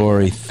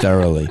story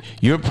thoroughly.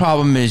 Your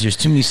problem is there's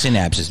too many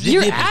synapses.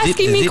 You're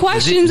asking me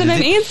questions and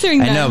I'm answering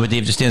them. I know, but they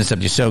have to stand the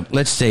subject. So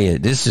let's say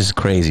it. This is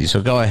crazy.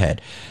 So go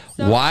ahead.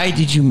 Why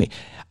did you make...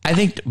 I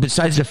think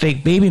besides the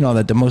fake baby and all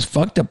that, the most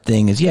fucked up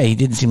thing is, yeah, he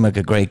didn't seem like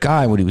a great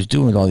guy, what he was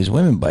doing with all these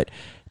women, but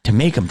to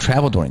make him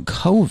travel during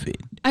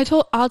COVID.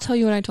 I'll tell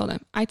you what I told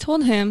him. I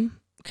told him,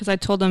 because I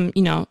told him,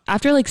 you know,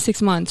 after like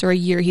 6 months or a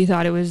year, he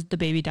thought it was the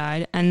baby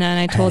died. And then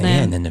I told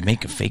him. And then to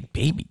make a fake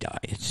baby die,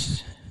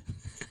 it's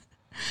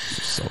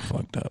just so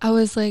fucked up.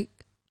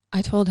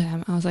 I told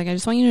him, I was like, I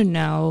just want you to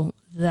know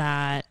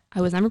that I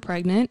was never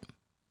pregnant.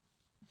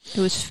 It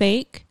was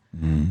fake.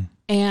 Mm-hmm.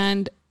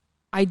 And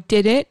I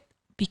did it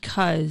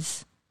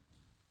because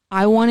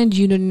I wanted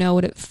you to know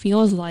what it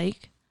feels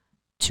like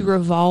to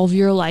revolve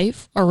your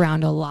life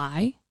around a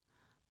lie,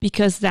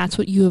 because that's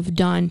what you have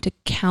done to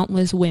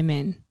countless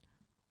women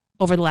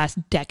over the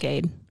last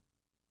decade.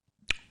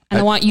 And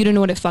I want you to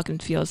know what it fucking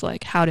feels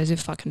like. How does it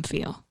fucking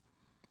feel?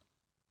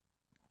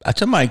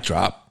 That's a mic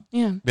drop.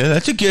 Yeah. Yeah,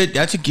 that's a good,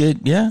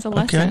 yeah. It's a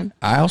lesson. Okay.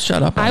 I'll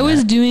shut up on I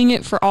was that. doing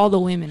it for all the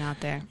women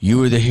out there. You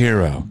were the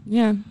hero.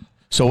 Yeah.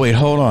 So wait,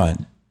 hold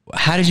on.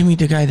 How did you meet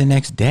the guy the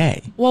next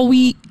day? Well,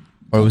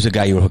 Or it was a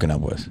guy you were hooking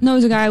up with? No, it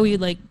was a guy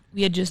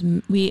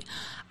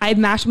I had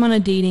matched him on a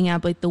dating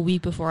app like the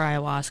week before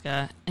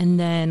ayahuasca, and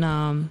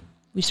then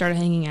we started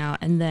hanging out,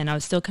 and then I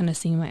was still kind of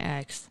seeing my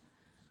ex.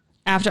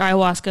 After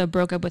ayahuasca,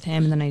 broke up with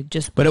him, and then I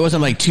just... But it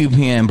wasn't like 2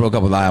 p.m., broke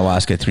up with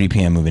ayahuasca, 3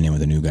 p.m., moving in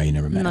with a new guy you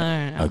never met.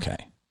 No. Okay.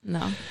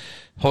 No.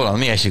 Hold on, let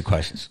me ask you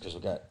questions, because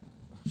we got...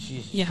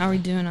 Yeah, how are we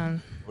doing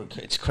on...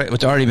 It's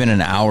already been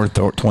an hour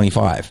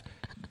 25.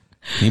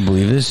 Can you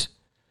believe this?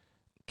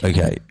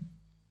 Okay.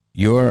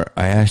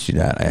 I asked you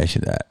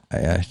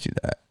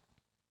that.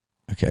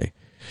 Okay.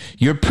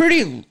 You're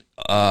pretty,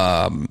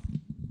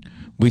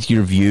 with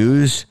your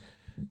views,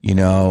 you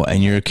know,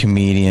 and you're a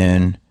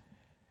comedian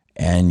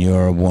and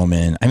you're a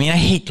woman. I mean, I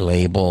hate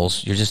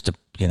labels. You're just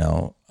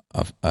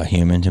a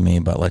human to me,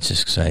 but let's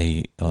just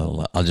say,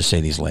 I'll just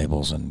say these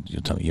labels and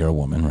you'll tell me you're a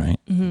woman, right?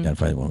 Mm-hmm.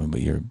 Identified woman,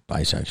 but you're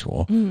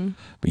bisexual,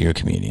 but you're a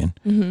comedian.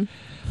 Mm-hmm.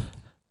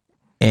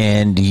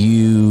 And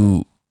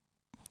you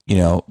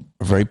know,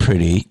 are very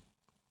pretty,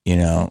 you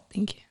know.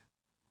 Thank you.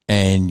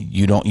 And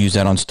you don't use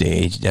that on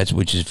stage,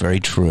 which is very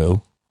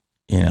true,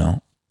 you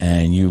know.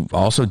 And you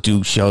also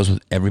do shows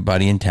with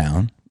everybody in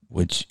town,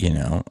 which, you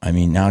know, I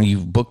mean, now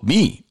you've booked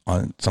me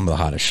on some of the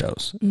hottest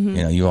shows. Mm-hmm.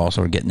 You know, you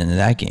also are getting into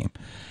that game.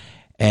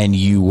 And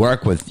you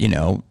work with, you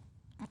know,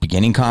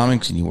 beginning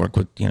comics, and you work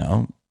with, you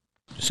know,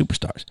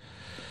 superstars.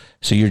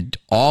 So you're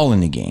all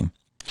in the game.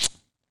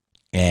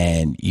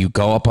 And you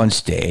go up on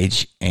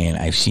stage, and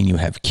I've seen you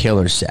have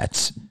killer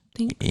sets,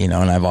 you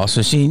know, and I've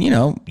also seen, you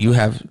know, you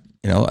have...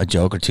 You know, a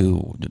joke or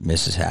two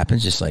misses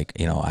happens, just like,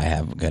 you know, I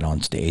have get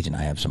on stage and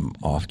I have some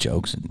off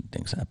jokes and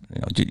things happen.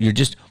 You know, you're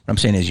just, what I'm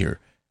saying is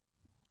you're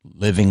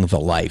living the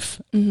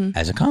life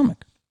as a comic.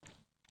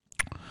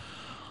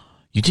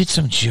 You did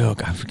some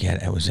joke, I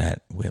forget, I was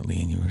at Whitley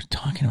and you were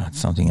talking about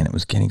something and it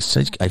was getting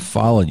I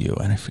followed you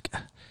and I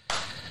forget,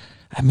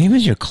 maybe it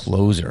was your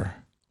closer.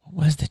 What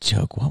was the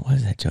joke?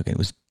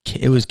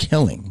 It was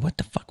killing. What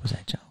the fuck was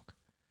that joke?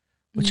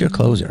 What's your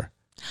closer?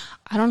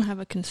 I don't have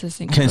a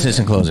consistent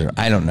closer.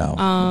 I don't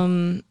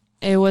know.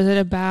 Was it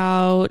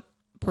about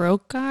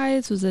broke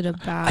guys? Was it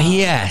about...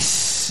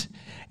 Yes.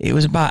 It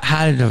was about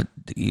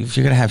if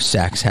you're going to have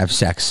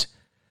sex.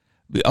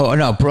 Oh,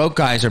 no, broke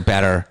guys are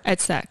better.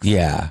 At sex.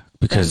 Yeah.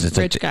 Because it's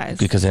rich guys.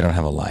 Because they don't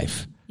have a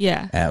life.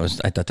 Yeah. And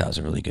I thought that was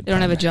a really good They don't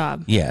have a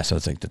job. Yeah, so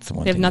it's like that's the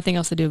one They have nothing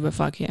else to do but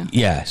fuck you.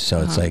 Yeah,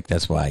 so it's like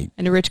that's why...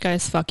 And the rich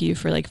guys fuck you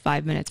for like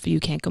 5 minutes, but you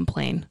can't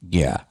complain.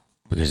 Yeah,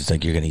 because it's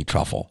like you're going to eat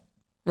truffle.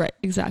 Right,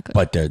 exactly.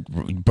 But the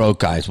broke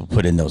guys will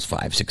put in those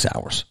 5-6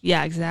 hours.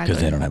 Yeah, exactly.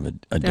 Because they don't have a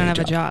they don't have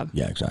a job.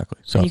 Yeah, exactly.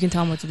 So and you can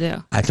tell them what to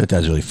do. I thought that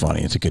was really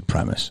funny. It's a good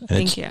premise. And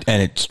Thank you.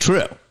 And it's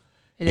true.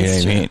 It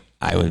is true.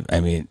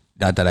 I mean,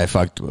 not that I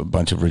fucked a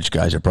bunch of rich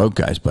guys or broke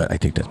guys, but I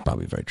think that's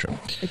probably very true.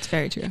 It's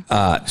very true.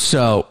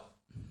 So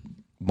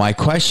my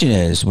question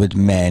is, with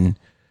men,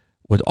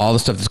 with all the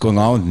stuff that's going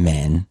on with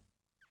men,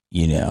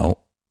 you know,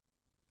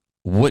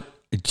 what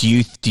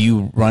do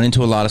you run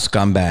into a lot of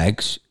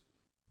scumbags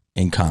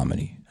in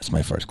comedy? That's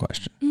my first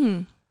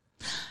question.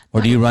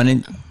 Or do you run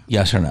in?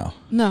 Yes or no?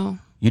 No.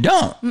 You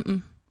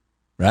don't.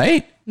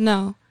 Right?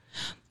 No.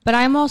 But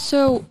I'm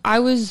also I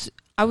was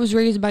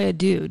raised by a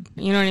dude.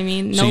 You know what I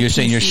mean? So you're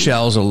saying your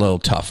shell's a little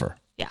tougher.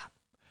 Yeah.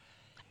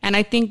 And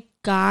I think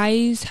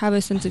guys have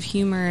a sense of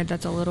humor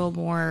that's a little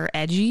more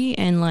edgy,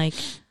 and like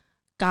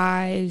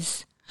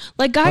guys.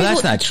 Well,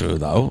 that's not true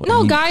though.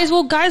 No, guys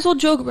will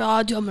joke about,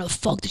 oh, dude, I'm gonna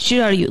fuck the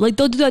shit out of you. Like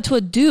they'll do that to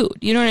a dude.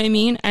 You know what I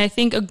mean? And I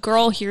think a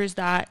girl hears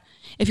that.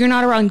 If you're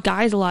not around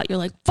guys a lot, you're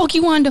like, fuck,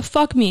 you wanted to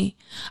fuck me.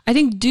 I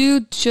think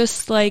dudes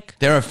just like...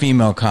 There are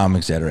female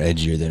comics that are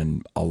edgier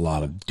than a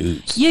lot of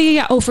dudes.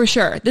 Yeah. Oh, for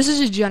sure. This is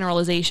just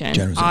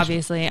generalization.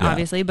 Obviously.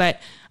 But,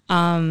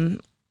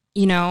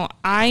 you know,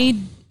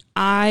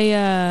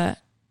 yeah,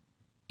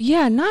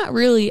 not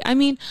really. I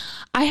mean,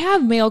 I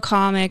have male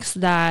comics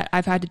that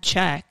I've had to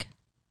check.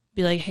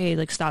 Be like, hey,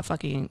 like, stop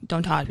fucking,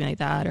 don't talk to me like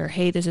that. Or,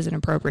 hey, this isn't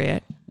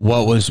appropriate.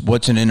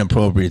 What's an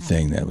inappropriate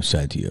thing that was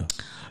said to you?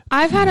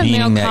 I've had a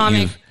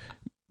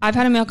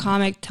male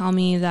comic tell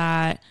me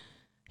that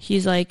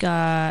He's like,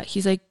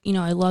 you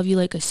know, I love you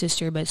like a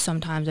sister, but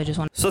sometimes I just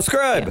want to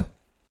Subscribe.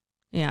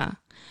 Yeah.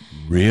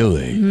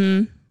 Really?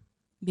 Mm-hmm.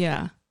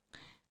 Yeah.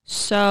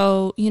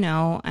 So, you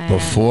know, and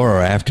Before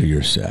or after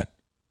your set?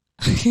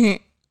 this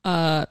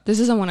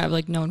is someone I've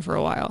like known for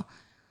a while.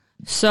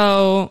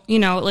 So, you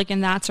know, like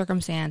in that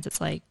circumstance,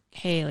 it's like,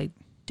 hey, like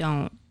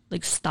don't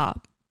like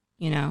stop,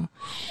 you know.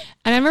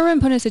 And I've never been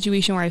put in a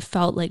situation where I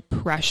felt like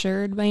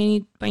pressured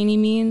by any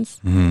means.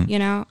 You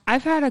know,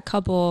 I've had a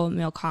couple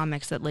male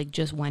comics that like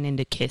just went in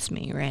to kiss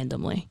me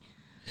randomly,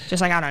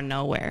 just like out of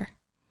nowhere.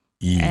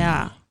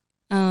 Yeah.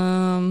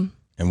 And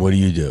what do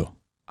you do?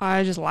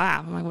 I just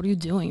laugh. I'm like, what are you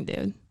doing,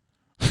 dude?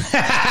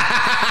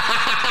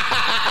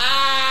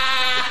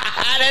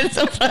 That's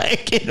a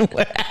fucking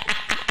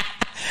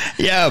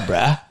yeah,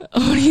 bruh.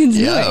 What are you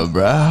doing? Yeah,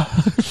 bruh.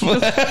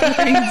 What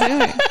are you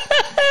doing?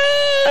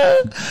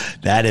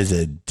 That is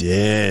a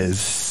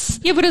diss.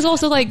 Yeah, but it's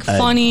also like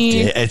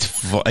funny.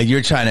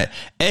 You're trying to.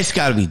 It's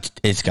gotta be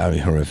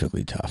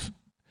horrifically tough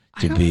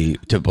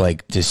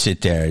to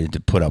sit there and to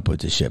put up with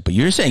this shit. But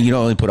you're saying you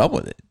don't only put up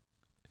with it.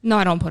 No,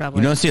 I don't put up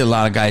with You it. don't see a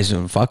lot of guys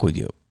who fuck with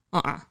you.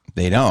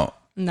 They don't.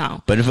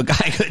 No. But if a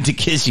guy goes to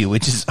kiss you,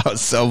 which is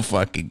so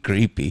fucking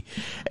creepy,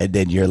 and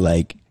then you're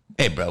like,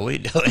 "Hey, bro, what are you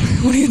doing?"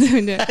 What are you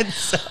doing, dude?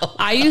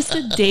 I used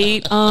to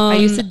date. I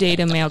used to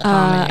date a male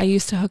comic. I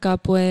used to hook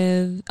up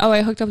with.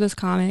 I hooked up with this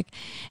comic,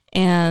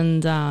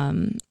 and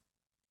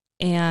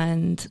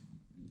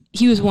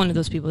he was one of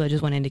those people that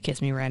just went in to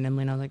kiss me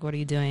randomly, and I was like, "What are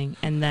you doing?"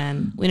 And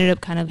then we ended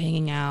up kind of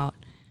hanging out.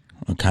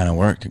 It kind of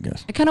worked, I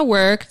guess. It kind of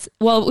worked.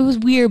 Well, it was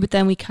weird, but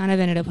then we kind of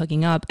ended up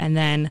hooking up, and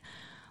then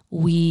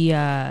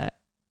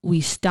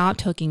we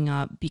stopped hooking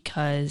up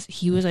because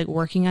he was like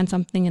working on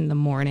something in the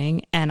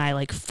morning, and I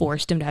like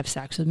forced him to have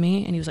sex with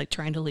me, and he was like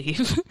trying to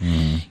leave.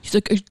 He's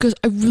like, because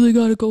I really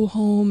gotta go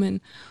home, and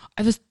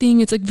I have this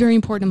thing, it's like very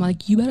important. I'm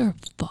like, you better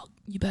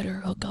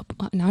hook up.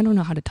 Now I don't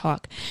know how to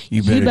talk.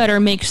 You better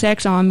make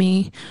sex on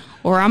me,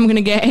 or I'm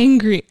gonna get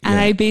angry. And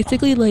I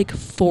basically like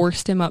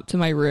forced him up to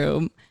my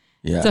room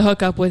to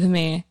hook up with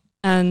me,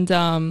 and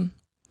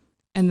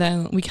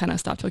then we kind of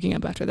stopped hooking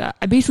up after that.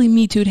 I basically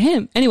Me Too'd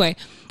him. Anyway,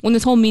 when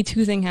this whole Me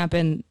Too thing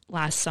happened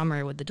last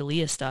summer with the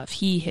Dalia stuff,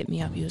 he hit me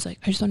up. He was like,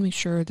 I just want to make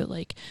sure that,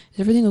 like, is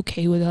everything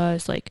okay with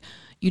us? Like,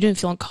 you didn't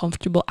feel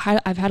uncomfortable.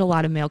 I've had a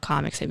lot of male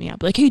comics hit me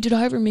up. Like, hey, did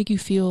I ever make you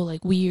feel,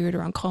 like, weird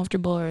or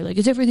uncomfortable? Or, like,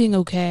 is everything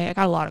okay? I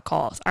got a lot of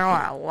calls. I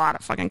got a lot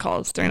of fucking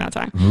calls during that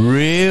time.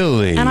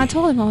 Really? And I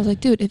told him, I was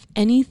like, dude, if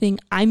anything,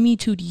 I Me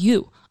Too'd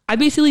you. I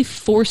basically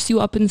forced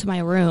you up into my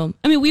room.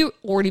 I mean, we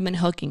already been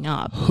hooking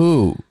up.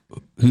 Who?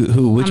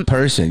 Which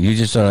person? You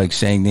just started like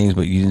saying names,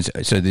 but you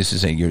didn't. So this is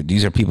saying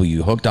these are people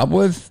you hooked up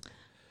with?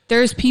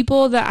 There's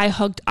people that I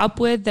hooked up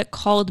with that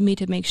called me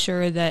to make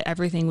sure that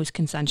everything was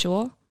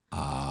consensual.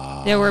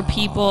 There were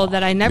people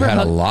that I never had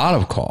hooked. A lot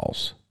of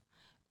calls.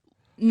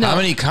 No. How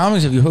many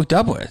comics have you hooked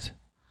up with?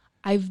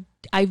 I've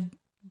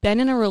been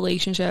in a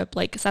relationship,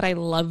 like said I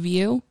love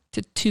you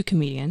to 2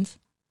 comedians.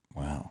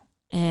 Wow.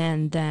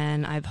 And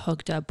then I've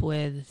hooked up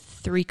with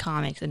 3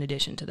 comics in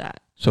addition to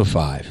that. So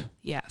 5.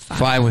 Yeah, 5.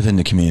 5 within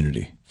the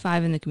community.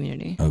 5 in the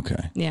community.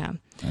 Okay. Yeah.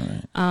 All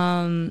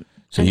right.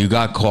 So you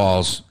got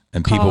calls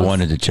and people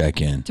wanted to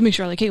check in. To make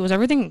sure, like, hey, was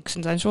everything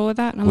consensual with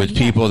that? And I'm with like,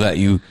 people that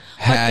you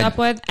had hooked up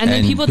with, and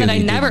then people that I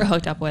never didn't.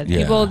 hooked up with. Yeah.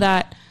 People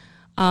that,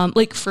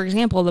 like, for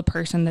example, the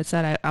person that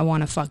said, I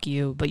want to fuck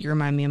you, but you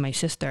remind me of my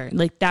sister.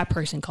 Like, that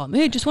person called me,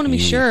 hey, just want to make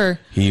sure.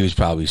 He was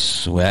probably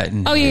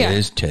sweating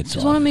his tits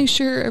just want to make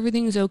sure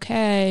everything's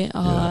okay.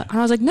 And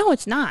I was like, no,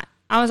 it's not.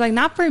 I was like,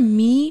 not for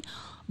me,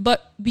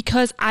 but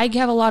because I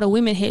have a lot of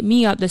women hit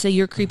me up that say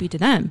you're creepy to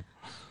them.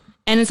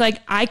 And it's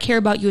like, I care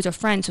about you as a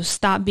friend, so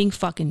stop being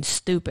fucking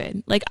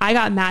stupid. Like, I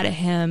got mad at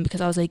him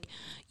because I was like,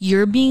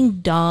 you're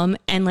being dumb.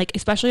 And like,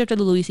 especially after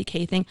the Louis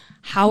C.K. thing,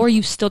 how are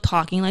you still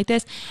talking like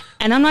this?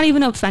 And I'm not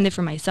even offended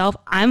for myself.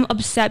 I'm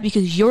upset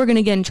because you're going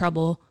to get in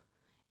trouble.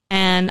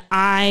 And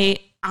I'm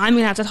going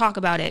to have to talk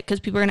about it because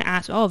people are going to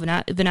ask, oh,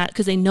 Vanessa,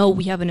 because they know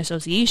we have an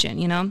association,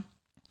 you know?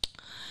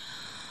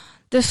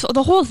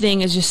 The whole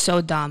thing is just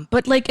so dumb.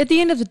 But like, at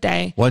the end of the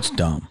day. What's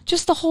dumb?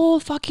 Just the whole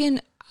fucking,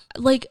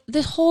 like,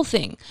 this whole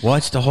thing.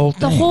 What's the whole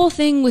thing? The whole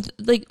thing with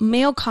like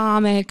male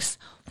comics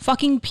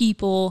fucking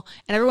people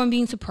and everyone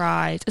being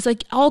surprised. It's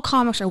like all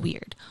comics are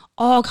weird.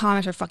 All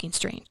comics are fucking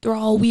strange. They're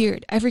all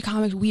weird. Every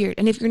comic's weird.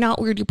 And if you're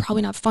not weird, you're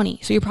probably not funny.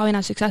 So you're probably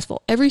not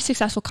successful. Every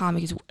successful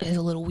comic has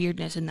a little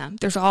weirdness in them.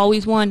 There's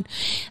always one.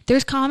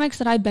 There's comics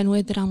that I've been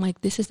with that I'm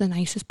like, this is the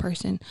nicest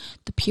person,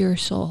 the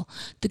purest soul,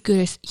 the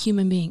goodest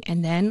human being.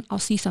 And then I'll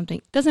see something.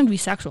 It doesn't have to be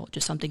sexual.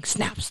 Just something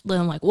snaps. Then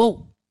I'm like,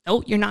 whoa,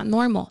 no, you're not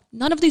normal.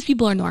 None of these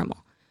people are normal.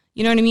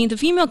 You know what I mean? The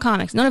female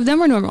comics, none of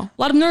them are normal. A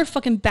lot of them are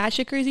fucking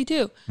batshit crazy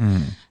too.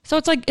 So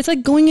it's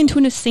like going into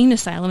an insane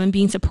asylum and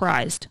being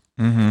surprised.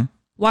 Mm-hmm.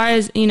 Why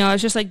is,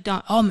 it's just like,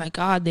 oh my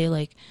God, they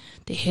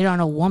hit on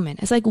a woman.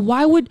 It's like,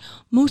 why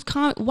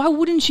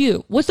wouldn't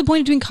you? What's the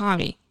point of doing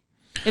comedy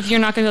if you're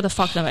not going to be able to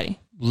fuck somebody?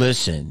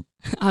 Listen,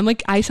 I'm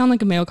like, I sound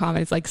like a male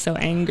comic. It's like so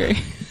angry.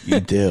 You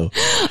do.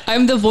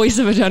 I'm the voice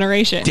of a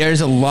generation.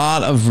 There's a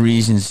lot of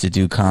reasons to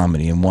do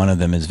comedy, and one of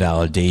them is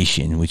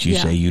validation, which you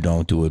Yeah. say you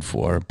don't do it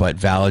for. But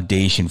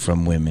validation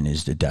from women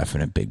is the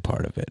definite big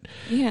part of it.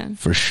 Yeah.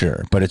 For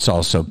sure. But it's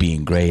also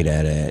being great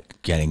at it,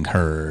 getting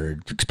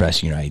heard,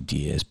 expressing your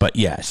ideas. But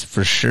yes,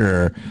 for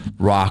sure,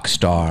 rock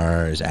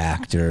stars,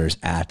 actors,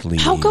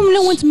 athletes. How come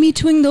no one's me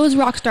tooing those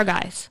rock star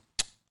guys?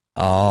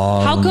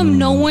 How come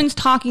no one's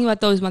talking about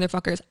those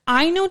motherfuckers?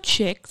 I know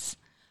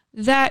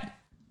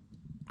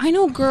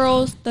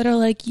girls that are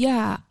like,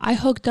 yeah, I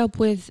hooked up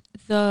with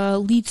the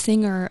lead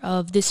singer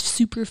of this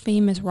super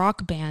famous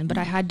rock band, but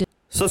I had to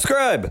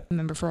Subscribe.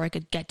 remember before I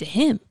could get to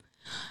him.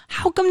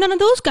 How come none of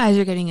those guys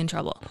are getting in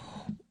trouble?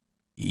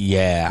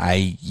 Yeah,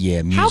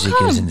 music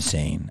is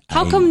insane.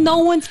 How come no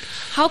one's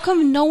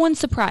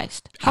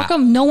surprised? How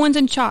come no one's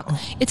in shock?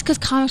 It's because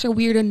comics are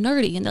weird and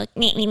nerdy, and they're like,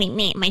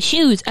 me, my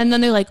shoes. And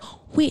then they're like,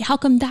 wait, how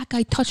come that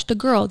guy touched a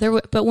girl?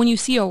 But when you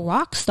see a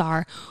rock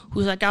star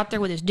who's like out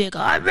there with his dick,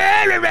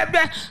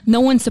 no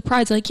one's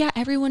surprised. Like, yeah,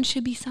 everyone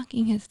should be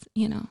sucking his,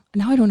 Now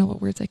I don't know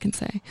what words I can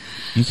say.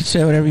 You can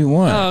say whatever you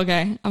want. Oh,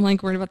 okay. I'm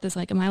like worried about this.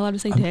 Like, am I allowed to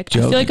say dick?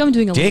 Joking. I feel like I'm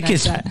doing a dick little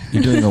is that.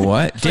 You're doing a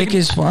what? Dick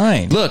is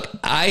fine. Look,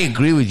 I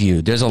agree with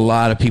you. There's a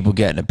lot of people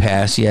getting a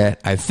pass yet.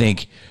 I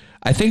think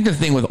the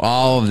thing with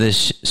all of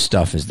this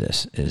stuff is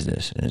this.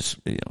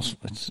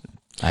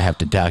 I have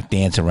to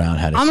dance around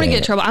how to say I'm going to get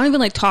in it. trouble. I don't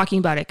even like talking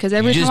about it because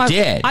every You time just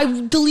did.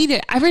 I delete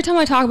it. Every time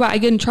I talk about it, I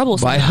get in trouble.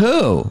 By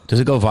somehow. who? Does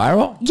it go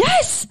viral?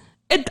 Yes.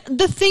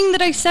 The thing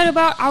that I said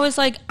about, I was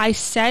like, I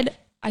said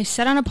on a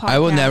podcast. I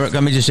will never.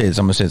 Let me just say this.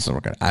 I'm going to say this on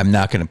record. I'm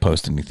not going to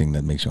post anything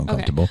that makes you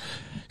uncomfortable.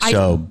 Okay.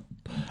 So,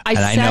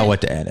 I know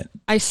what to edit.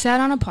 I said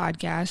on a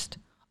podcast,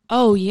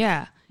 oh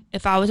yeah,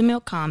 if I was a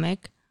male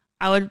comic,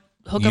 I would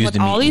hook up Use with the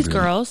meet all and these greet.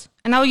 girls,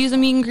 and I would use a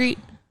meet and greet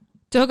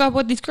to hook up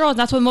with these girls.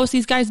 That's what most of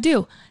these guys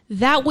do.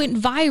 That went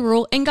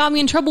viral and got me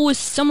in trouble with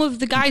some of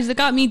the guys that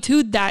got me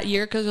too that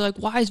year because they're like,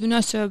 why is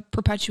Vanessa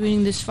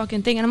perpetuating this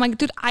fucking thing? And I'm like,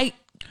 dude,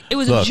 it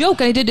was a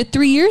joke. And I did it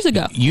 3 years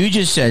ago. You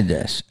just said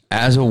this.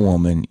 As a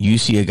woman, you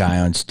see a guy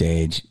on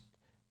stage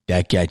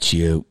that gets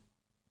you.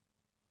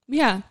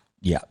 Yeah.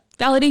 Yeah.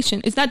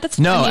 Validation. Is that's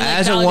No, I mean, like,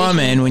 as a validation.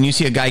 woman, when you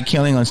see a guy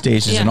killing on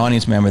stage as an Yeah.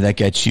 audience member, that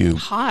gets you.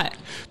 Hot.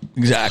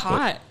 Exactly.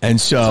 Hot. And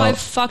so.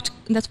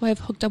 That's why I've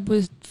hooked up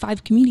with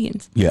 5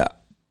 comedians Yeah.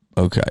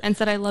 Okay. and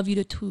said I love you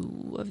to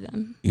 2 of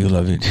them. You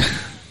love it.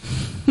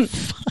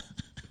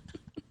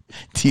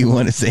 Do you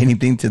want to say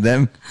anything to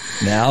them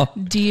now?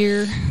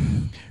 Dear.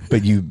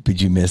 But you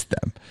missed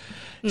them.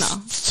 No.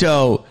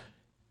 So,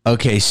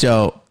 okay.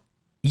 So,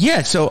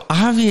 yeah. So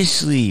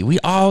obviously we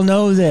all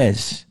know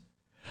this.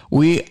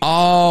 We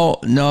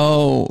all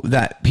know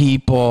that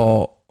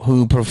people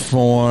who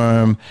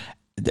perform,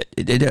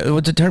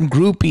 what's the term?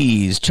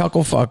 Groupies,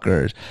 chuckle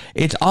fuckers.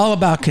 It's all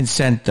about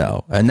consent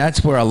though. And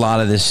that's where a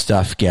lot of this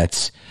stuff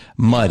gets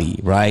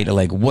muddy, right?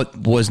 Like what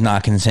was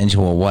not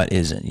consensual, what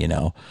isn't,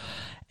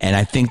 And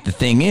I think the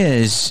thing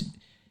is,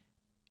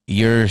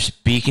 you're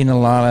speaking a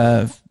lot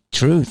of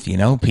truth.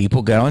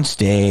 People get on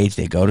stage,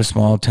 they go to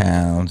small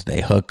towns,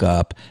 they hook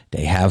up,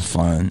 they have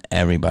fun.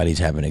 Everybody's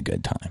having a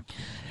good time.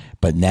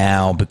 But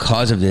now,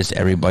 because of this,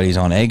 everybody's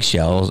on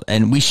eggshells,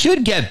 and we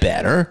should get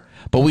better,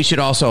 but we should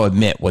also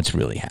admit what's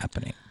really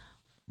happening,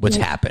 what's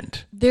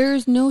happened.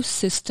 There's no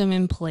system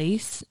in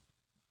place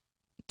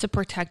to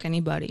protect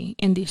anybody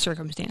in these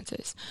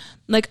circumstances.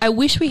 Like, I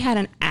wish we had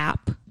an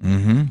app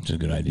It's a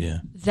good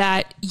idea.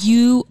 that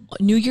you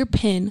knew your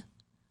PIN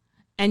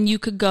and you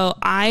could go,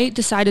 I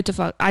decided to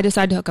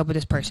hook up with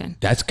this person.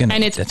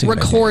 And it's that's a good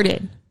recorded.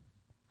 idea.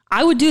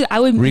 I would do that. I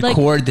would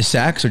Record the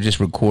sex or just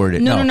record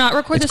it? No, not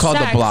record the sex. It's called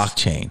sex. the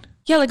blockchain.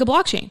 Yeah, like a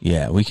blockchain.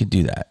 Yeah, we could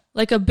do that.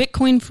 Like a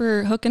Bitcoin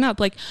for hooking up.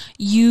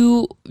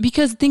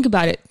 Because think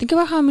about it. Think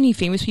about how many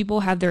famous people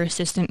have their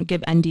assistant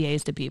give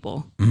NDAs to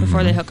people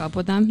before they hook up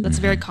with them. That's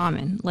very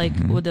common. Like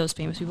with those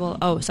famous people,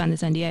 sign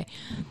this NDA.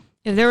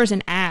 If there was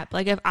an app,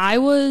 like if I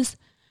was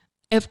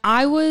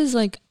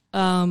like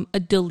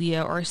a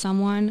Delia or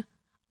someone,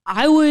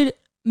 I would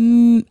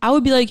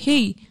be like,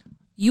 hey,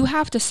 you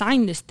have to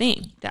sign this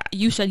thing that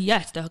you said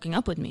yes to hooking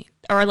up with me.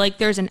 Or like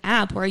there's an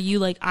app where you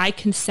like, I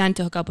consent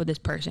to hook up with this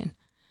person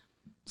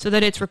so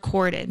that it's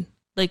recorded.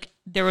 Like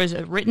there was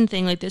a written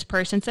thing like this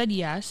person said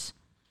yes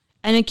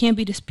and it can't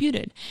be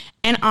disputed.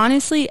 And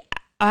honestly,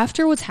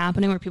 after what's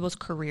happening where people's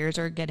careers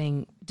are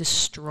getting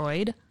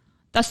destroyed,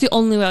 that's the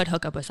only way I would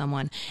hook up with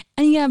someone.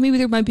 And yeah, maybe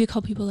there might be a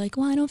couple people like,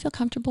 well, I don't feel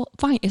comfortable.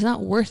 Fine, it's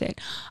not worth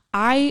it.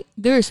 If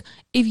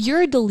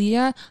you're a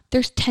Dalia,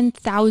 there's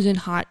 10,000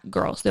 hot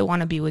girls that want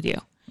to be with you.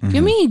 You know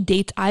how many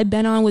dates I've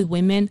been on with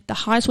women, the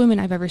hottest women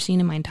I've ever seen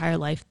in my entire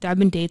life, that I've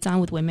been dates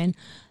on with women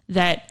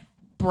that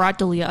brought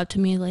Dalia up to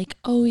me like,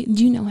 oh,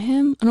 do you know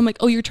him? And I'm like,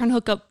 oh, you're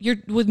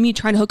with me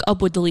trying to hook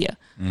up with Dalia.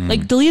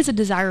 Like Dalia's a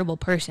desirable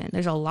person.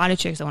 There's a lot of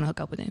chicks that want to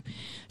hook up with him.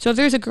 So if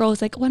there's a girl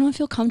who's like, oh, I don't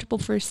feel comfortable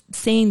for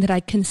saying that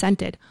I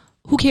consented.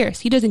 Who cares?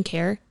 He doesn't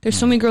care. There's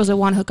so many girls that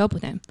want to hook up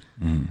with him.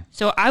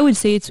 So I would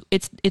say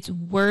it's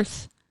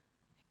worth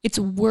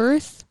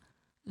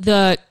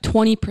the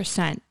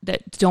 20%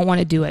 that don't want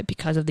to do it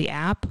because of the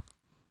app,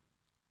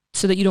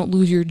 so that you don't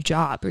lose your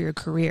job or your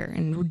career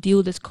and deal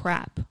with this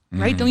crap,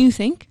 right? Don't you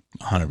think?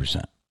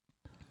 100%.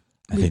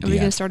 Are we going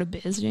to start a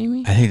biz,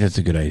 Jamie? I think that's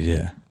a good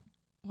idea.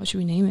 What should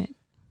we name it?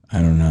 I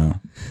don't know.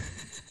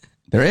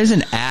 There is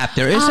an app.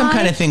 There is some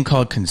kind of thing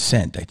called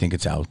consent. I think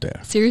it's out there.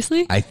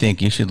 Seriously? I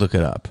think you should look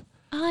it up.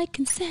 I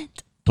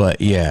consent. But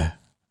yeah,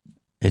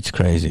 it's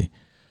crazy.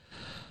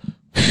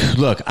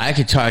 Look, I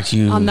could talk to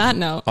you on that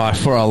note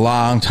for a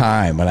long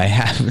time, but I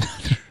have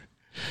another.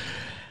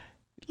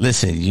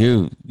 Listen,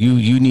 you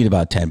need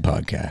about 10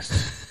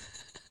 podcasts.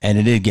 And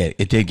it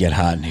did get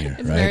hot in here,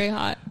 it's right? very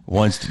hot.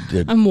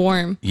 I'm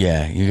warm.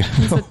 Yeah.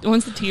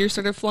 Once the tears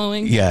started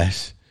flowing.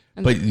 Yes.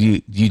 But you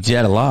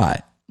did a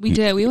lot. We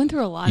did. We went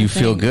through a lot You of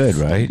things. feel good,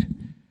 right?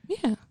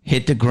 Yeah.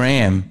 Hit the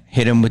gram.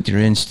 Hit him with your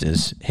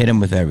Instas. Hit him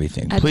with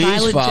everything. At Please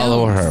Violet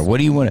follow Jones. her. What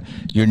do you want?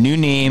 Your new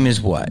name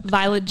is what?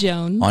 Violet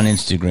Jones. On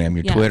Instagram.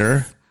 Your Yes.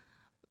 Twitter.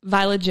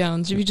 Violet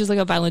Jones. If you just look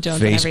up Violet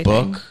Jones on everything.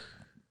 Facebook.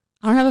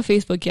 I don't have a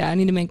Facebook yet. I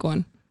need to make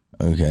one.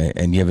 Okay.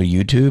 And you have a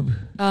YouTube?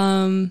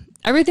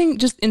 Everything,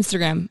 just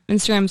Instagram.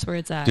 Instagram's where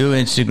it's at. Do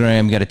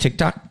Instagram. You got a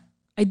TikTok?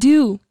 I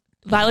do.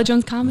 Violet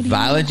Jones Comedy.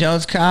 Violet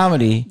Jones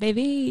Comedy.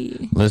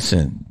 Baby.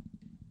 Listen,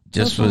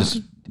 just So was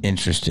fun.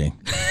 interesting.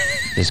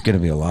 There's going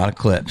to be a lot of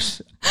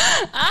clips.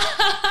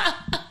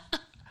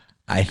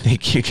 I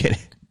think you could.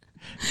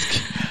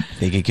 I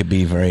think it could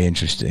be very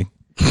interesting.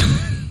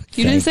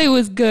 You didn't say it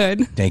was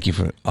good. Thank you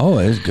for. Oh,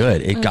 it was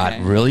good. It got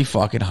Okay. really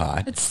fucking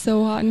hot. It's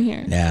so hot in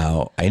here.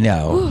 Now I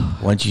know.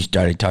 Once you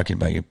started talking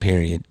about your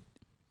period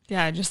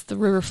Yeah, just the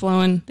river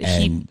flowing, the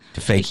and heat,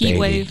 the fake the heat baby,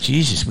 wave.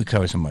 Jesus, we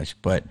cover so much.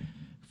 But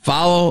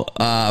follow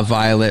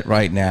Violet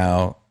right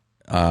now.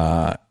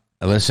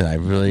 Listen, I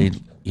really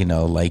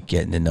like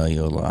getting to know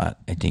you a lot.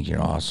 I think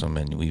you're awesome,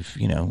 and we've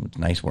it's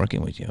nice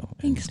working with you.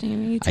 Thanks,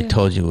 Jamie. You I too.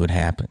 told you it would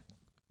happen,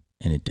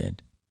 and it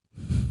did.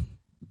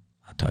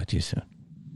 I'll talk to you soon.